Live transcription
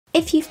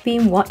If you've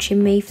been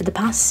watching me for the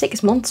past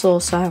 6 months or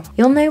so,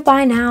 you'll know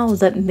by now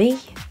that me,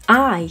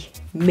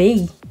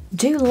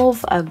 do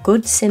love a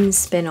good Sims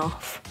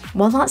spin-off.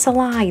 Well, that's a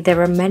lie,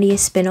 there are many a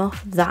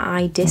spin-off that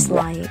I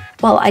dislike.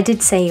 Well, I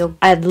did say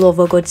I'd love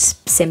a good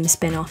Sims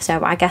spin-off,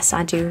 so I guess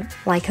I do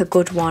like a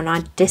good one,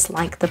 I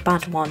dislike the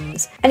bad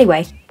ones.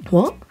 Anyway,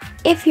 what?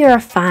 If you're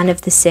a fan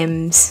of The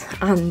Sims,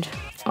 and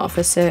of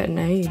a certain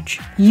age,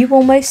 you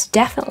will most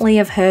definitely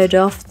have heard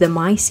of the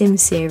MySims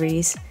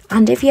series.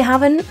 And if you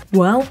haven't,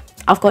 well,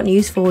 I've got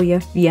news for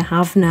you, you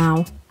have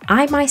now.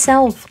 I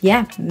myself,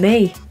 yeah,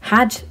 me,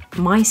 had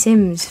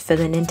MySims for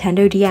the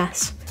Nintendo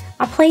DS.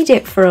 I played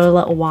it for a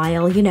little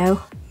while, you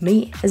know,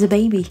 me as a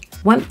baby.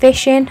 Went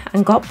fishing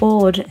and got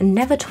bored and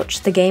never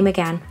touched the game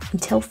again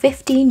until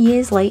 15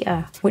 years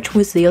later, which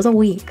was the other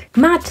week.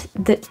 Mad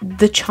that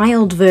the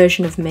child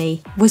version of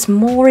me was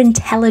more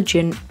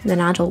intelligent than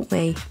adult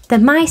me. The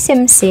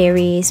MySims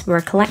series were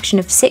a collection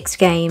of 6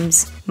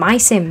 games: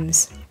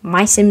 MySims,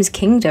 MySims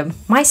Kingdom,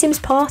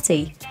 MySims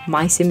Party,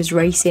 MySims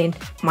Racing,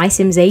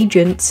 MySims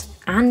Agents,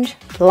 and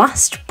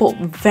last but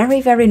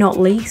very not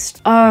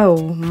least,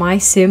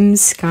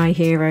 MySims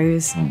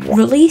Skyheroes.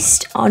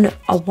 Released on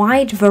a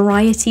wide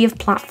variety of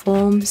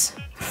platforms,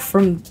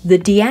 from the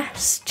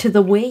DS to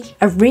the Wii,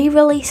 a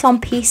re-release on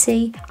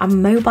PC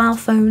and mobile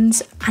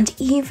phones, and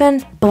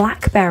even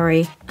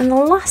BlackBerry. And the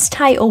last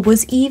title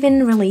was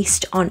even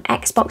released on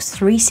Xbox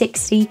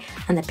 360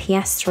 and the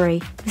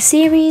PS3. The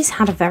series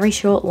had a very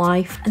short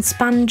life and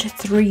spanned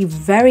 3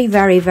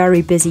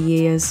 very busy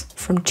years,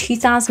 from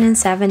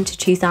 2007 to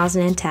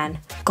 2010.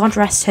 God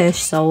rest her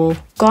soul.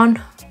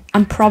 Gone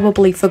and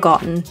probably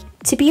forgotten.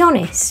 To be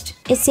honest,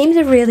 it seems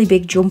a really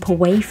big jump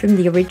away from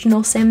the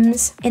original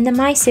Sims. In the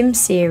MySims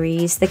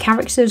series, the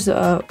characters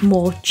are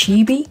more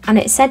chibi, and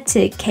it's said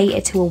to cater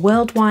to a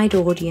worldwide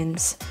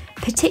audience,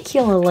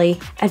 particularly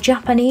a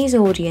Japanese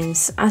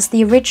audience, as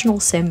the original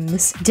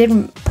Sims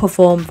didn't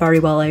perform very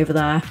well over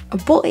there.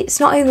 But it's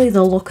not only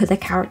the look of the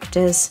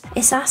characters,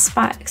 it's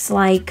aspects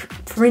like,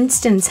 for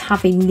instance,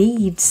 having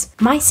needs.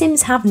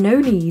 MySims have no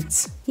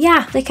needs.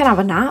 Yeah, they can have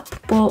a nap,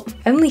 but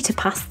only to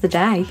pass the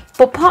day.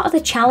 But part of the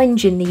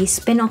challenge in these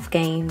spin-off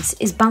games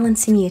is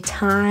balancing your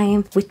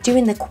time with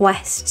doing the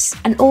quests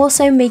and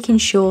also making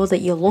sure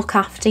that you look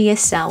after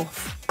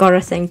yourself.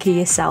 Gotta think of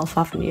yourself,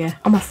 haven't you?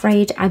 I'm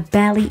afraid I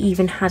barely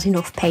even had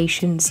enough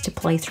patience to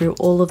play through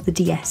all of the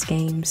DS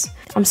games.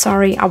 I'm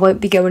sorry, I won't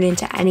be going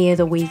into any of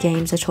the Wii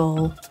games at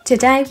all.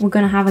 Today, we're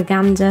gonna have a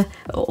gander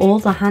at all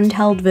the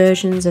handheld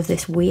versions of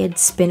this weird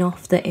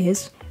spin-off that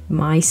is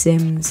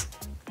MySims.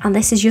 And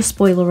this is your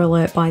spoiler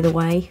alert, by the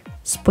way.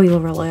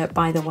 Spoiler alert,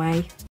 by the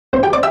way.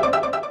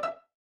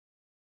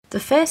 The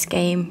first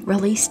game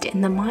released in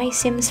the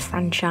MySims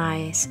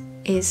franchise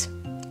is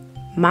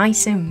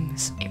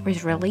MySims. It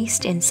was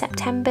released in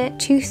September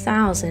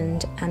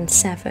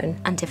 2007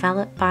 and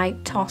developed by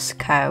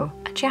Tosco,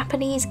 a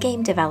Japanese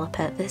game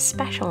developer that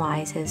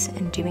specialises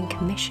in doing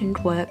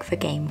commissioned work for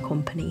game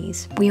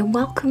companies. We are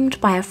welcomed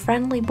by a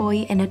friendly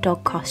boy in a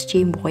dog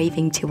costume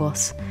waving to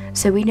us,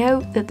 so we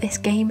know that this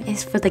game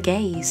is for the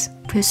gays.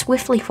 We're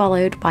swiftly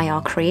followed by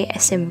our Create a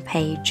Sim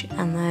page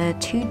and the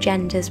 2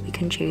 genders we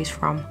can choose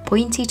from: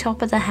 pointy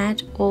top of the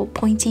head or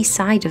pointy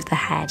side of the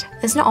head.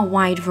 There's not a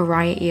wide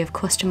variety of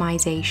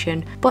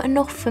customization, but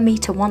enough for me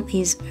to want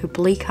these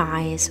oblique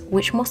eyes,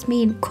 which must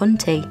mean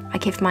cunty. I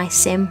give my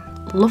sim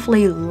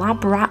lovely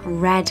lab rat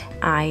red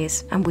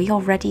eyes, and we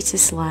are ready to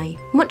slay.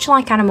 Much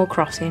like Animal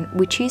Crossing,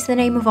 we choose the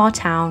name of our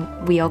town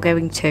we are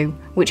going to,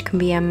 which can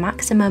be a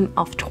maximum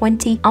of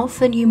 20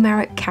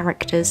 alphanumeric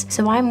characters,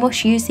 so I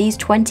must use these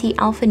 20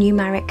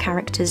 alphanumeric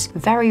characters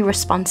very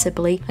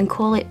responsibly and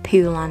call it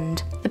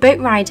Pooland. The boat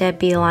rider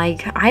be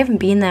like, I haven't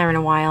been there in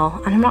a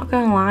while, and I'm not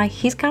gonna lie,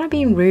 he's kinda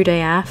being rude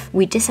AF.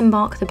 We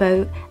disembark the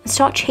boat and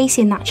start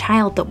chasing that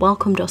child that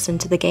welcomed us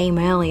into the game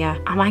earlier.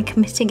 Am I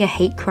committing a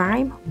hate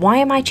crime? Why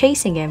am I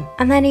chasing him?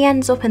 And then he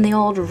ends up in the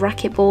old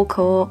racquetball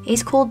court.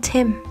 He's called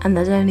Tim, and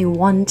there's only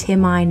one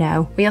Tim I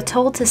know. We are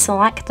told to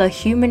select the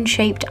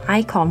human-shaped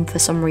icon for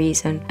some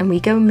reason, and we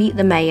go meet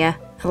the mayor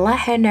and let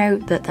her know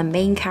that the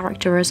main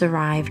character has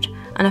arrived,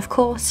 and of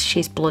course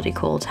she's bloody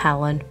called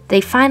Helen.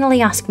 They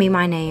finally ask me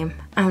my name,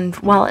 and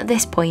well, at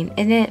this point,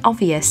 isn't it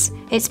obvious?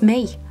 It's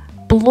me.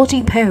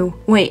 Bloody Pooh.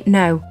 Wait,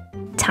 no.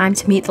 Time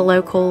to meet the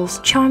locals.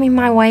 Charming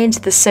my way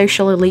into the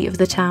social elite of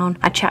the town,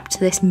 I chat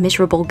to this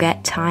miserable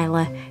get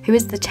Tyler, who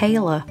is the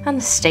tailor, and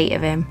the state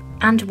of him.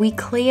 And we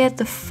clear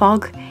the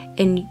fog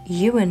in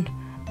Ewan,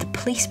 the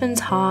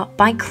policeman's heart,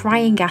 by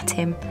crying at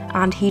him,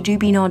 and he do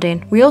be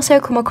nodding. We also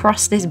come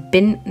across this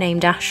bint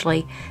named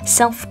Ashley,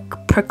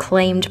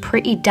 self-proclaimed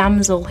pretty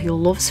damsel who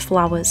loves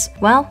flowers.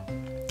 Well,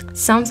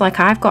 sounds like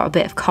I've got a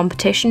bit of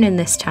competition in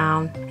this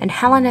town, and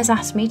Helen has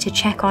asked me to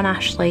check on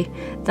Ashley,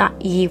 that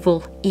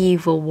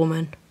evil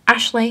woman.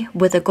 Ashley,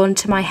 with a gun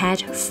to my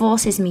head,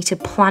 forces me to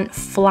plant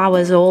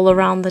flowers all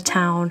around the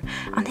town,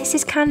 and this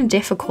is kind of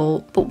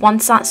difficult, but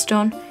once that's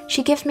done,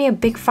 she gives me a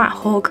big fat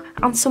hug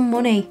and some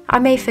money. I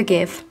may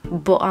forgive,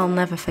 but I'll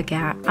never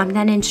forget. I'm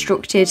then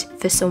instructed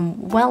for some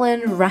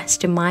well-earned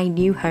rest in my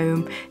new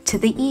home to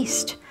the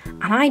east,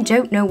 and I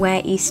don't know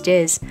where East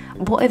is,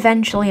 but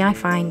eventually I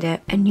find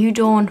it. A new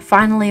dawn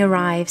finally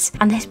arrives,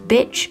 and this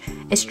bitch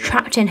is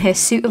trapped in her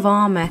suit of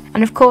armour,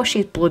 and of course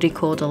she's bloody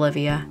called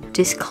Olivia.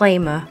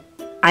 Disclaimer,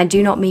 I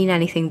do not mean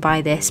anything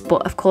by this,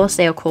 but of course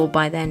they are called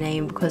by their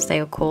name because they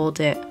are called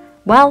it.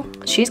 Well,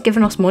 she's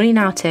given us money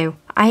now too.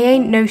 I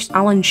ain't no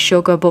Alan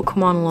Sugar, but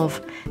come on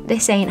love,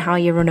 this ain't how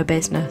you run a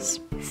business.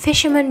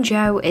 Fisherman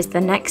Joe is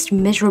the next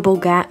miserable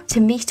get to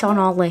meet on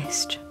our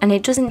list, and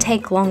it doesn't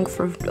take long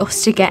for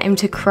us to get him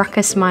to crack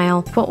a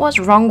smile. But what's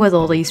wrong with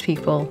all these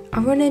people? I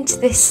run into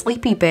this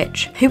sleepy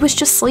bitch who was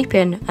just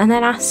sleeping and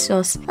then asks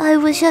us, "Oh,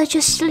 was I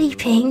just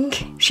sleeping?"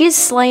 She's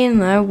slaying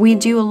though, we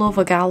do love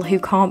a gal who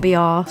can't be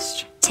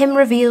arsed. Tim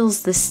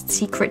reveals the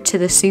secret to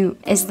the suit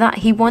is that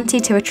he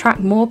wanted to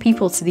attract more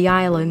people to the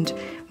island.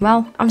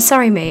 Well, I'm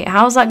sorry mate,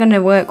 how's that going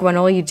to work when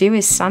all you do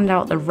is stand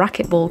out the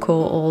racquetball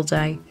court all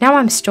day? Now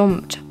I'm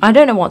stumped. I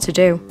don't know what to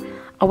do.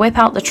 I whip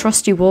out the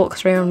trusty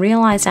walkthrough and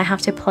realise I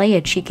have to play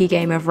a cheeky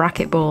game of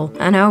racquetball.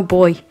 And oh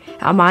boy,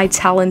 am I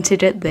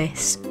talented at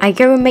this. I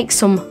go and make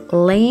some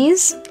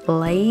lays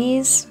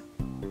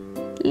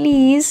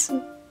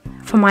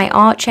for my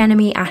arch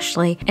enemy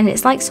Ashley, and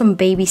it's like some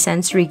baby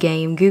sensory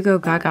game, goo go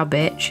gaga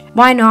bitch.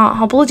 Why not?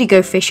 I'll bloody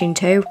go fishing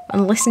too,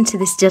 and listen to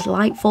this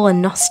delightful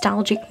and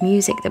nostalgic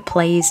music that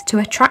plays to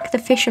attract the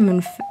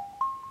fisherman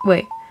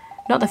wait,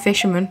 not the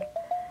fisherman.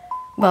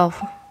 Well,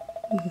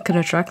 can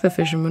attract the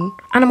fisherman.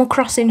 Animal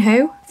Crossing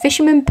who?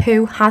 Fisherman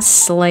Pooh has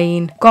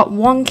slain. Got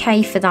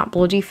 1k for that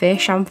bloody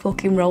fish, I'm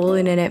fucking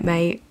rolling in it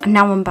mate. And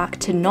now I'm back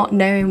to not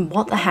knowing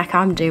what the heck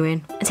I'm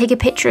doing. I take a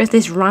picture of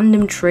this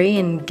random tree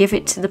and give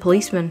it to the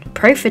policeman.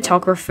 Pro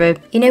photographer.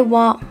 You know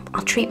what?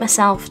 I'll treat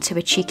myself to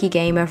a cheeky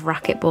game of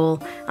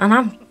racquetball,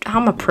 and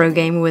I'm a pro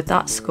gamer with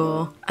that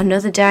score.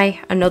 Another day,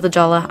 another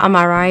dollar, am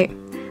I right?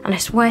 And I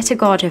swear to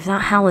God, if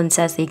that Helen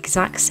says the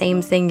exact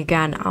same thing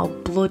again, I'll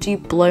bloody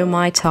blow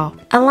my top.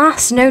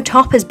 Alas, no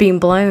top has been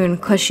blown,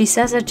 because she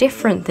says a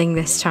different thing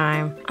this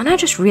time. And I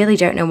just really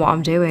don't know what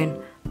I'm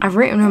doing. I've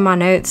written in my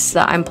notes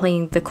that I'm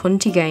playing the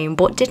cunty game,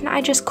 but didn't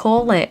I just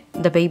call it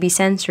the baby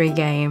sensory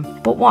game?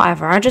 But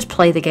whatever, I just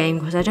play the game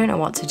because I don't know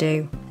what to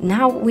do.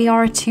 Now we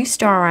are a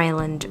 2-star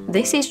island.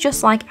 This is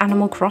just like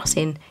Animal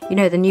Crossing, you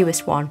know, the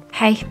newest one.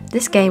 Hey,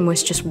 this game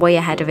was just way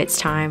ahead of its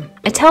time.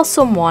 I tell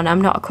someone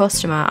I'm not a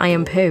customer, I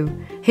am Pooh.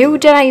 Who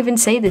did I even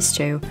say this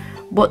to?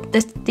 But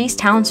these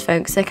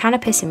townsfolk, they're kind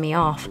of pissing me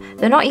off.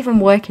 They're not even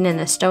working in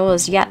the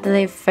stores, yet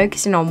they're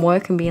focusing on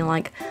work and being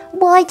like,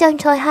 why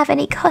don't I have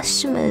any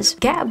customers?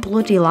 Get a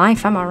bloody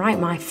life, am I right,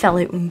 my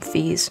fellow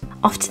oomfies?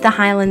 Off to the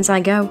Highlands I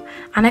go,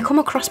 and I come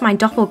across my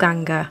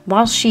doppelganger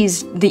while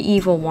she's the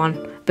evil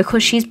one,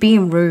 because she's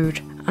being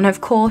rude. And of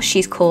course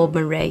she's called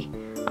Marie.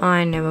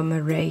 I know a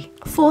Marie.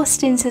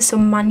 Forced into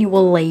some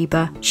manual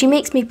labour, she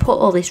makes me put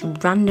all this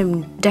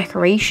random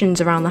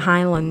decorations around the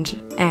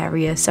Highland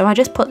area, so I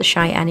just put the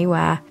shite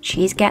anywhere.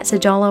 She gets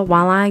 $1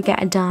 while I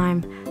get a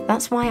dime.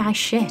 That's why I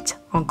shit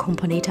on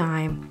company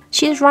time.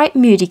 She's right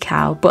moody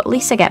cow, but at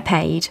least I get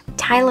paid.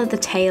 Tyler the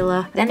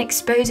tailor then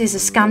exposes a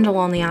scandal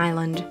on the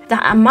island,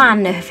 that a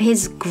man of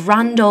his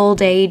grand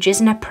old age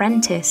is an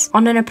apprentice,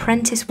 on an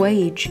apprentice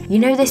wage. You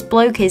know this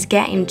bloke is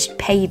getting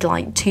paid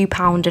like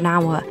 £2 an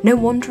hour. No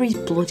wonder he's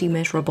bloody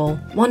miserable.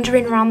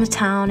 Wandering around the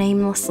town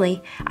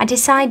aimlessly, I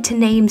decide to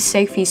name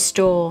Sophie's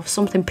store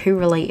something Pooh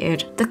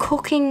related. The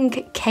cooking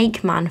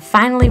cake man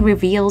finally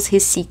reveals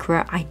his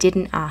secret I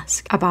didn't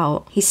ask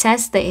about. He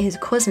says that his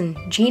cousin,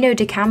 Gino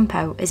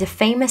DeCampo, is a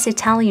famous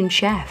Italian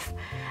chef.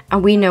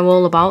 And we know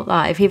all about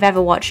that if you've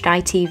ever watched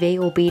ITV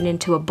or been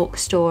into a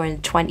bookstore in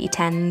the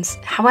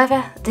 2010s.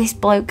 However, this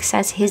bloke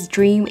says his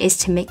dream is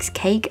to mix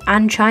cake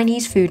and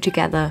Chinese food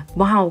together.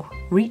 Wow,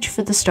 reach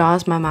for the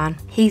stars, my man.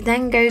 He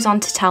then goes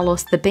on to tell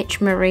us the bitch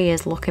Marie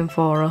is looking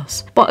for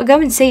us. But I go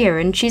and see her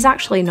and she's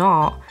actually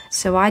not.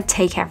 So I'd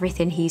take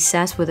everything he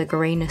says with a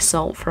grain of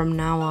salt from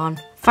now on.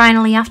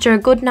 Finally, after a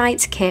good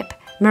night's kip,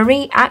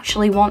 Marie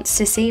actually wants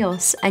to see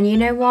us. And you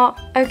know what?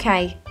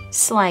 Okay,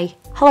 slay.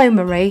 Hello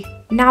Marie,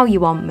 now you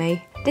want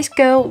me. This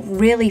girl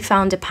really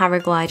found a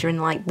paraglider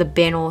in like the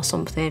bin or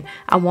something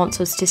and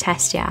wants us to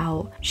test it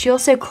out. She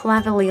also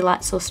cleverly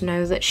lets us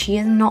know that she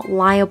is not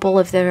liable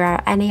if there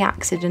are any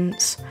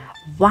accidents.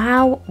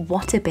 Wow,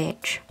 what a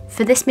bitch.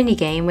 For this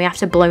minigame we have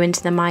to blow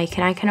into the mic,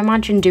 and I can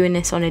imagine doing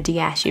this on a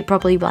DS, you'd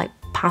probably like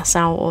pass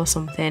out or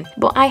something.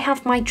 But I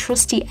have my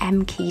trusty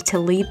M key to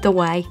lead the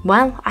way.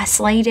 Well, I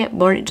slayed it,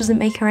 but it doesn't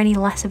make her any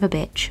less of a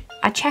bitch.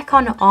 I check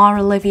on our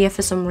Olivia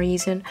for some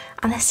reason,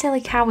 and the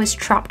silly cow is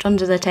trapped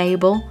under the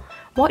table.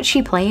 What's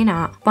she playing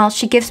at? Well,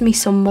 she gives me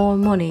some more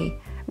money.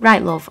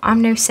 Right love,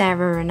 I'm no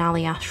Sarah and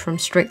Aliash from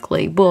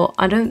Strictly, but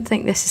I don't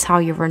think this is how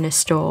you run a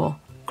store.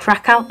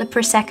 Crack out the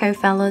Prosecco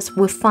fellas,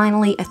 we're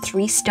finally a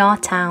 3-star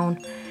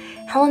town.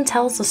 Helen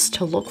tells us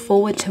to look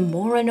forward to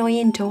more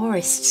annoying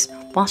tourists,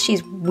 while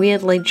she's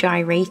weirdly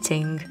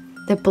gyrating.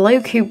 The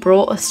bloke who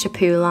brought us to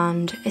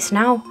Poohland is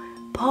now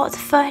part of the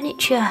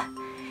furniture.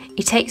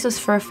 He takes us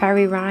for a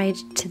ferry ride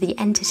to the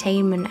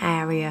entertainment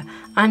area,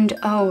 and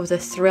oh, the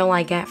thrill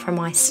I get from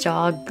my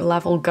star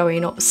level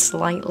going up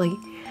slightly.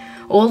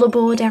 All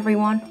aboard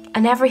everyone,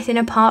 and everything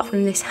apart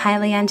from this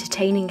highly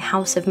entertaining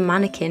house of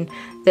mannequin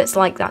that's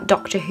like that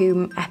Doctor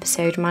Who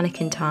episode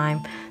Mannequin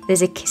Time.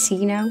 There's a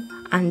casino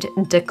and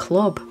the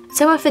club.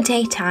 So for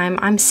daytime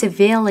I'm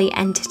severely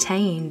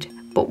entertained.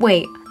 But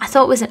wait, I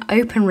thought it was an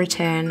open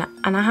return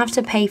and I have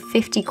to pay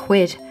 50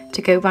 quid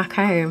to go back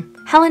home.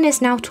 Helen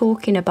is now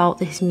talking about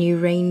this new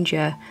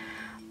ranger,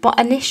 but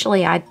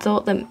initially I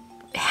thought that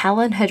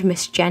Helen had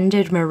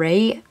misgendered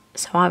Marie,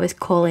 so I was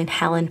calling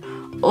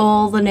Helen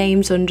all the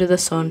names under the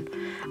sun.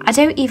 I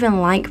don't even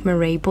like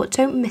Marie, but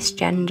don't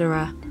misgender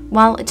her.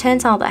 Well, it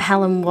turns out that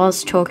Helen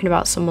was talking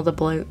about some other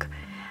bloke,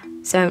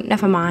 so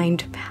never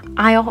mind.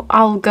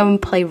 I'll go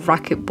and play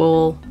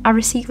racquetball. I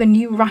receive a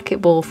new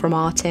racquetball from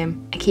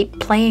Artim. I keep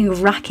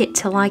playing racket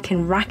till I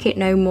can racket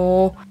no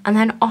more, and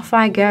then off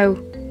I go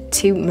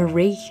to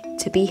Marie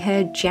to be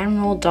her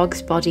general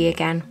dog's body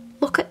again.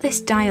 Look at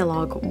this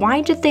dialogue.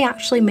 Why did they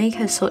actually make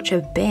her such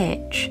a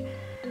bitch?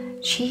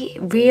 She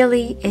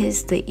really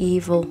is the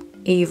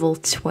evil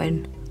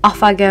twin.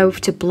 Off I go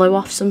to blow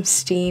off some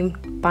steam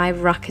by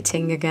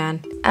racketing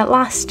again. At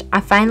last, I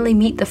finally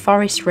meet the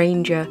forest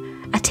ranger,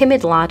 a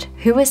timid lad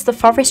who is the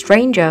forest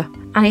ranger,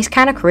 and he's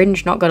kinda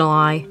cringe, not gonna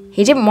lie.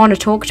 He didn't want to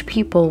talk to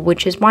people,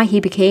 which is why he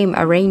became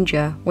a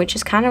ranger, which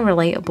is kinda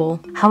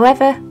relatable.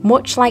 However,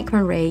 much like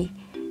Marie,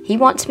 he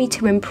wants me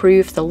to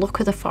improve the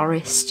look of the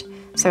forest.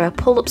 So I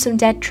pull up some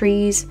dead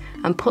trees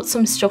and put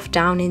some stuff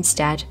down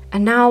instead.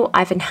 And now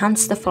I've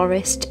enhanced the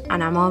forest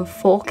and I'm on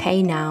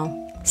 4K now.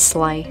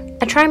 Slay.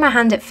 I try my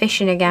hand at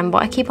fishing again,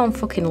 but I keep on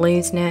fucking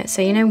losing it,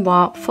 so you know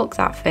what, fuck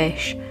that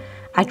fish.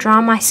 I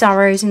drown my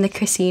sorrows in the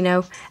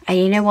casino, and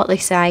you know what they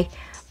say,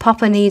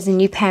 Papa needs a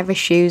new pair of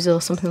shoes or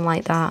something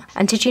like that.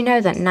 And did you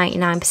know that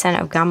 99%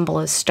 of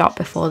gamblers stop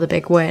before the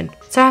big win?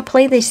 So I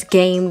play this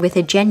game with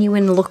a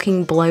genuine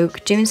looking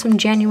bloke doing some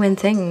genuine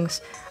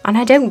things, and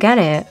I don't get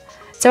it.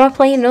 So I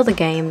play another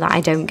game that I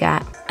don't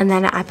get, and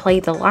then I play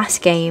the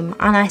last game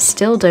and I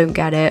still don't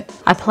get it.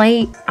 I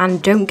play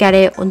and don't get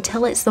it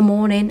until it's the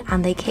morning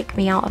and they kick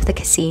me out of the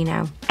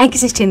casino.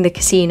 Exiting the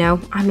casino,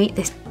 I meet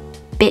this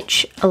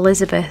bitch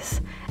Elizabeth,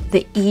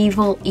 the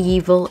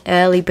evil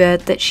early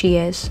bird that she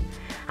is.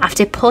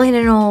 After pulling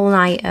an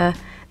all-nighter,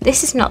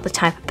 this is not the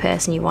type of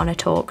person you want to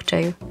talk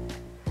to.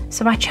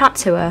 So I chat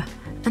to her,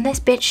 and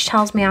this bitch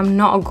tells me I'm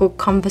not a good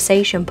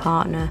conversation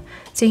partner.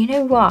 So you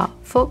know what?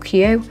 Fuck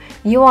you.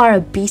 You are a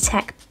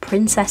B-Tech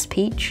Princess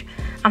Peach.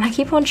 And I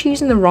keep on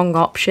choosing the wrong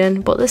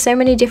option, but there's so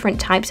many different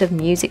types of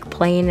music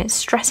playing, it's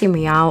stressing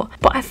me out.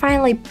 But I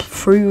finally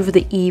prove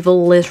the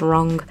evil Liz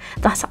wrong,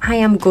 that I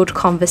am good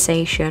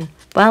conversation.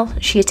 Well,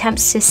 she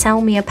attempts to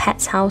sell me a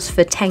pet's house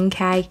for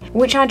 10k,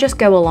 which I just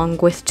go along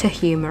with to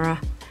humour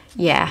her.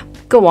 Yeah,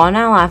 go on,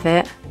 I'll have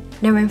it.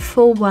 Knowing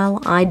full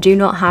well I do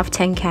not have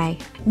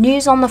 10k.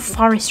 News on the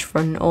forest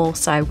front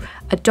also.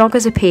 A dog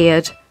has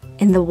appeared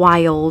in the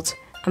wild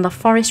and the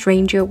forest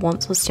ranger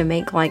wants us to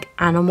make like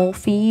animal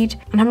feed.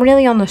 And I'm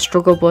really on the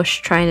struggle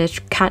bush trying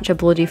to catch a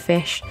bloody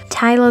fish.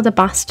 Tyler the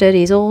bastard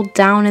is all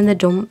down in the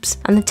dumps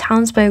and the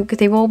townsfolk,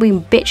 they've all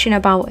been bitching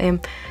about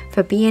him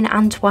for being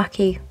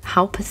Antwacky.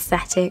 How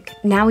pathetic.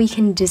 Now he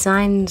can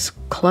design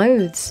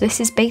clothes. This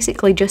is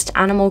basically just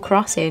Animal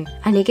Crossing.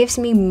 And he gives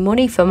me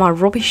money for my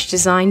rubbish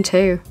design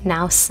too.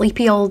 Now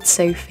sleepy old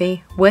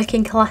Sophie,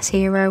 working class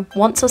hero,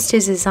 wants us to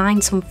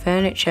design some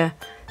furniture.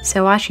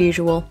 So as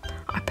usual,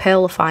 I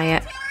pearlify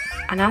it.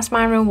 And as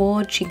my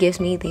reward, she gives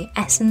me the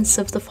essence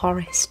of the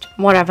forest,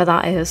 whatever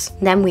that is.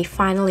 Then we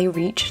finally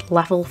reach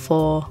level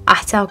 4.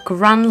 At our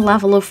grand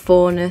level of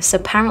 4ness,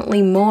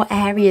 apparently more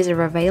areas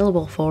are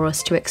available for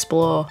us to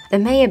explore. The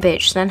mayor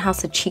bitch then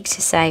has the cheek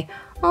to say,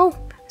 "Oh,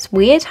 it's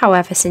weird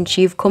however since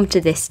you've come to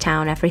this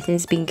town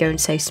everything's been going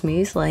so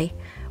smoothly."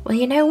 Well,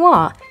 you know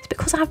what? It's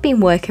because I've been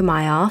working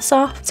my arse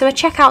off. So I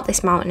check out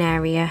this mountain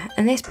area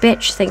and this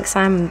bitch thinks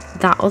I'm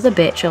that other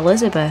bitch,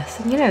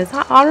 Elizabeth. You know,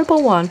 that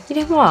horrible one. You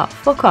know what?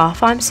 Fuck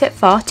off. I'm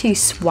far too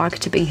swag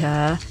to be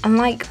her. And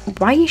like,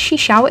 why is she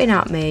shouting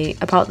at me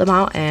about the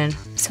mountain?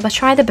 So I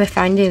tried the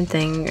befriending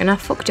thing and I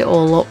fucked it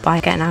all up by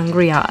getting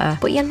angry at her.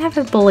 But you'll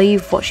never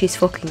believe what she's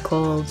fucking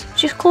called.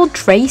 She's called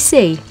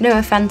Tracy. No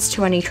offense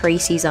to any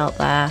Tracys out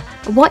there.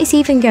 What is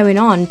even going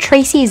on?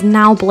 Tracy is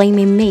now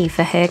blaming me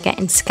for her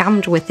getting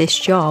scammed with this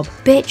job.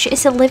 Bitch,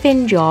 it's a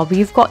living job.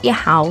 You've got your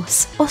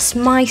house. Us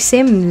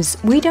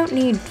MySims, we don't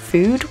need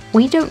food.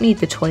 We don't need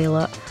the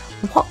toilet.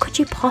 What could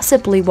you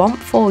possibly want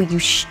for, you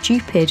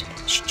stupid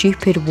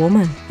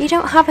woman? You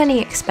don't have any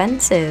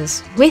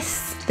expenses.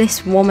 With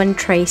this woman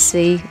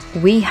Tracy,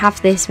 we have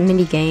this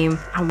mini game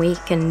and we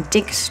can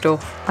dig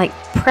stuff like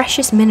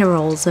precious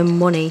minerals and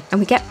money, and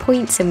we get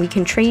points and we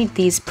can trade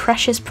these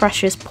precious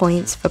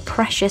points for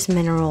precious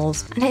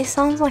minerals. And it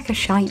sounds like a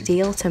shite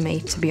deal to me,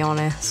 to be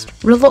honest.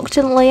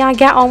 Reluctantly I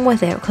get on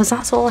with it because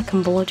that's all I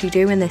can bloody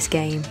do in this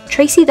game.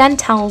 Tracy then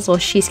tells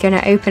us she's going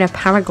to open a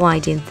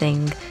paragliding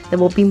thing that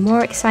will be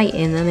more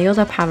exciting than the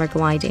other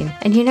paragliding.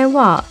 And you know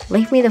what?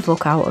 Leave me the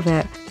fuck out of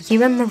it.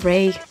 You and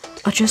Marie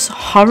are just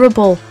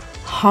horrible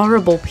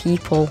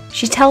people.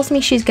 She tells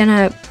me she's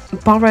gonna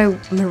borrow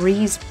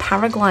Marie's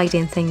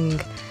paragliding thing.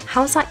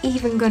 How's that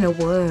even gonna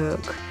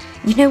work?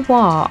 You know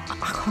what?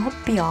 I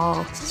can't be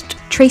arsed.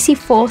 Tracy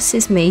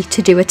forces me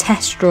to do a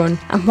test run,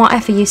 and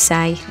whatever you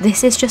say,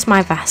 this is just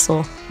my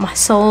vessel. My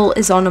soul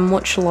is on a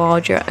much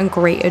larger and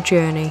greater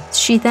journey.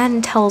 She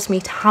then tells me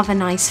to have a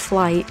nice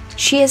flight.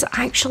 She is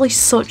actually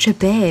such a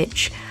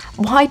bitch.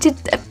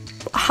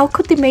 How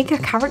could they make a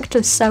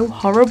character so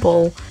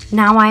horrible?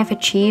 Now I have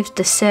achieved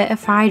the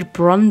certified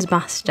bronze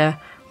master,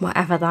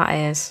 whatever that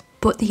is.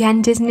 But the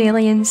end is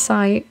nearly in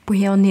sight.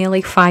 We are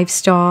nearly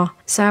 5-star.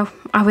 So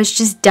I was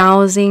just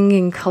dowsing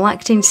and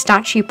collecting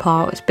statue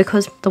parts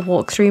because the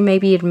walkthrough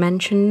maybe had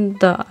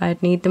mentioned that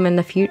I'd need them in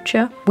the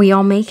future. We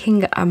are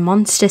making a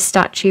monster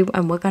statue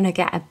and we're gonna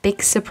get a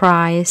big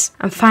surprise.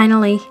 And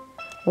finally,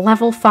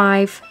 level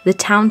 5, the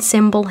town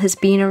symbol has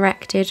been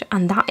erected,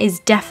 and that is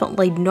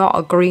definitely not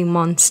a green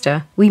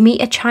monster. We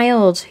meet a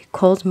child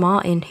called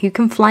Martin who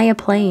can fly a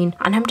plane,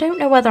 and I don't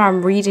know whether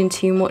I'm reading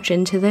too much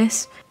into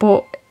this,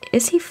 but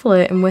is he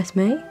flirting with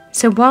me?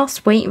 So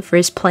whilst waiting for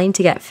his plane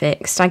to get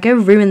fixed, I go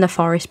ruin the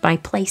forest by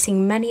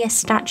placing many a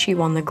statue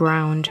on the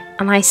ground,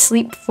 and I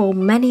sleep for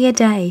many a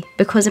day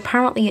because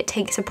apparently it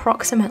takes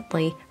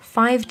approximately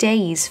 5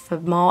 days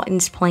for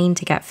Martin's plane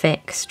to get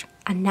fixed.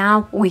 And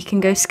now we can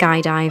go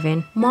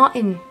skydiving.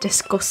 Martin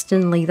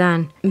disgustingly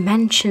then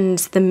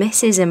mentions the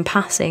missus in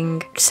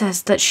passing,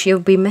 says that she'll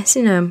be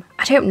missing him.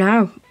 I don't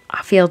know,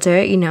 I feel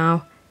dirty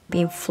now,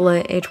 being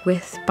flirted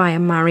with by a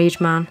married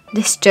man.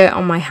 This dirt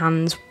on my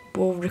hands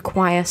will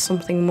require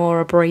something more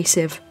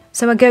abrasive.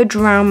 So I go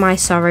drown my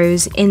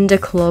sorrows in the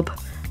club,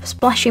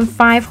 splashing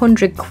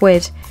 500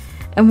 quid.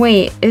 And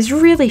wait, it's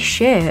really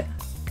shit.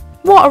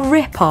 What a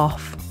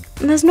rip-off.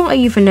 And there's not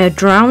even a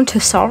drown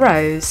to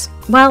sorrows.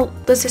 Well,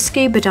 there's a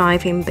scuba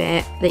diving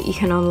bit that you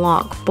can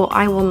unlock, but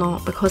I will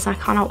not because I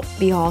cannot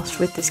be arsed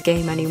with this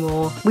game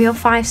anymore. We are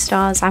 5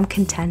 stars, I'm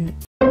content.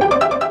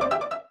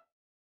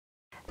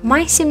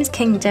 MySims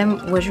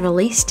Kingdom was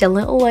released a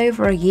little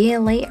over a year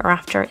later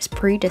after its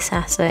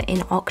predecessor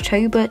in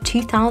October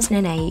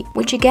 2008,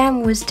 which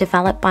again was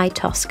developed by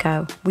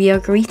Tosco. We are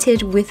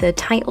greeted with a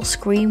title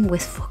screen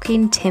with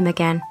fucking Tim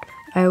again.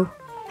 Oh,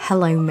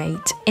 hello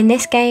mate. In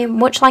this game,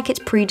 much like its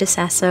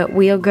predecessor,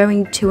 we are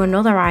going to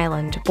another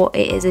island, but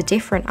it is a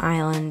different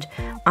island,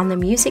 and the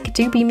music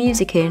do be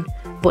musicking,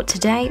 but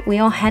today we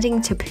are heading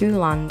to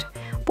Pooland.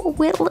 But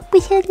with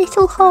a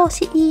little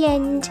horse at the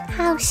end,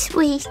 how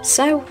sweet.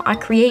 So I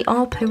create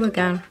our poo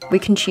again. We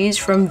can choose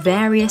from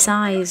various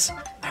eyes.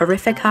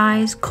 Horrific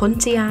eyes,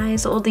 cunty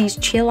eyes, or these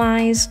chill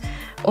eyes,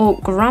 or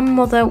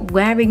grandmother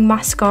wearing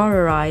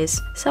mascara eyes.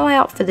 So I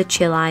opt for the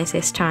chill eyes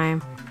this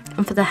time.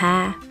 And for the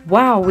hair,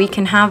 wow, we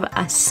can have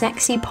a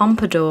sexy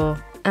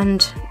pompadour.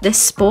 And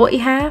this sporty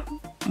hair,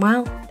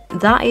 well,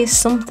 that is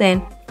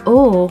something.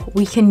 Or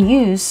we can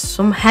use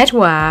some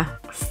headwear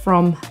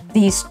from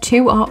these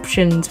 2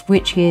 options,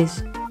 which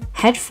is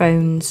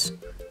headphones,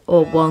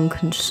 or one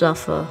can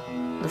suffer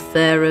the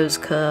Pharaoh's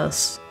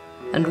curse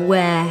and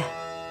wear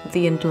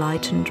the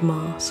enlightened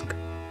mask.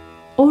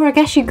 Or I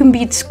guess you can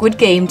beat Squid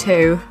Game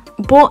too.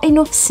 But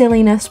enough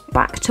silliness,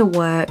 back to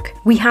work.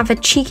 We have a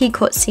cheeky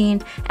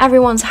cutscene,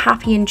 everyone's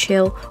happy and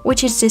chill,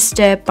 which is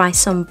disturbed by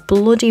some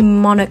bloody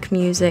monarch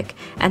music,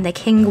 and the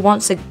king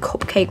wants a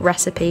cupcake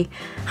recipe.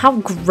 How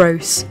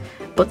gross.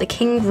 But the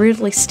king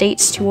rudely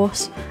states to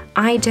us,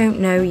 I don't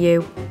know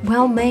you.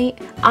 Well mate,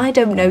 I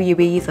don't know you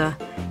either.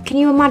 Can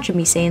you imagine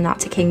me saying that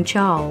to King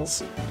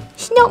Charles?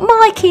 He's not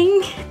my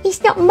king,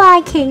 he's not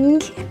my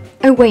king.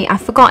 Oh wait, I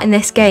forgot in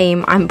this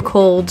game I'm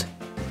called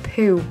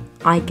Pooh,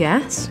 I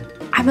guess.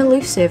 I'm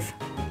elusive,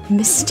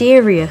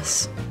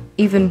 mysterious,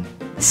 even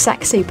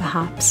sexy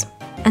perhaps.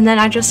 And then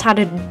I just had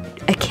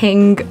a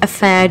king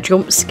affair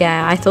jump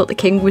scare. I thought the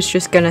king was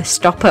just gonna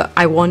stop at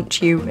I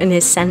want you in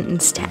his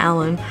sentence to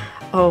Ellen.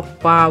 Oh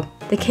wow.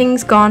 The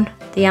king's gone.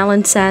 The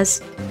Ellen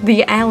says,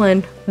 the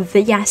Ellen,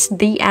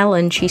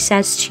 she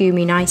says to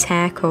me, nice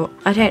haircut.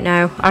 I don't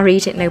know, I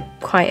read it in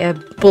quite a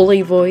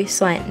bully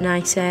voice, like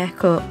nice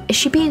haircut. Is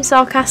she being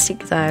sarcastic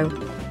though?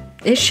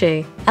 Is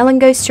she? Ellen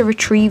goes to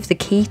retrieve the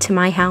key to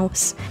my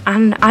house,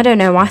 and I don't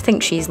know, I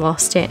think she's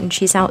lost it, and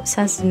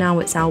says now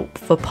it's out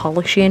for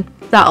polishing.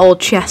 That old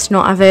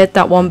chestnut, I've heard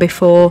that one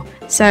before.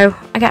 So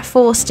I get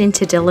forced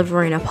into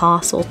delivering a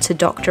parcel to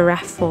Dr.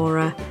 F for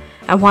her,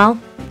 and well,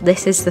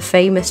 this is the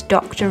famous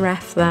Dr.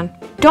 F then.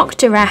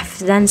 Dr. F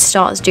then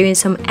starts doing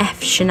some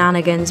F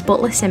shenanigans,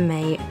 but listen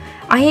mate,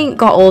 I ain't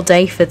got all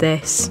day for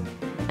this.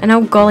 And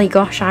oh golly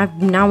gosh,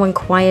 I've now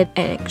acquired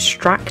an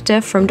extractor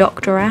from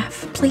Dr.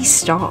 F. Please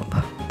stop.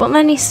 But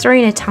then he's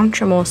throwing a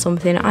tantrum or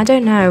something, I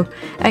don't know.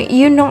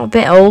 You're not a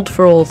bit old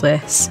for all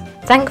this.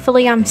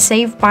 Thankfully I'm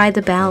saved by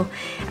the bell,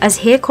 as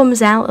here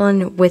comes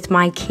Ellen with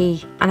my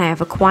key, and I have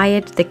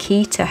acquired the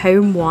key to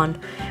home 1,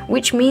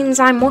 which means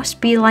I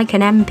must be like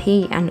an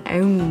MP and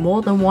own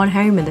more than one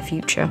home in the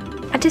future.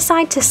 I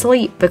decide to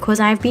sleep because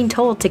I've been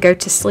told to go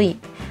to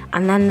sleep,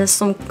 and then there's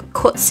some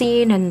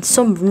cutscene and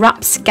some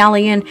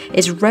rapscallion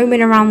is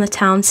roaming around the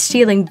town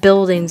stealing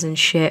buildings and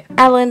shit.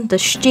 Ellen, the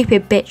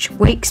stupid bitch,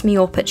 wakes me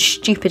up at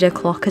stupid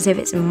o'clock as if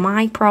it's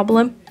my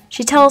problem.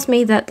 She tells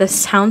me that the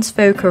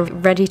townsfolk are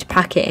ready to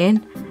pack it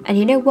in. And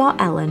you know what,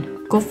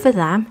 Ellen? Good for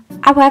them.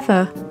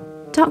 However,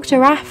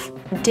 Dr. F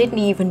didn't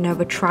even know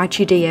a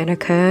tragedy had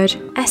occurred.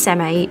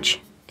 SMH.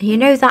 You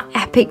know that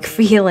epic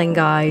feeling,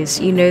 guys?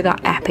 You know that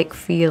epic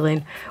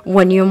feeling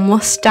when your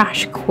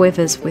mustache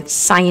quivers with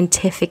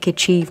scientific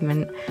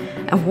achievement.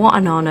 And what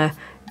an honour.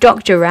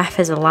 Dr. F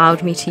has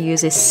allowed me to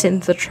use his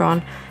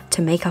synthetron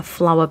to make a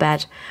flower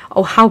bed.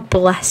 Oh, how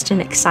blessed and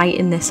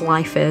exciting this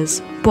life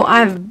is. But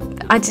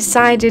I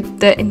decided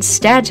that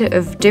instead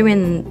of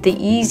doing the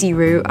easy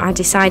route, I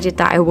decided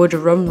that I would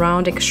run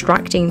round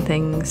extracting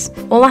things.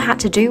 All I had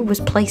to do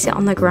was place it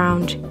on the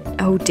ground.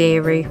 Oh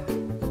dearie.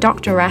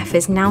 Dr. F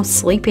is now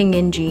sleeping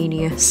in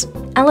genius.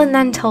 Ellen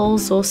then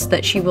tells us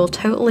that she will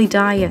totally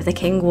die if the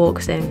king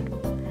walks in.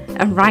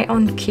 And right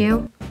on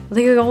cue,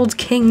 the old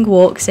king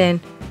walks in.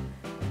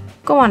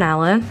 Go on,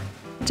 Ellen.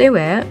 Do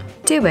it.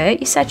 Do it.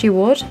 You said you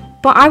would.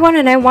 But I want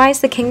to know, why is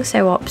the king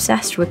so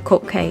obsessed with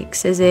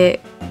cupcakes? Is it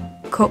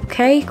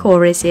Cupcake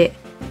or is it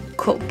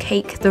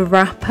Cupcake the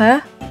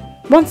rapper?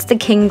 Once the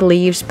king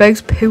leaves,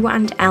 both Pooh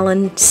and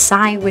Ellen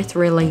sigh with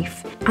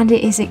relief. And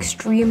it is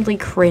extremely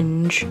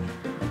cringe.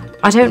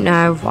 I don't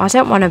know, I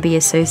don't want to be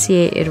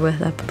associated with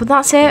her, but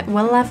that's it,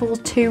 we're level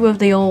 2 of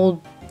the old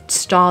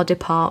star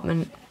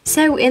department.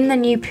 So in the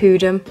new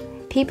Prudence,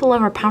 people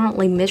are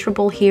apparently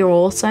miserable here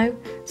also,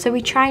 so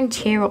we try and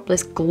cheer up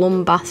this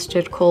glum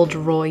bastard called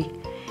Roy.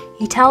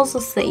 He tells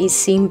us that he's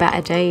seen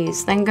better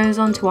days, then goes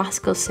on to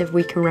ask us if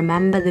we can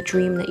remember the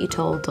dream that he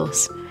told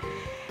us.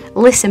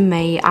 Listen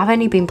mate, I've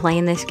only been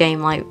playing this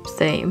game like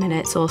 30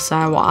 minutes or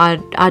so,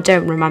 I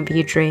don't remember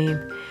your dream.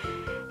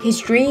 His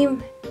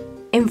dream,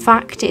 in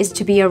fact, is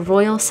to be a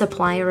royal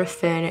supplier of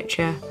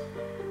furniture.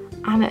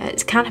 And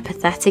it's kind of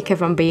pathetic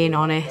if I'm being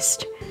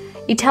honest.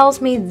 He tells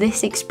me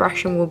this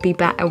expression will be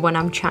better when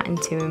I'm chatting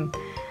to him.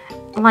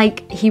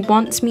 Like, he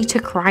wants me to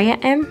cry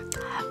at him?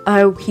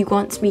 Oh, he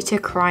wants me to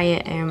cry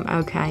at him,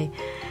 okay.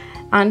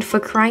 And for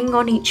crying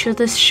on each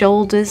other's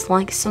shoulders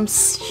like some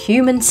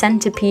human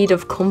centipede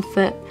of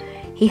comfort,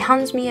 he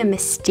hands me a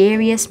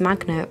mysterious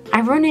magnet. I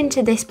run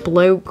into this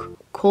bloke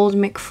called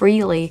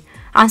McFreely,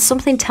 and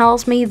something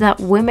tells me that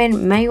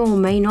women may or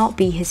may not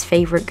be his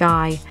favourite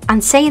guy.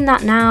 And saying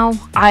that now,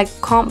 I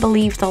can't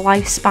believe the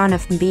lifespan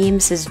of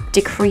memes has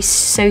decreased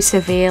so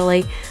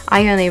severely.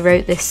 I only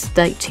wrote this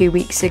like 2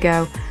 weeks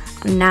ago.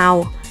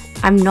 Now,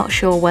 I'm not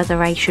sure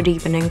whether I should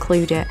even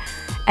include it.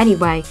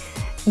 Anyway,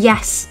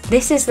 yes,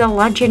 this is the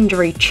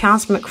legendary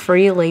Chaz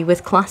McFreely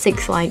with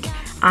classics like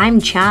I'm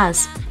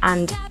Chaz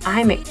and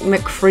I'm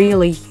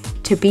McFreely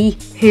to be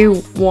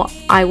what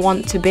I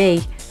want to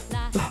be.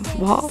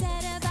 What?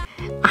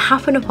 I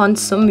happen upon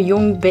some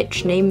young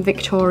bitch named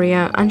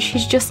Victoria and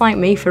she's just like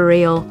me for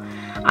real.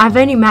 I've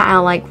only met her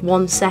like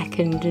 1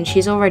 second and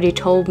she's already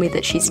told me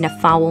that she's in a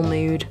foul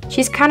mood.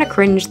 She's kind of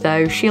cringe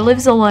though, she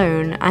lives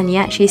alone and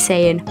yet she's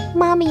saying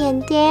Mommy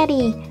and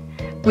Daddy.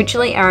 Which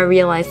later I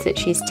realised that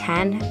she's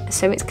 10,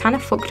 so it's kind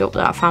of fucked up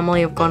that her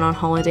family have gone on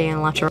holiday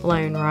and left her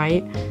alone,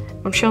 right?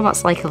 I'm sure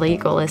that's like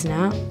illegal, isn't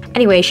it?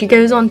 Anyway, she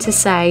goes on to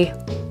say,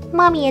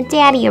 Mommy and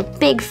Daddy are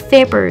big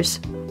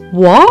fibbers.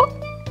 What?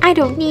 I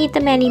don't need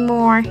them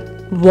anymore.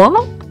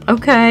 What?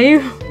 Okay.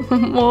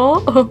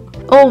 What?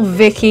 Oh,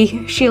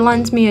 Vicky, she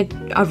lends me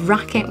a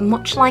racket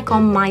much like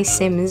on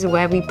MySims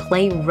where we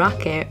play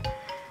racket.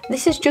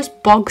 This is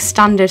just bog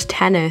standard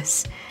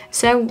tennis.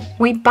 So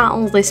we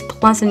battle this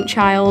pleasant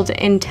child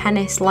in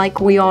tennis like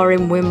we are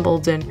in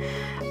Wimbledon.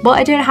 But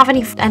I don't have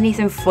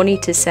anything funny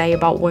to say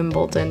about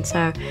Wimbledon,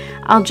 so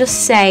I'll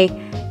just say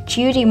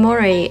Judy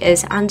Murray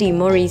is Andy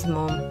Murray's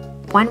mum.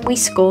 When we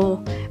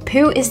score,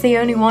 Pooh is the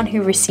only one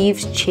who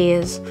receives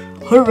cheers.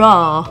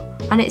 Hurrah!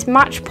 And it's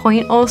match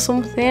point or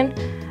something.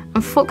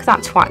 And fuck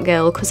that twat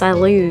girl because I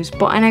lose,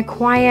 but I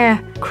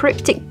acquire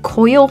cryptic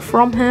coil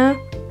from her.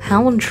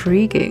 How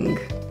intriguing.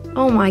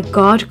 Oh my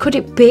god, could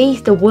it be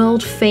the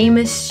world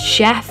famous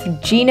chef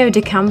Gino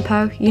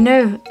DeCampo? You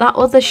know, that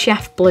other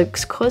chef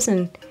bloke's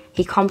cousin.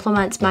 He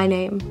compliments my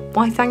name.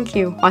 Why thank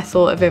you. I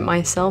thought of it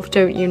myself,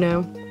 don't you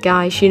know?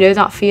 Guys, you know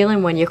that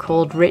feeling when you're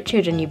called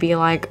Richard and you be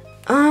like,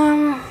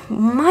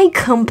 my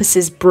compass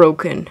is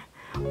broken.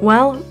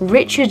 Well,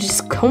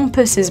 Richard's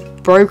compass is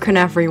broken,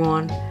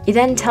 everyone. He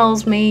then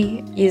tells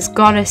me he's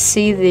gotta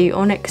see the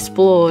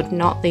unexplored,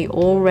 not the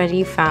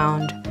already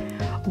found.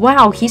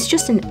 Wow, he's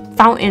just a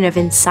fountain of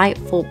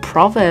insightful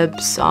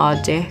proverbs,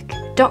 our dick.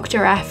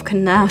 Dr. F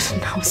can now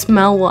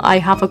smell that I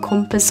have a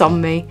compass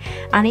on me,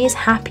 and he is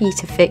happy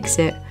to fix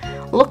it.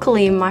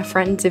 Luckily, my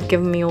friends have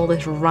given me all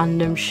this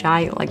random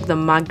shite, like the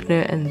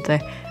magnet and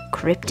the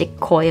cryptic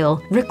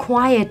coil,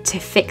 required to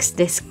fix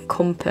this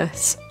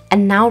compass.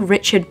 And now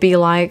Richard be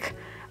like,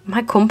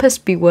 my compass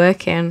be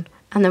working,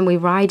 and then we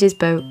ride his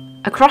boat.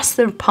 Across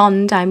the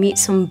pond, I meet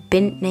some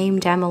bint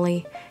named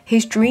Emily,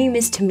 whose dream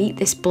is to meet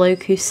this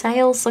bloke who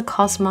sails the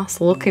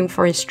cosmos looking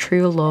for his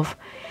true love.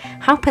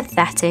 How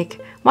pathetic.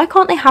 Why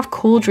can't they have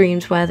cool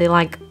dreams where they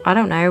like, I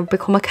don't know,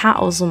 become a cat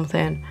or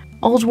something?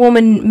 Old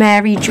woman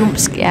Mary jump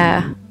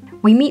scare.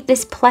 We meet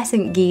this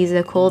pleasant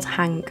geezer called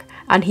Hank,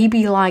 and he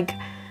be like,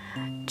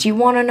 Do you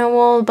want to know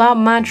all about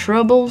my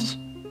troubles?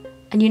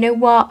 And you know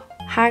what,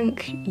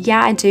 Hank?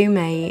 Yeah, I do,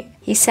 mate.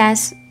 He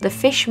says the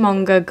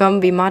fishmonger gonna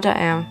be mad at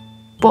him.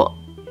 But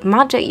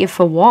mad at you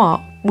for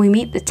what? We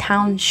meet the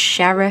town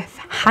sheriff,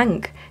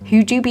 Hank,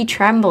 who do be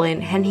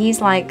trembling, and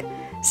he's like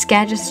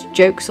scared of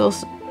jokes or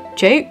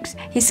jokes?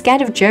 He's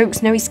scared of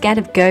jokes. No, he's scared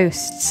of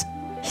ghosts.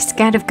 He's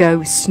scared of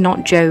ghosts,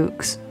 not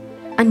jokes.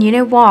 And you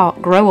know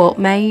what? Grow up,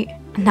 mate.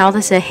 Now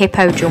there's a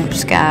hippo jump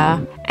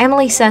scare.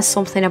 Emily says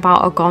something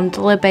about a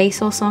gondola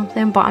base or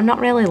something, but I'm not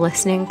really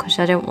listening because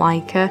I don't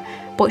like her.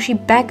 But she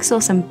begs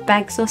us and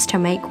begs us to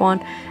make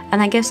one,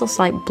 and that gives us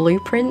like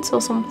blueprints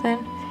or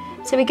something.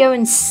 So we go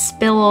and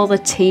spill all the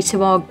tea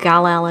to our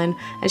gal Ellen,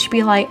 and she'd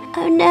be like,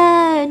 oh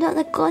no, not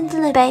the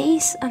gondola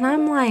base. And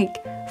I'm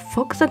like,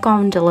 fuck the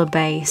gondola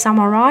base, am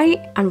I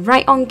right? And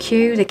right on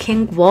cue, the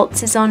king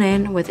waltzes on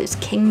in with his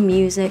king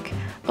music.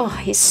 Oh,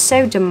 he's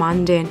so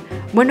demanding.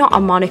 We're not a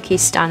monarchy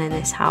stan in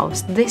this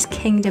house. This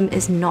kingdom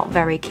is not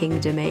very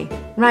kingdomy.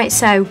 Right,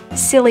 so,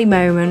 silly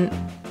moment.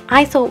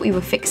 I thought we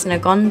were fixing a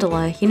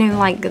gondola, you know,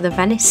 like the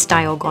Venice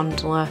style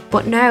gondola.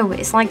 But no,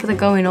 it's like the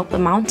going up the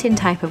mountain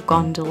type of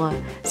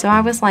gondola. So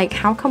I was like,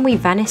 how can we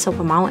Venice up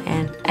a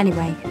mountain?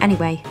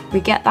 Anyway,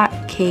 we get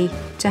that key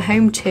to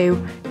home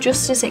 2,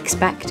 just as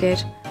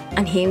expected.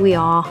 And here we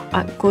are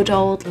at good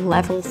old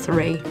level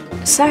 3.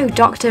 So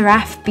Dr.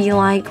 F be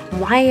like,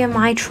 why am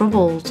I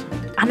troubled?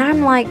 And I'm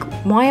like,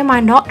 why am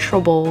I not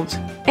troubled?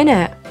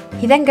 Innit?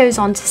 He then goes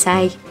on to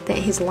say that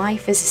his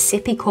life is a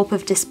sippy cup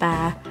of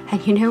despair.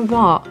 And you know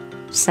what?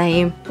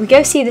 Same. We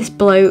go see this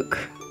bloke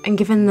and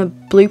give him the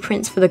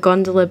blueprints for the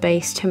gondola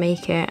base to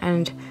make it,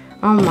 and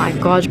oh my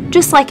god.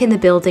 Just like in the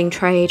building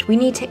trade, we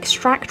need to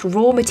extract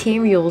raw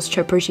materials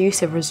to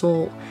produce a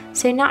result.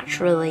 So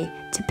naturally,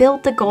 to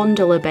build the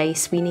gondola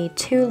base, we need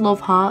 2 love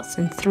hearts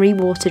and 3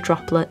 water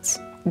droplets.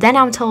 Then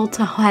I'm told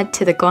to head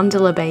to the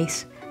gondola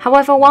base.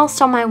 However,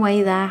 whilst on my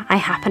way there, I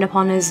happen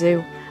upon a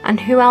zoo. And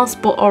who else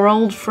but our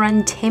old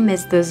friend Tim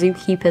is the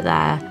zookeeper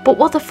there. But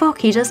what the fuck,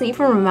 he doesn't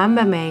even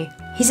remember me.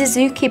 He's a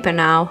zookeeper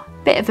now.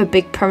 Bit of a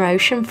big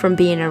promotion from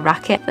being a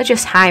racket. They're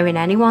just hiring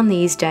anyone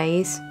these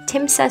days.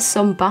 Tim says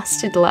some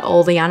bastard let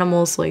all the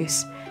animals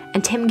loose.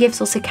 And Tim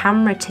gives us a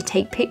camera to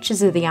take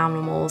pictures of the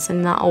animals,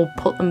 and that'll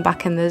put them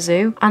back in the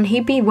zoo. And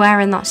he'd be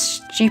wearing that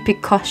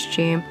stupid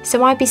costume.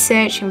 So I'd be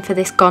searching for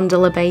this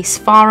gondola base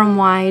far and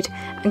wide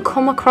and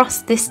come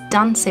across this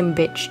dancing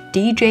bitch,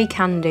 DJ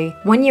Candy.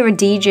 When you're a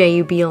DJ,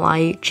 you'd be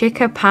like,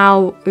 chicka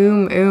pow,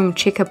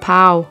 chicka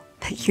pow.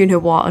 You know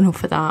what,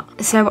 enough of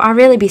that. So I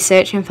really be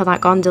searching for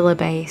that gondola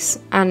base,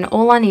 and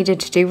all I needed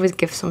to do was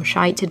give some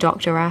shite to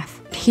Dr.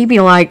 F. He'd be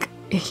like,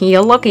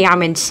 you're lucky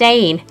I'm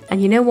insane.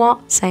 And you know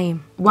what?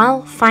 Same.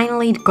 Well,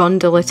 finally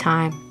gondola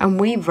time, and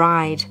we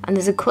ride, and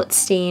there's a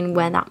cutscene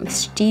where that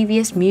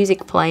mischievous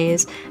music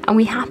plays, and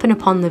we happen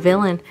upon the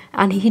villain,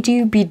 and he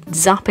do be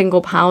zapping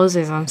up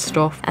houses and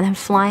stuff, and then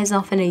flies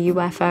off in a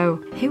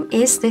UFO. Who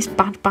is this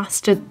bad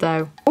bastard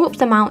though? Up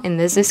the mountain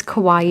there's this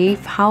kawaii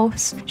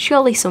house.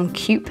 Surely some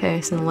cute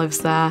person lives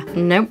there.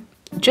 Nope.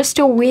 Just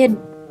a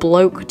weird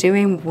bloke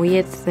doing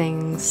weird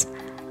things.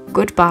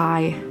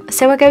 Goodbye.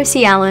 So I go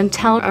see Ellen,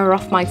 tell her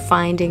off my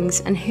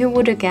findings, and who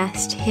would have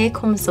guessed, here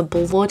comes the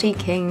bloody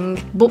king.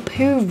 But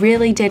who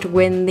really did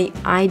win the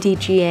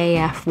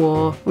IDGAF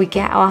war? We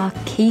get our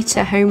key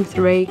to home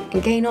 3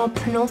 and gain our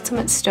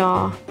penultimate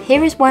star.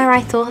 Here is where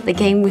I thought the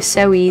game was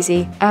so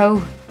easy.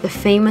 Oh, the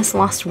famous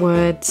last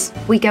words.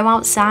 We go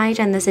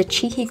outside and there's a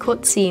cheeky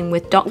cutscene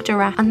with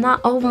Dr. F, and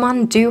that old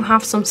man do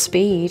have some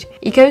speed.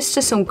 He goes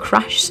to some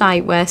crash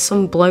site where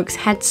some bloke's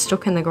head's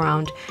stuck in the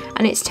ground,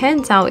 and it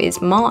turns out it's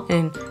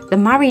Martin, the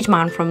married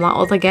man from that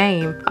other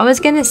game. I was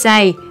gonna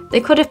say, they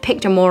could have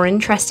picked a more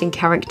interesting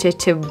character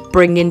to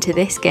bring into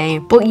this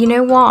game, but you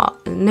know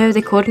what? No,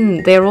 they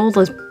couldn't. They're all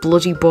as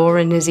bloody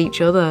boring as each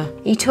other.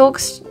 He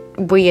talks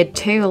weird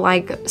too,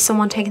 like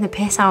someone taking the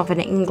piss out of an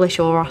English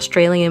or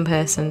Australian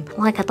person.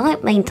 Like, I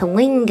don't mean to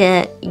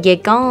linger, you're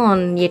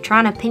gone, you're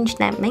trying to pinch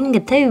that finger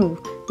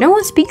too. No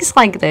one speaks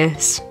like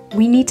this.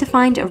 We need to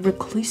find a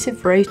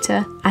reclusive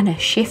rotor and a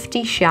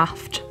shifty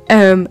shaft.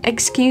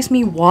 Excuse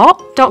me,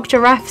 what?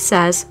 Dr. F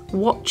says,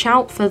 watch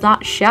out for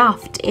that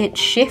shaft, it's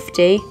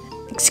shifty.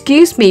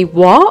 Excuse me,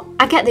 what?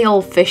 I get the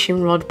old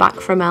fishing rod back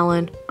from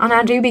Ellen, and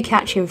I do be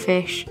catching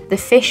fish. The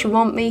fish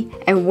want me,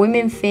 and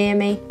women fear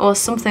me, or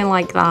something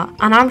like that.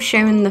 And I'm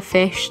showing the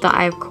fish that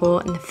I have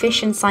caught in the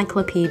fish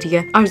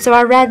encyclopedia. So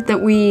I read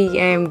that we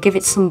give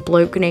it some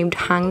bloke named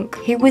Hank.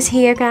 Who was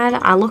he again?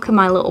 I look at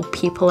my little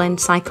people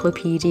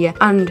encyclopedia,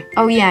 and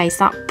oh yeah, he's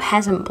that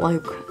peasant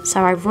bloke.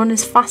 So I run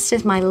as fast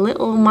as my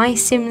little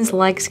MySims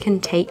legs can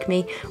take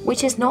me,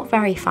 which is not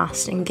very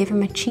fast, and give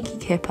him a cheeky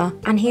kipper.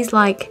 And he's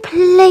like,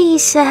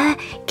 please sir,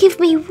 give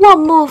me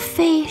one more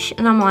fish.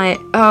 And I'm like,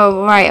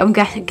 oh right, I'm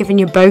giving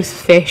you both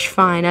fish,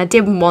 fine, I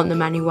didn't want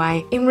them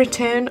anyway. In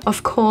return,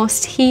 of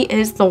course, he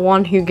is the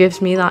one who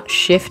gives me that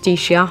shifty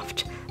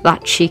shaft.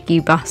 that cheeky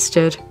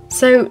bastard.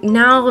 So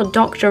now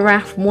Dr.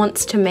 F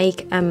wants to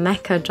make a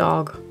mecha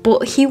dog,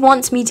 but he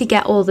wants me to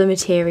get all the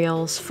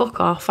materials. Fuck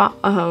off.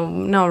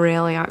 Not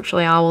really,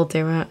 actually, I will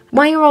do it.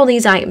 Why are all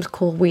these items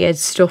called weird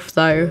stuff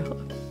though?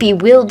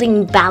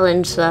 Bewildering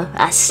balancer,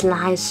 a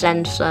slide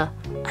sensor,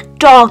 a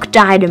dark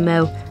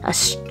dynamo, a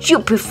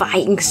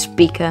stupefying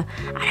speaker,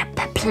 and a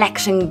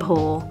perplexing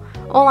paw.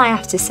 All I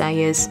have to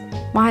say is,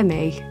 why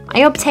me? I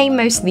obtain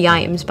most of the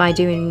items by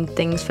doing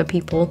things for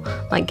people,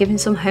 like giving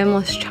some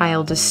homeless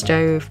child a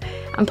stove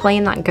and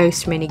playing that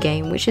ghost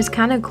minigame, which is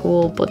kind of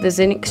cool, but there's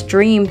an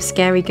extreme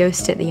scary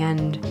ghost at the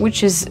end,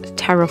 which is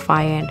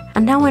terrifying.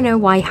 And now I know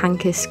why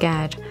Hank is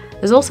scared.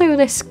 There's also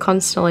this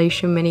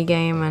constellation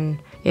minigame, and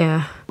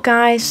yeah.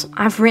 Guys,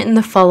 I've written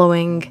the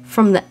following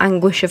from the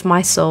anguish of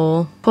my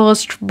soul,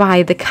 caused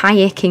by the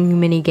kayaking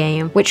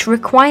minigame, which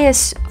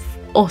requires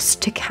us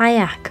to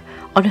kayak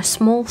on a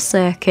small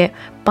circuit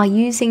by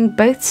using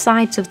both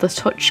sides of the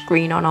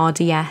touchscreen on our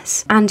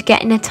DS and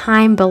getting a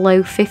time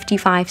below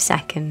 55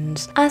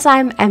 seconds. As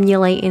I'm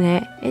emulating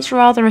it, it's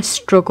rather a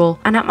struggle,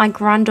 and at my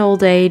grand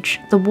old age,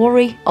 the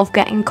worry of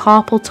getting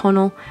carpal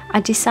tunnel, I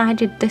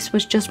decided this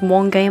was just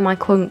one game I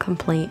couldn't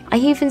complete. I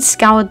even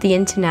scoured the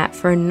internet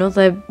for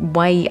another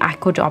way I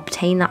could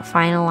obtain that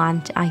final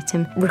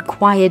item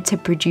required to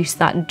produce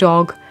that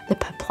dog, the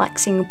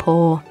perplexing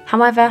paw.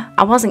 However,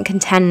 I wasn't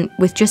content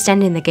with just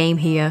ending the game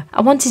here.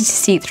 I wanted to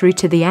see it through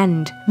to the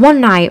end. One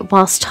night,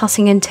 whilst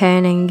tossing and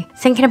turning,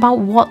 thinking about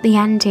what the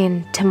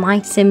ending to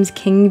MySims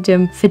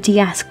Kingdom for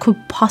DS could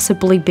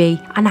possibly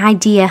be, an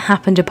idea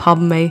happened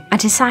upon me. I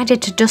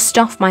decided to dust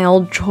off my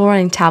old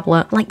drawing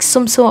tablet like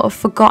some sort of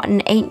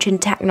forgotten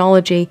ancient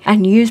technology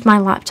and use my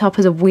laptop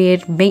as a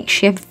weird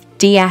makeshift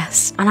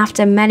DS, and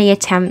after many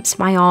attempts,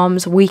 my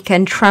arms weak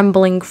and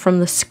trembling from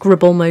the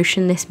scribble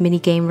motion this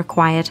minigame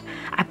required,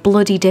 I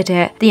bloody did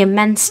it. The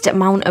immense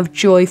amount of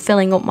joy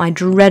filling up my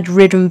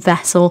dread-ridden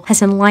vessel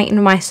has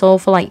enlightened my soul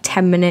for like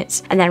 10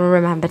 minutes, and then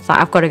remembered that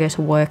I've got to go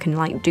to work and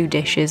like do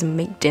dishes and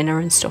make dinner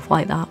and stuff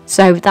like that.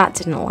 So that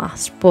didn't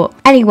last, but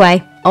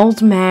anyway,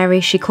 old Mary,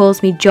 she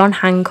calls me John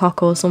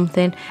Hancock or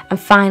something, and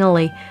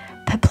finally,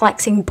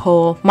 perplexing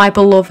paw, my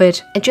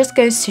beloved. It just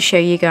goes to show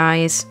you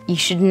guys, you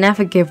should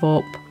never give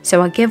up.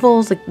 So I give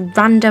all the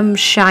random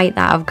shite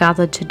that I've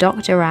gathered to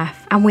Dr.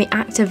 F, and we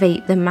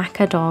activate the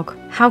mecha dog.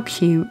 How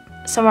cute.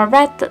 So I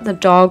read that the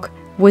dog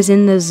was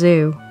in the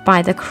zoo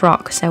by the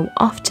croc, so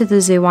off to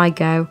the zoo I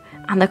go,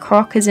 and the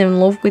croc is in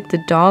love with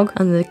the dog,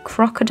 and the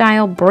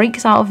crocodile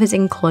breaks out of his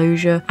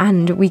enclosure,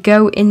 and we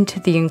go into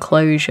the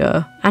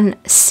enclosure and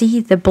see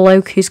the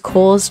bloke who's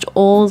caused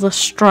all the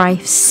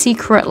strife's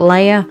secret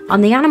lair,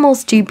 and the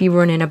animals do be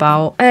running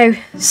about. Oh,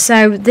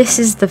 so this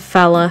is the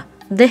fella.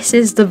 This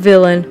is the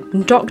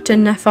villain, Dr.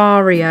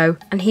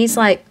 Nefario, and he's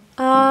like,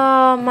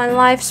 oh, my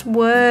life's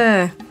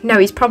work. No,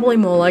 he's probably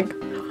more like,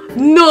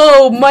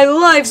 no, my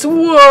life's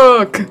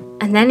work.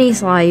 And then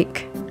he's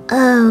like,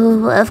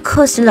 oh, I've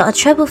caused a lot of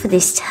trouble for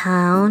this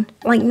town.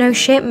 Like, no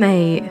shit,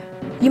 mate.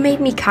 You made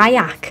me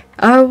kayak.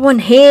 Oh, and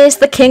here's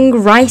the king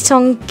right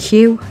on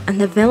cue. And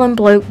the villain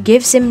bloke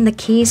gives him the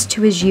keys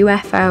to his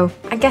UFO.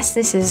 I guess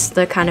this is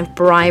the kind of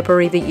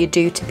bribery that you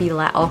do to be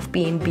let off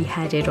being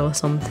beheaded or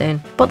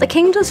something. But the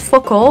king does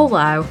fuck all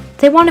though.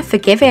 They want to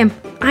forgive him.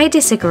 I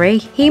disagree.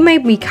 He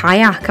made me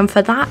kayak, and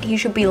for that he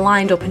should be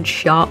lined up and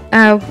shot.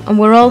 Oh, and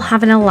we're all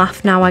having a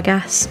laugh now, I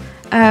guess.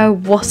 Oh,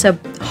 what a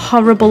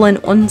horrible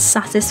and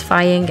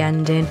unsatisfying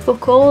ending.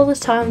 Fuck all the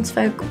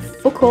townsfolk.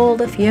 Fuck all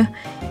of you.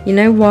 You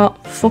know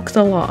what? Fuck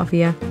the lot of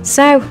you.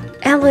 So,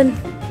 Ellen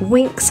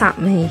winks at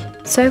me.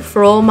 So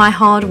for all my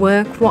hard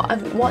work,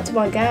 what do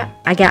I get?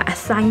 I get a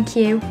thank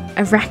you,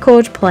 a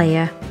record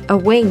player, a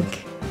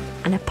wink,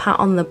 and a pat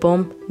on the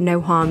bum.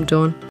 No harm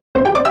done.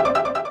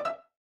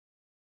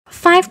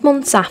 5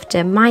 months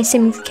after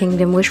MySims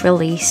Kingdom was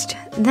released,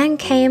 then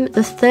came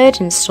the third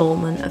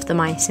instalment of the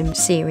MySims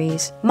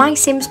series,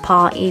 MySims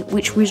Party,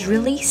 which was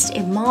released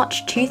in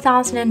March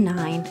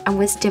 2009 and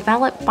was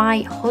developed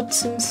by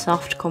Hudson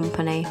Soft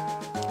Company.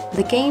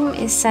 The game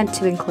is said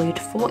to include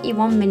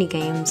 41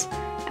 minigames,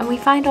 and we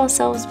find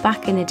ourselves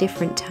back in a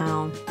different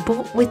town,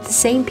 but with the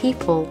same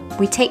people.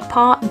 We take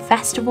part in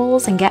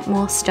festivals and get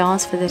more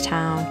stars for the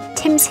town.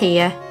 Tim's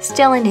here,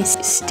 still in his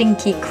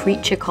stinky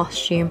creature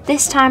costume,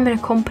 this time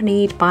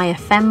accompanied by a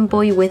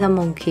femboy with a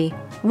monkey.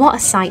 What a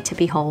sight to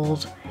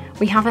behold.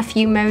 We have a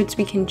few modes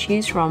we can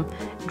choose from: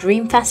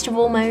 Dream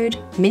Festival mode,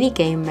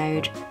 minigame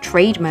mode,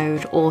 trade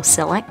mode, or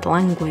select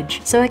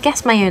language. So I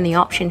guess my only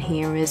option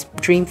here is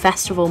Dream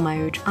Festival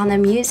mode, and the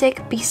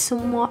music be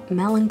somewhat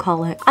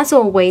melancholic. As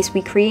always,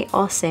 we create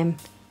our sim,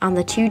 and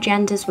the 2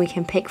 genders we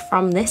can pick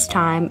from this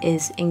time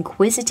is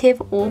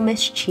inquisitive or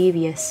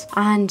mischievous.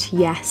 And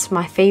yes,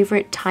 my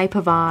favourite type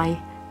of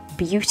eye,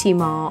 beauty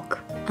mark.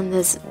 And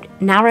there's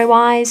narrow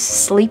eyes,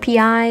 sleepy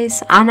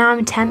eyes, and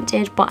I'm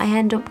tempted, but I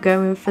end up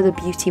going for the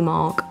beauty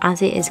mark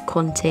as it is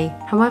cunty.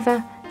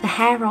 However, The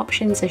hair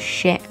options are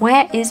shit.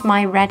 Where is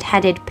my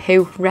red-headed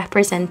poo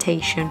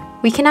representation?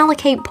 We can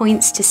allocate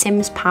points to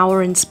Sims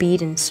power and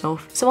speed and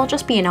stuff, so I'll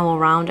just be an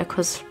all-rounder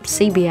because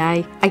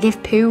CBA. I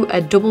give poo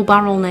a double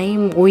barrel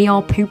name, we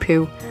are poo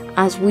poo,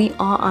 as we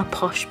are a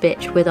posh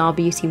bitch with our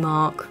beauty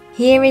mark.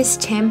 Here is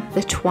Tim,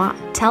 the twat,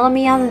 telling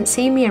me he hasn't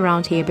seen me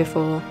around here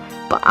before,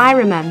 but I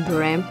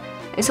remember him.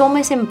 It's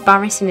almost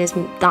embarrassing as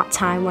that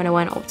time when I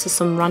went up to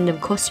some random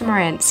customer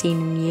I hadn't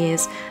seen in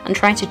years and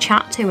tried to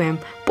chat to him,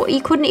 but he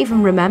couldn't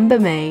even remember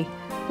me.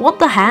 What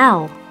the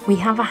hell? We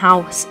have a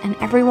house and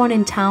everyone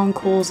in town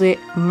calls it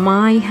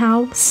my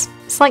house.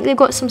 It's like they've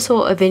got some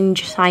sort of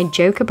inside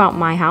joke about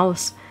my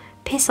house.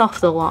 Piss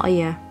off the lot of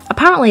you.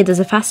 Apparently there's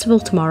a festival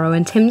tomorrow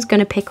and Tim's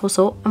gonna pick us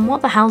up, and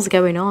what the hell's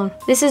going on?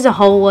 This is a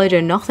whole load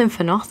of nothing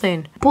for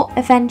nothing. But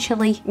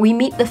eventually we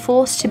meet the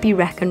force to be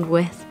reckoned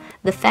with,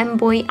 the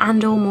femboy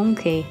and or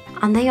monkey,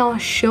 and they are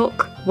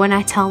shook when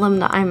I tell them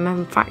that I'm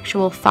a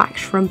factual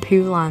facts from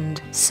Pooland.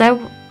 So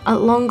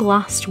at long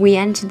last we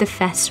entered the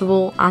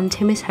festival and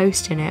Tim is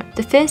hosting it.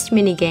 The first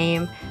mini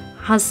game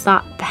has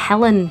that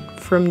Helen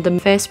from the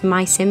first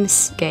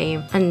MySims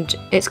game and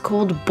it's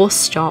called Bus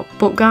Stop.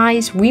 But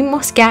guys, we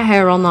must get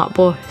her on that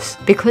bus,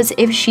 because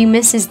if she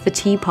misses the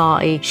tea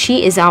party,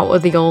 she is out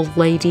of the old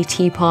lady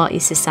tea party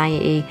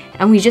society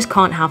and we just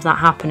can't have that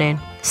happening.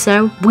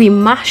 So we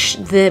mash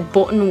the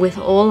button with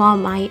all our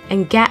might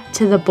and get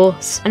to the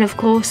bus, and of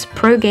course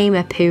Pro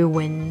Gamer Poo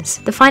wins.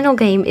 The final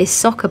game is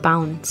Soccer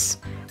Bounce,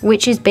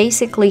 which is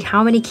basically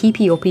how many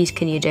keepy uppies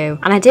can you do,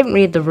 and I didn't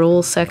read the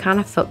rules so I kind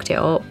of fucked it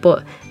up,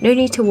 but no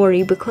need to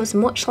worry because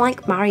much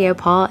like Mario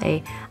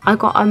Party, I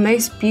got a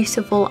most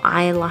beautiful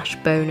eyelash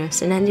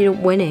bonus and ended up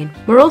winning.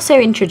 We're also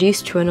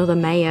introduced to another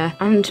mayor,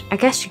 and I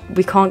guess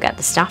we can't get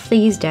the staff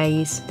these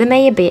days. The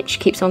mayor bitch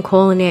keeps on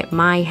calling it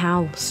my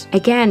house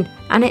again,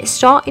 and it's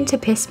starting to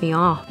piss me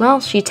off.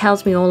 Well, she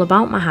tells me all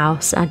about my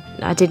house,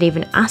 I didn't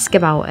even ask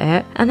about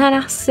it, and then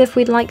asks if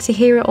we'd like to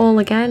hear it all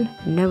again.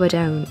 No I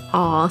don't.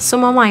 Aw,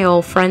 some of my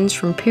old friends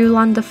from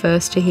Pooland are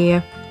first to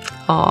hear.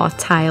 Aw,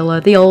 Tyler,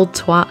 the old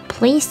twat.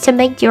 Pleased to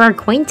make your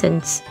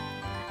acquaintance.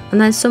 And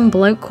there's some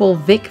bloke called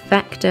Vic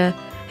Vector,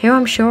 who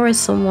I'm sure is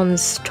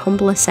someone's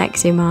Tumblr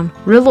sexy man.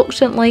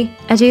 Reluctantly,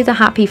 I do the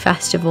Happy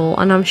Festival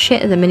and I'm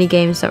shit at the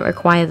minigames that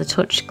require the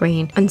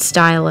touchscreen and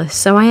stylus,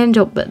 so I end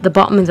up at the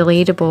bottom of the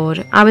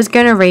leaderboard. I was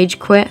gonna rage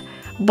quit,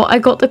 but I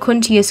got the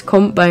cuntiest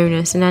cunt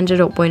bonus and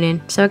ended up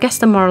winning, so I guess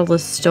the moral of the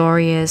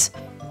story is,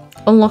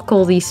 unlock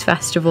all these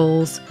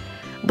festivals.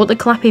 But the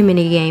clappy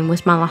minigame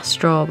was my last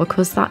straw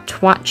because that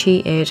twat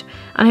cheated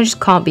and I just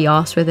can't be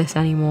arsed with this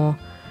anymore.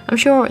 I'm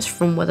sure it's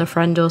from with a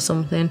friend or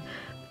something,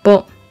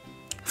 but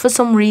for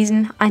some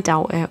reason, I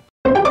doubt it.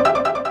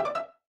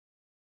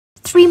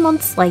 3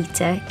 months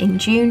later, in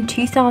June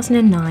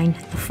 2009,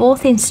 the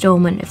fourth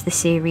instalment of the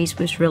series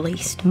was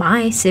released,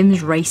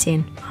 MySims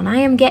Racing, and I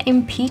am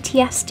getting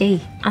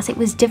PTSD as it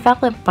was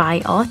developed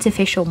by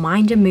Artificial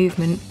Mind and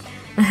Movement.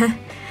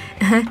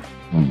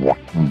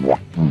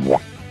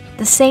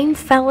 The same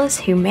fellas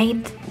who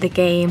made the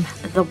game,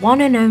 the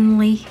one and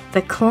only,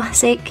 the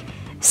classic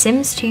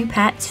Sims 2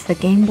 Pets for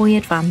Game Boy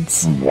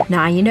Advance.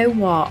 Now, you know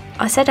what?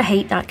 I said I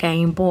hate that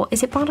game, but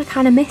is it bad I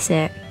kind of miss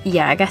it?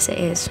 Yeah, I guess it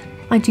is.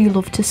 I do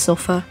love to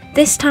suffer.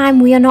 This time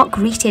we are not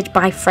greeted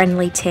by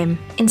friendly Tim.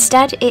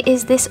 Instead, it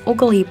is this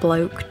ugly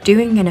bloke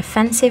doing an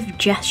offensive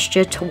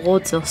gesture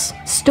towards us.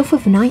 Stuff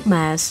of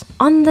nightmares.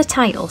 On the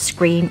title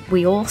screen,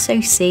 we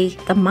also see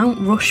the Mount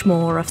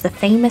Rushmore of the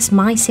famous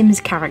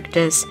MySims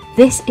characters.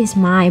 This is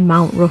my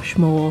Mount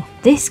Rushmore.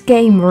 This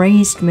game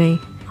raised me.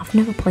 I've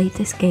never played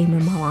this game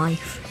in my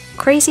life.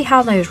 Crazy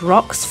how those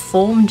rocks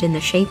formed in the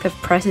shape of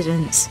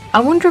presidents. I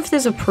wonder if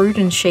there's a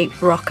Prudence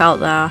shaped rock out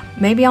there.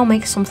 Maybe I'll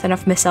make something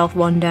of myself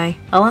one day.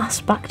 Alas,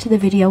 back to the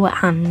video at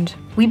hand.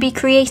 We be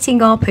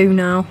creating our poo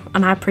now,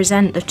 and I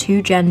present the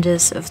two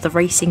genders of the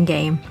racing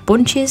game.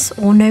 Bunches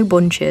or no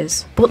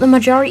bunches. But the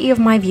majority of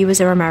my viewers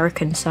are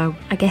American, so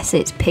I guess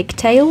it's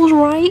pigtails,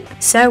 right?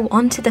 So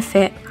onto the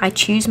fit, I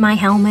choose my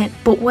helmet,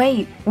 but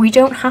wait, we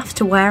don't have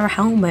to wear a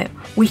helmet.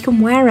 We can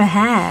wear a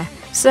hair.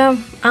 So,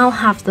 I'll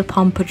have the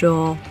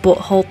pompadour, but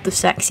hold the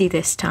sexy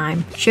this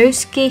time.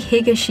 Shosuke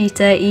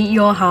Higashita, eat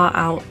your heart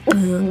out.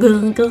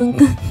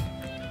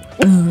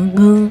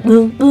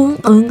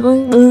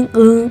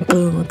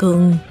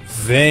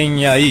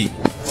 Vem aí,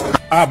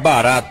 a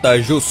barata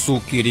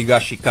Josuke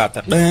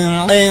Higashikata.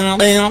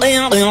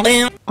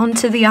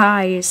 Onto the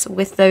eyes.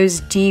 With those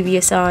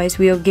devious eyes,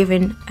 we are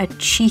given a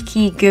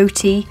cheeky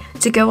goatee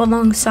to go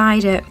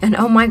alongside it. And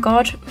oh my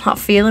god, that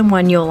feeling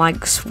when you're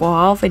like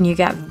suave and you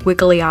get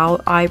wiggly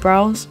out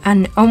eyebrows.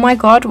 And oh my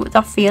god,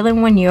 that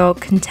feeling when you're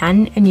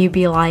content and you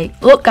be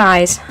like, look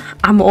guys,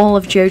 I'm all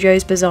of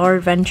JoJo's Bizarre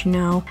Adventure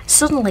now.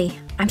 Suddenly,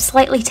 I'm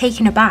slightly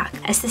taken aback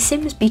as the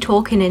Sims be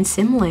talking in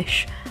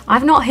Simlish.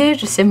 I've not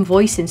heard a Sim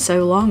voice in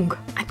so long.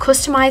 I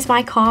customised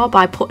my car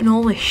by putting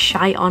all this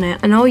shite on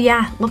it, and oh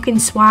yeah, looking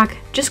swag.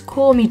 Just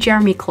call me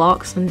Jeremy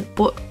Clarkson,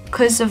 but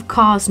because of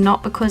course,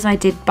 not because I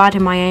did bad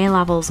in my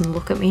A-levels and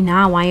look at me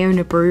now, I own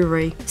a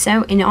brewery.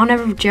 So in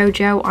honour of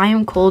JoJo, I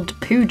am called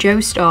Pooh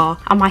Joestar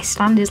and my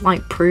stand is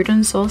like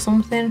Prudence or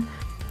something.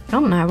 I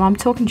don't know, I'm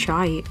talking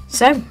shite.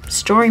 So,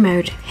 story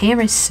mode. Here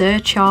is Sir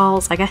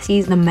Charles, I guess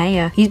he's the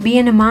mayor. He's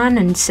being a man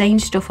and saying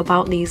stuff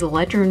about these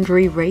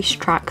legendary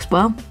racetracks.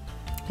 Well,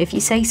 if you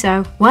say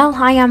so. Well,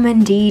 I am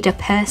indeed a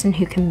person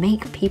who can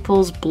make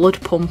people's blood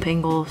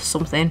pumping or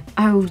something.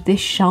 Oh, this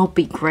shall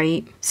be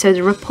great. So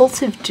the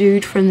repulsive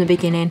dude from the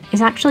beginning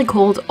is actually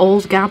called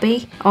Old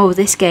Gabby. Oh,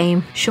 this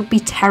game should be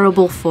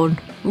terrible fun.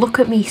 Look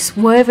at me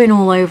swerving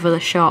all over the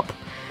shop.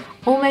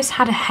 Almost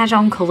had a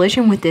head-on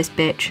collision with this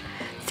bitch.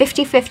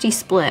 50-50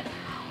 split.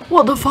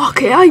 What the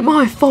fuck, it ain't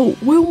my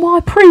fault. Will my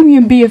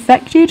premium be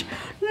affected?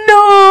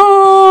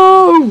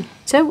 No!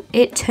 So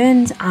it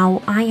turns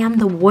out I am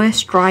the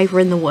worst driver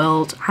in the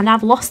world and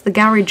I've lost the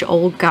garage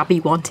Old Gabby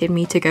wanted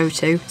me to go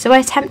to. So I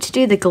attempt to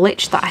do the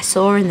glitch that I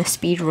saw in the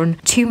speedrun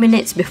 2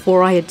 minutes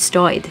before I had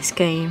started this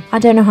game. I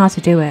don't know how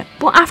to do it.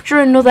 But after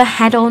another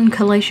head-on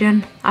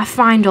collision, I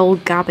find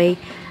Old Gabby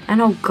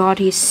and oh god,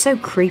 he's so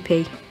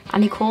creepy.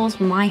 And he calls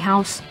my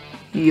house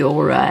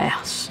your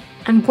ass.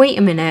 And wait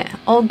a minute,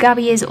 Old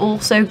Gabby is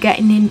also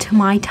getting into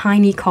my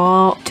tiny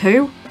car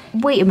too?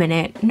 Wait a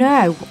minute,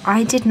 no,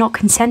 I did not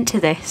consent to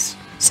this.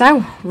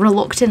 So,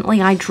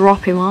 reluctantly I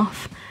drop him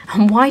off.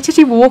 And why did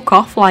he walk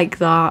off like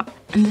that?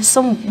 And there's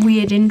some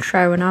weird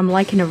intro and I'm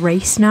like in a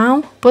race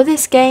now. But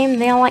this game,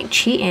 they are like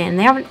cheating.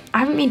 I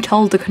haven't been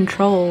told the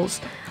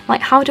controls.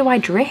 Like, how do I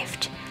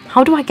drift?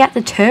 How do I get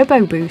the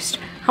turbo boost?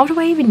 How do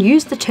I even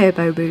use the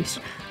turbo boost?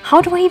 How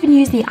do I even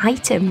use the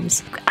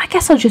items? I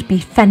guess I'll just be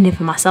fending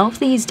for myself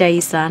these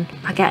days then.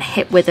 I get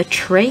hit with a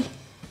tree,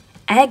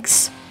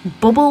 eggs,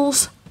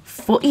 bubbles,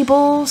 footy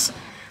balls.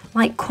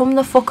 Like, come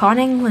the fuck on,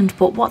 England,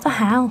 but what the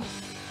hell?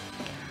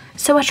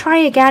 So I try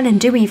again and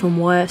do even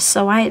worse,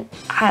 so I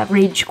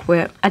rage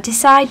quit. I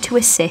decide to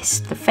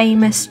assist the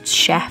famous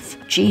chef,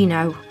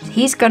 Gino.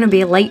 He's gonna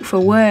be late for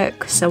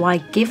work, so I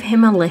give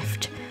him a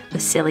lift, the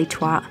silly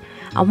twat.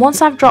 And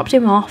once I've dropped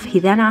him off, he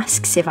then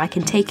asks if I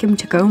can take him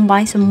to go and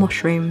buy some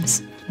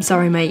mushrooms. I'm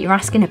sorry mate, you're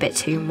asking a bit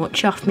too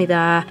much off me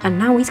there. And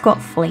now he's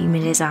got flame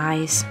in his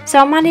eyes. So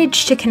I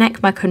managed to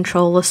connect my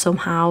controller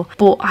somehow,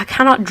 but I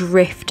cannot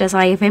drift as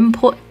I have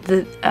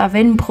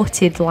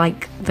inputted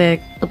like the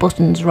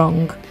buttons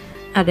wrong.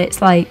 And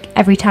it's like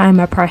every time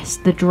I press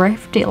the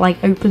drift, it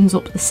like opens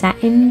up the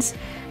settings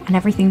and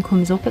everything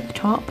comes up at the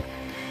top.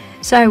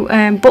 So,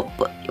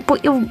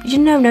 but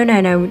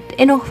no,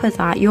 enough of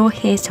that. You're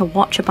here to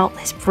watch about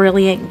this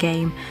brilliant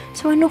game.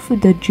 So enough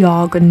of the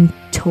jargon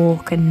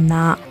talk and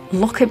that.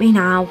 Look at me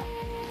now.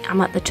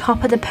 I'm at the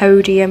top of the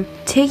podium.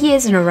 2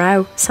 years in a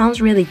row.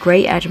 Sounds really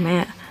great, I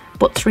admit.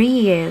 But 3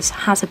 years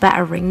has a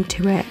better ring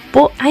to it.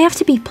 But I have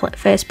to be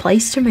first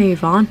place to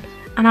move on.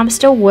 And I'm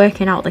still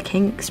working out the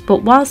kinks.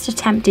 But whilst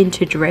attempting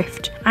to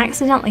drift, I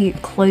accidentally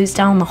closed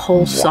down the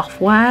whole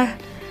software.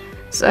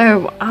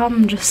 So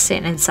I'm just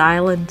sitting in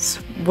silence,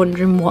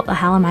 wondering what the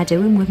hell am I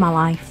doing with my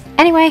life.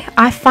 Anyway,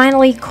 I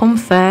finally come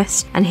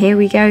first, and here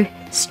we go.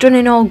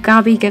 Stunning Old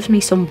Gabby gives me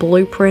some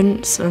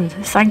blueprints, and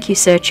thank you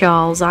Sir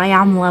Charles, I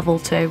am level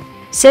 2.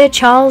 Sir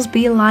Charles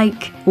be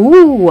like,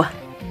 ooh,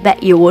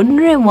 bet you're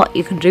wondering what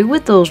you can do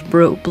with those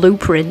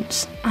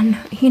blueprints. And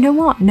you know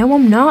what, no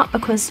I'm not,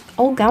 because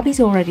Old Gabby's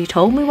already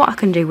told me what I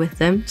can do with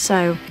them,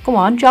 so go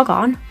on, jog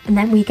on. And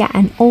then we get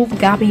an Old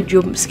Gabby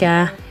jump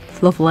scare.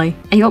 Lovely.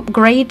 I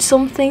upgrade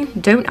something,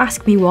 don't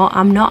ask me what,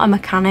 I'm not a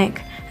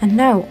mechanic. And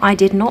no, I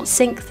did not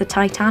sink the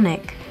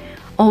Titanic.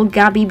 Old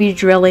Gabby be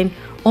drilling,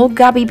 Old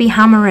Gabby be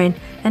hammering,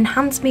 then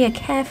hands me a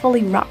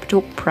carefully wrapped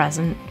up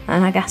present.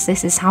 And I guess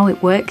this is how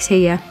it works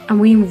here. And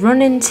we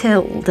run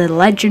into the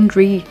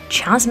legendary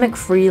Chaz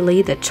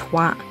McFreely, the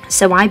twat.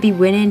 So I be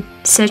winning,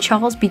 Sir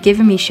Charles be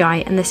giving me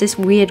shite, and there's this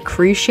weird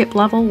cruise ship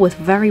level with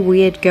very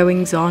weird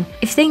goings on.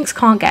 If things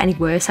can't get any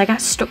worse, I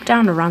get stuck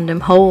down a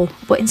random hole,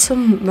 but in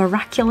some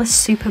miraculous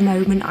super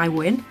moment I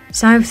win.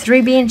 So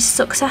through being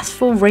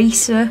successful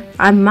racer,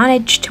 I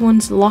managed to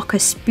unlock a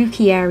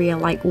spooky area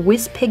like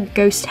Whizpig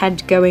Ghost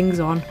Head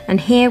goings on.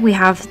 And here we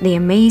have the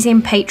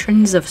amazing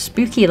patrons of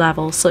spooky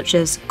levels such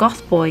as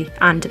Gothboy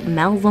and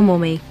Mel the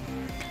Mummy.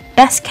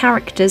 Best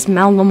characters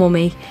Mel the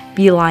Mummy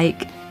be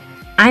like,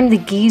 I'm the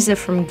geezer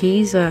from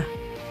Geezer.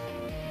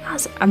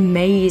 That's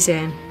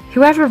amazing.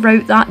 Whoever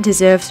wrote that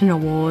deserves an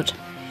award.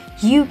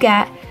 You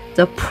get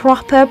the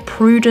proper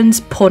Prudence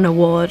pun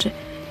award.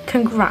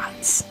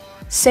 Congrats.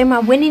 So my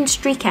winning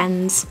streak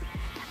ends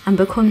and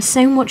becomes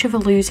so much of a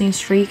losing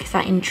streak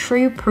that in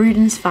true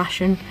Prudence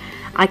fashion,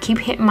 I keep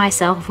hitting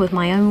myself with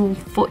my own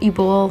footy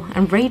ball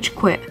and rage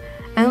quit,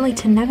 only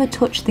to never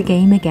touch the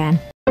game again.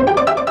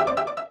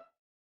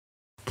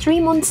 3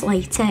 months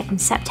later, in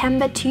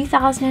September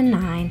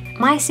 2009,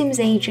 MySims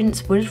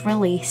Agents was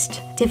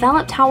released,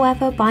 developed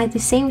however by the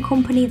same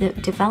company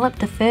that developed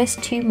the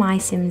first 2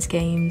 MySims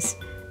games,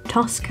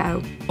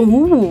 Tosco.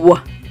 Ooh!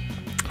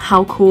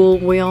 How cool,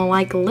 we are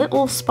like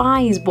little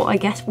spies, but I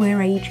guess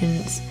we're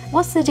agents.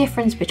 What's the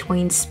difference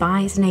between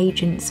spies and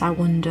agents, I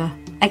wonder?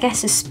 I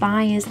guess a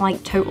spy is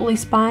like totally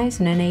spies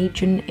and an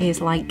agent is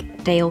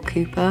like Dale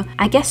Cooper.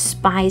 I guess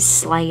spies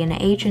slay and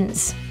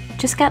agents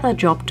just get their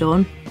job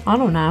done. I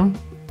don't know.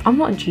 I'm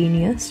not a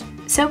genius.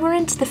 So we're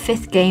into the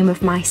 5th game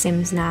of My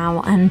Sims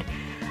now, and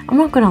I'm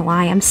not gonna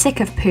lie, I'm sick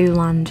of Pooh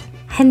Land,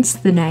 hence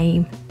the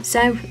name.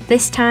 So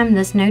this time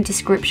there's no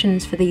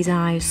descriptions for these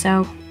eyes,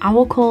 so I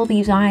will call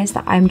these eyes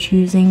that I'm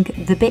choosing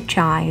the bitch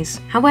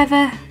eyes.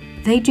 However,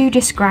 they do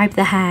describe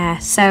the hair,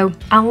 so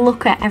I'll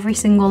look at every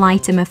single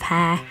item of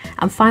hair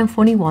and find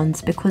funny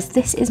ones because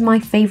this is my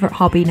favourite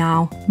hobby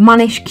now.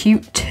 Mannish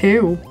Cute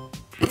 2.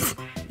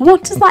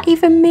 What does that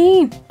even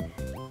mean?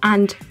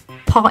 And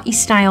Party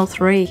Style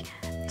 3.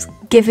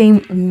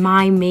 Giving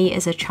my me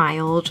as a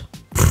child.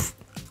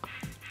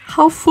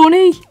 How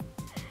funny.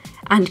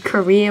 And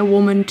Career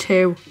Woman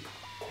 2.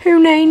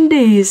 Who named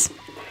these?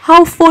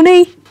 How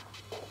funny.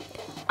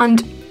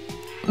 And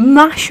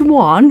Mash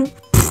 1.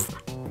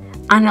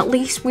 And at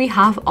least we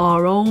have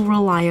our all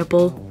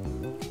reliable,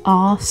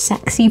 our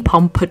sexy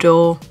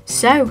pompadour.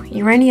 So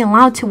you're only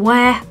allowed to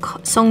wear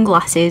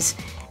sunglasses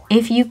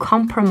if you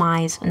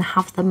compromise and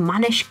have the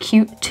Mannish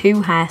Cute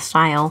 2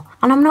 hairstyle.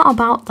 And I'm not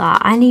about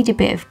that, I need a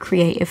bit of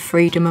creative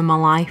freedom in my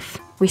life.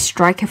 We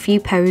strike a few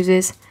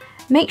poses,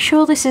 make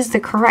sure this is the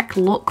correct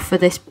look for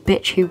this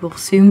bitch who will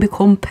soon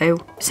become Pooh.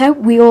 So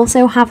we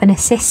also have an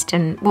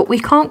assistant, but we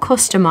can't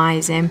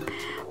customise him.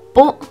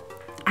 But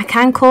I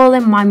can call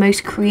him my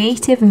most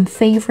creative and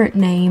favourite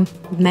name,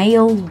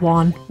 Male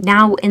 1.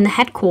 Now in the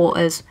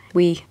headquarters,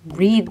 we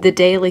read the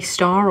Daily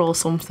Star or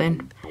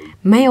something.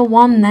 Male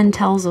 1 then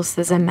tells us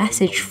there's a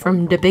message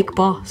from the big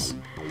boss.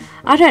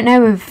 I don't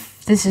know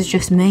if this is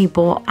just me,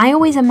 but I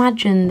always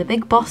imagine the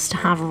big boss to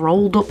have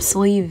rolled up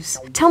sleeves.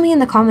 Tell me in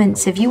the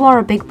comments if you are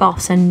a big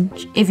boss and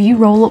if you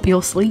roll up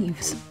your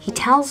sleeves. He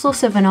tells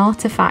us of an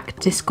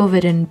artifact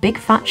discovered in Big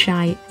Fat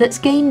Shite that's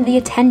gained the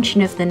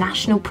attention of the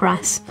national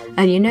press.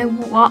 And you know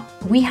what?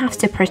 We have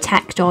to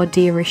protect our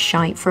dearest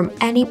Shite from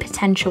any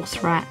potential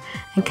threat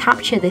and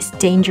capture this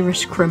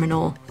dangerous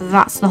criminal.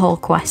 That's the whole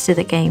quest of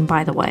the game,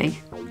 by the way.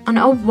 And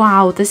oh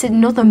wow, there's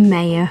another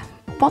mayor.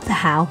 What the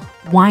hell?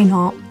 Why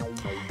not?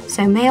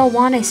 So Male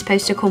 1 is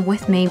supposed to come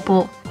with me,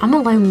 but I'm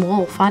a lone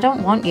wolf, I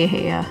don't want you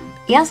here.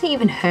 He hasn't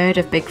even heard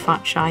of Big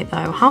Fat Shite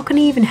though, how can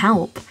he even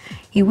help?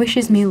 He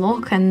wishes me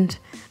luck and,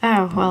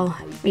 oh well,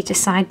 he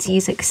decides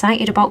he's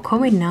excited about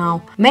coming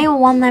now. Male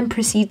 1 then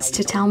proceeds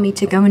to tell me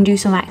to go and do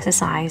some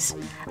exercise.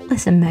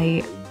 Listen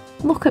mate,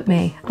 look at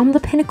me, I'm the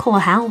pinnacle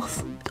of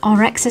health.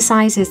 Our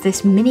exercise is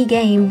this mini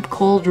game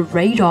called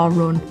Radar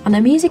Run, and the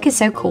music is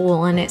so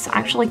cool and it's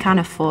actually kind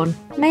of fun.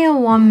 Male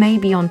 1 may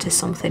be onto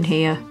something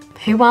here.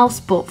 Who else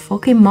but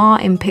fucking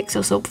Martin picks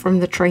us up from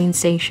the train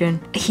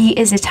station? He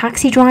is a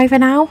taxi driver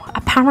now,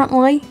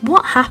 apparently.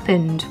 What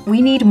happened?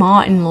 We need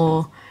Martin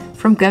law.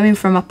 From going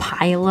from a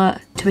pilot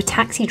to a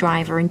taxi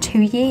driver in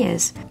 2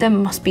 years. There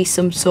must be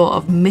some sort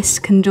of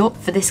misconduct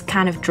for this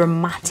kind of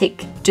dramatic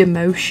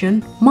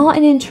demotion.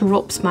 Martin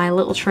interrupts my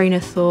little train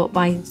of thought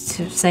by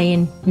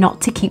saying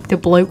not to keep the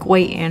bloke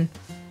waiting.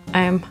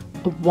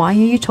 Why are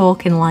you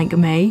talking like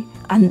me?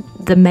 And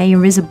the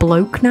mayor is a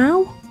bloke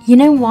now? You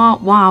know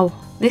what? Wow.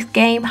 This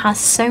game has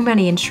so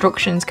many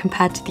instructions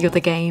compared to the other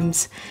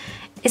games.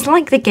 It's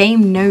like the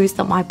game knows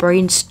that my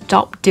brain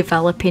stopped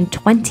developing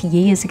 20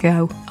 years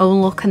ago. Oh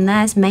look, and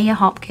there's Mayor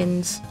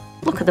Hopkins.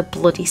 Look at the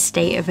bloody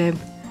state of him.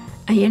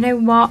 And you know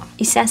what?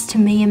 He says to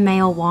me and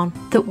Male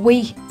 1 that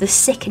we, the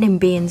sickening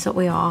beings that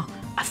we are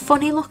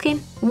funny looking.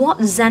 What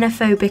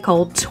xenophobic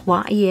old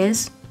twat he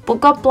is. But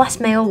God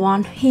bless Male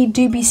 1, he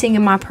do be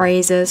singing my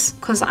praises.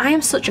 Cause I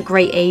am such a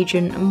great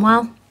agent and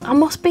well, I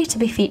must be to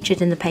be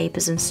featured in the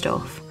papers and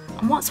stuff.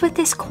 And what's with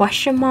this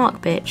question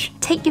mark, bitch?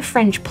 Take your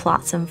French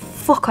plats and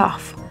fuck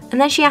off. And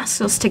then she asks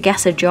us to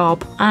guess a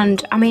job.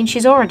 And I mean,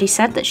 she's already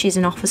said that she's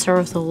an officer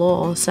of the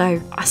law.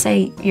 So I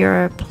say,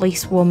 you're a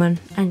policewoman.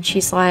 And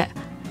she's like,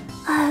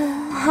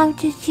 how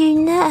did you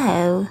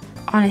know?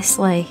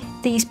 Honestly,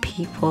 these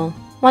people.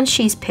 Once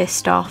she's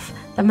pissed off,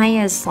 the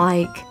mayor's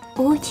like,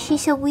 oh,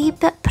 she's a wee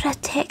bit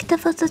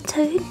protective of the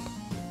town.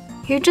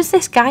 Who does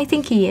this guy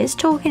think he is,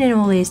 talking in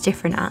all these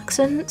different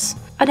accents?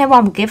 I know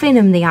I'm giving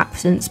him the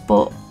accents,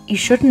 but you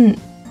shouldn't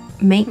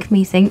make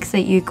me think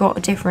that you got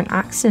a different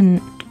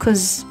accent,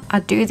 because I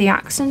do the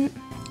accent.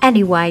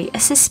 Anyway, a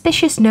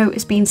suspicious note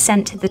has been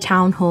sent to the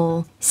town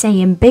hall,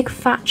 saying Big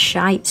Fat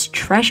Shite's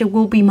treasure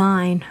will be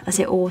mine, as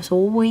it was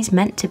always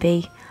meant to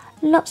be.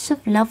 Lots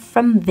of love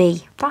from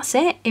V. That's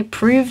it, it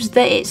proves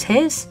that it's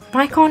his.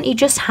 Why can't he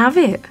just have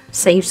it?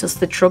 Saves us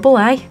the trouble,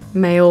 eh?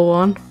 Male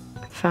 1.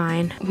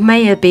 Fine.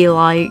 Mayor be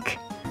like,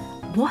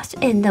 what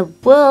in the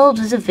world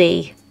is a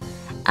V?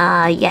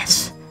 Ah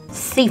yes,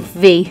 Thief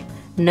V.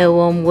 No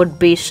one would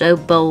be so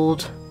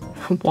bold.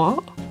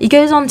 What? He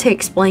goes on to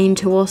explain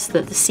to us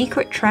that the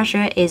secret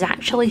treasure is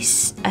actually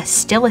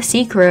still a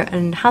secret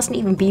and hasn't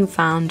even been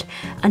found,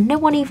 and no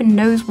one even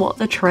knows what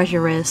the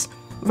treasure is.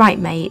 Right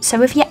mate,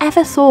 so if you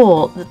ever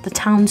thought that the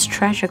town's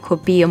treasure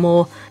could be a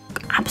more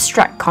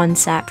abstract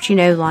concept, you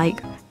know,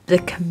 like the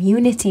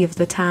community of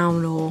the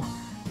town or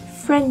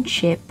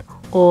friendship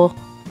or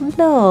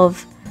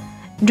love,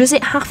 Does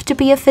it have to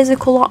be a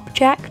physical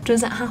object?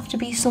 Does it have to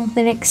be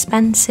something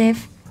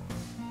expensive?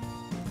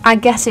 I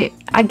guess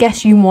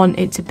you want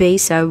it to be,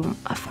 so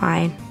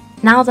fine.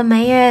 Now the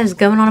mayor is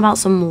going on about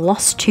some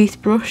lost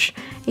toothbrush.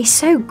 He's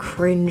so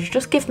cringe,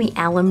 just give me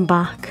Ellen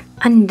back.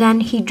 And then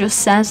he just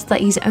says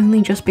that he's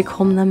only just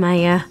become the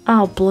mayor.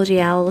 Oh bloody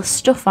hell, the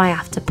stuff I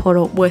have to put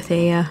up with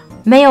here.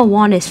 Mayor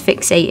 1 is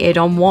fixated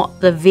on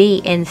what the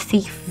V in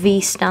Thief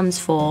V stands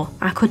for.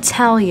 I could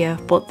tell you,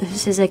 but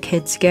this is a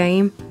kid's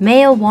game.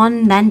 Mayor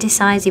 1 then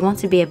decides he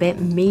wants to be a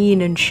bit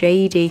mean and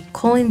shady,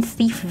 calling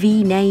Thief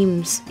V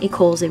names. He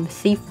calls him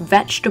Thief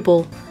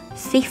Vegetable,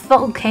 Thief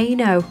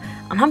Volcano,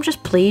 and I'm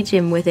just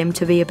pleading with him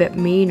to be a bit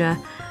meaner.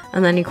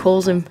 And then he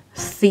calls him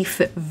Thief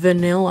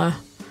Vanilla,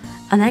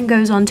 and then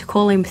goes on to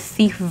call him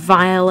Thief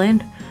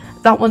Violin.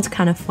 That one's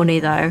kind of funny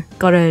though,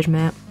 gotta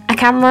admit. A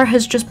camera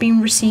has just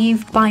been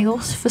received by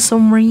us for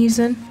some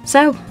reason.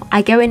 So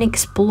I go and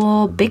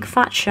explore Big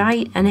Fat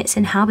Shite and its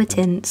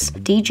inhabitants.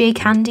 DJ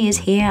Candy is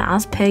here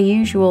as per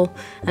usual,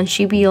 and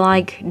she be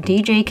like,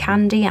 DJ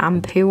Candy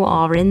and Pooh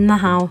are in the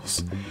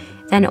house.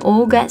 Then it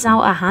all gets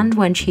out of hand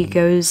when she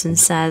goes and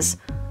says,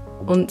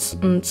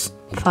 unts,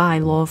 bye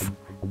love,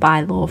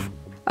 bye love.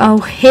 Oh,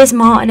 here's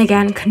Martin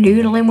again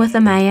canoodling with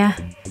the mayor,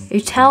 who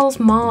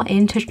tells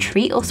Martin to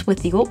treat us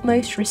with the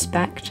utmost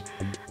respect,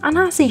 and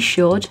as he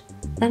should.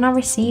 Then I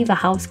receive a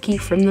house key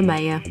from the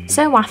mayor.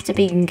 So after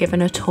being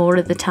given a tour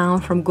of the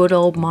town from good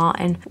old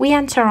Martin, we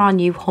enter our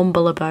new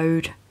humble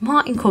abode.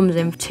 Martin comes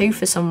in too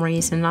for some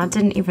reason. I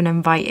didn't even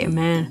invite him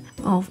in.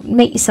 Oh,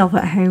 make yourself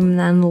at home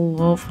then,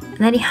 love. And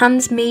then he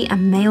hands me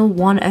and Male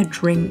 1 a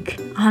drink.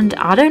 And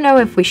I don't know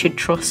if we should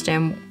trust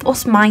him.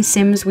 Us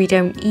MySims, we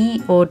don't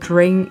eat or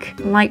drink.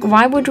 Like,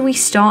 why would we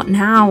start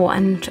now?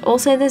 And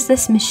also there's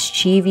this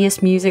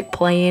mischievous music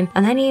playing.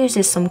 And then he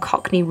uses some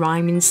Cockney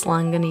rhyming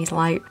slang and he's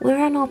like,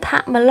 we're on our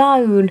Pat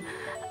Malone.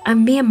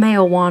 And me and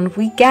Male 1,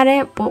 we get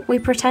it, but we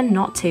pretend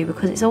not to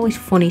because it's always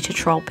funny to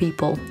troll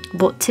people.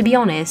 But to be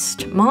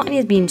honest, Martin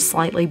is being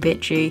slightly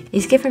bitchy.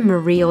 He's giving me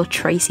real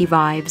Tracy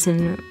vibes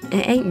and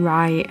it ain't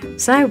right.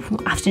 So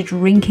after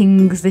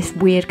drinking this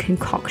weird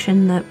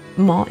concoction that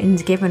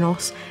Martin's given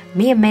us,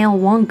 me and Male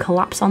 1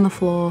 collapse on the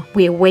floor.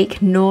 We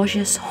awake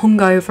nauseous,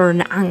 hungover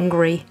and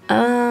angry.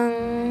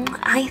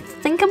 I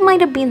think it might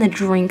have been the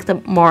drink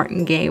that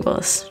Martin gave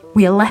us.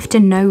 We are left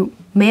a note.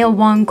 Male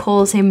 1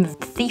 calls him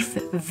Thief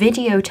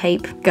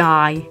Videotape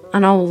Guy.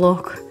 And oh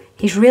look,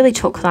 he's really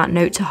took that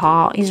note to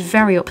heart. He's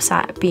very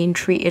upset at being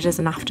treated as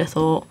an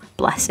afterthought.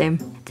 Bless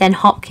him. Then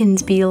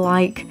Hopkins be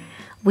like,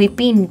 we've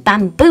been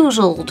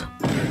bamboozled,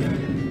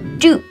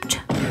 duped,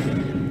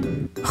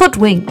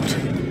 hoodwinked,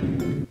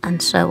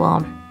 and so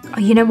on.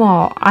 You know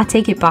what, I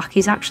take it back,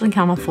 he's actually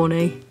kind of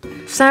funny.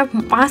 So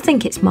I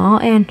think it's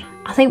Martin.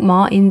 I think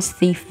Martin's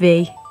Thief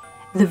V.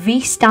 The V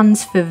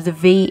stands for the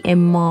V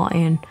in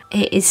Martin.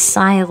 It is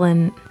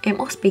silent. It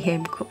must be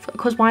him,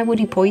 because why would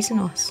he poison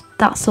us?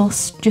 That's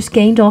us, just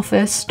gained our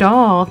first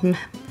star.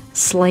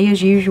 Slay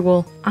as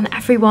usual. And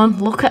everyone,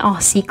 look at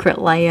our secret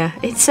lair.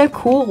 It's so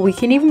cool, we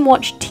can even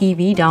watch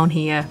TV down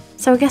here.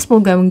 So I guess we'll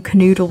go and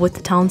canoodle with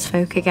the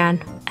townsfolk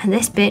again. And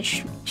this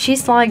bitch,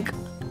 she's like,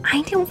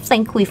 I don't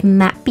think we've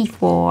met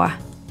before.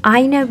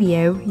 I know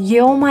you,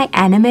 you're my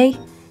enemy.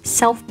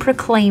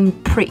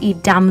 Self-proclaimed pretty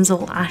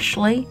damsel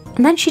Ashley.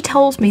 And then she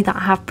tells me that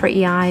I have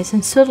pretty eyes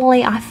and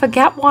suddenly I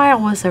forget why I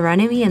was her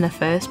enemy in the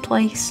first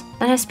place.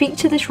 Then I speak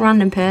to this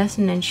random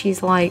person and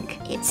she's like,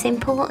 it's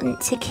important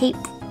to keep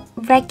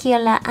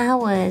regular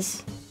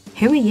hours.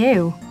 Who are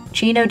you?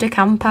 Chino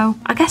DeCampo?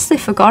 I guess they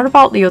forgot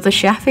about the other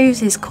chef who's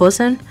his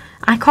cousin.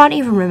 I can't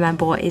even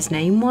remember what his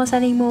name was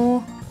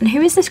anymore. And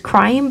who is this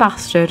crying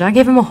bastard? I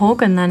give him a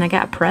hug and then I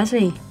get a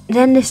prezi.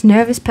 Then this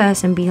nervous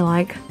person be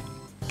like,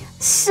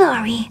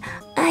 sorry,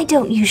 I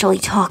don't usually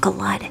talk a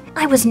lot.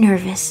 I was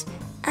nervous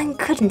and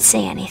couldn't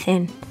say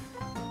anything.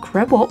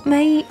 Grow up,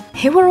 mate.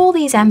 Who are all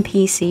these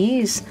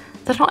NPCs?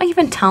 They're not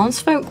even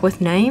townsfolk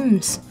with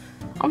names.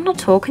 I'm not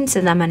talking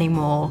to them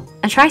anymore.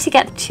 I try to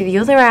get to the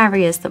other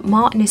areas that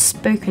Martin has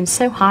spoken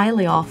so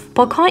highly of,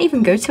 but I can't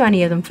even go to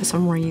any of them for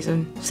some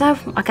reason. So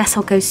I guess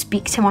I'll go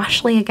speak to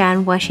Ashley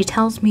again, where she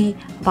tells me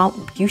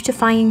about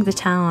beautifying the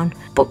town.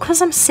 But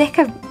because I'm sick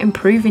of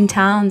improving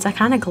towns, I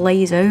kind of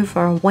glaze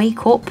over and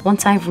wake up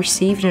once I've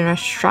received an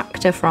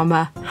extractor from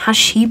her. Has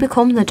she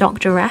become the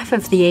Dr. F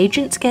of the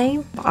Agents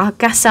game? I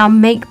guess I'll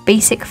make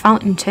Basic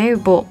Fountain too,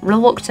 but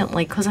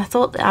reluctantly because I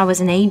thought that I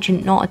was an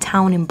agent, not a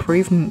town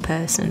improvement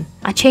person.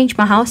 I changed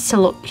my house to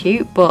look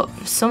cute, but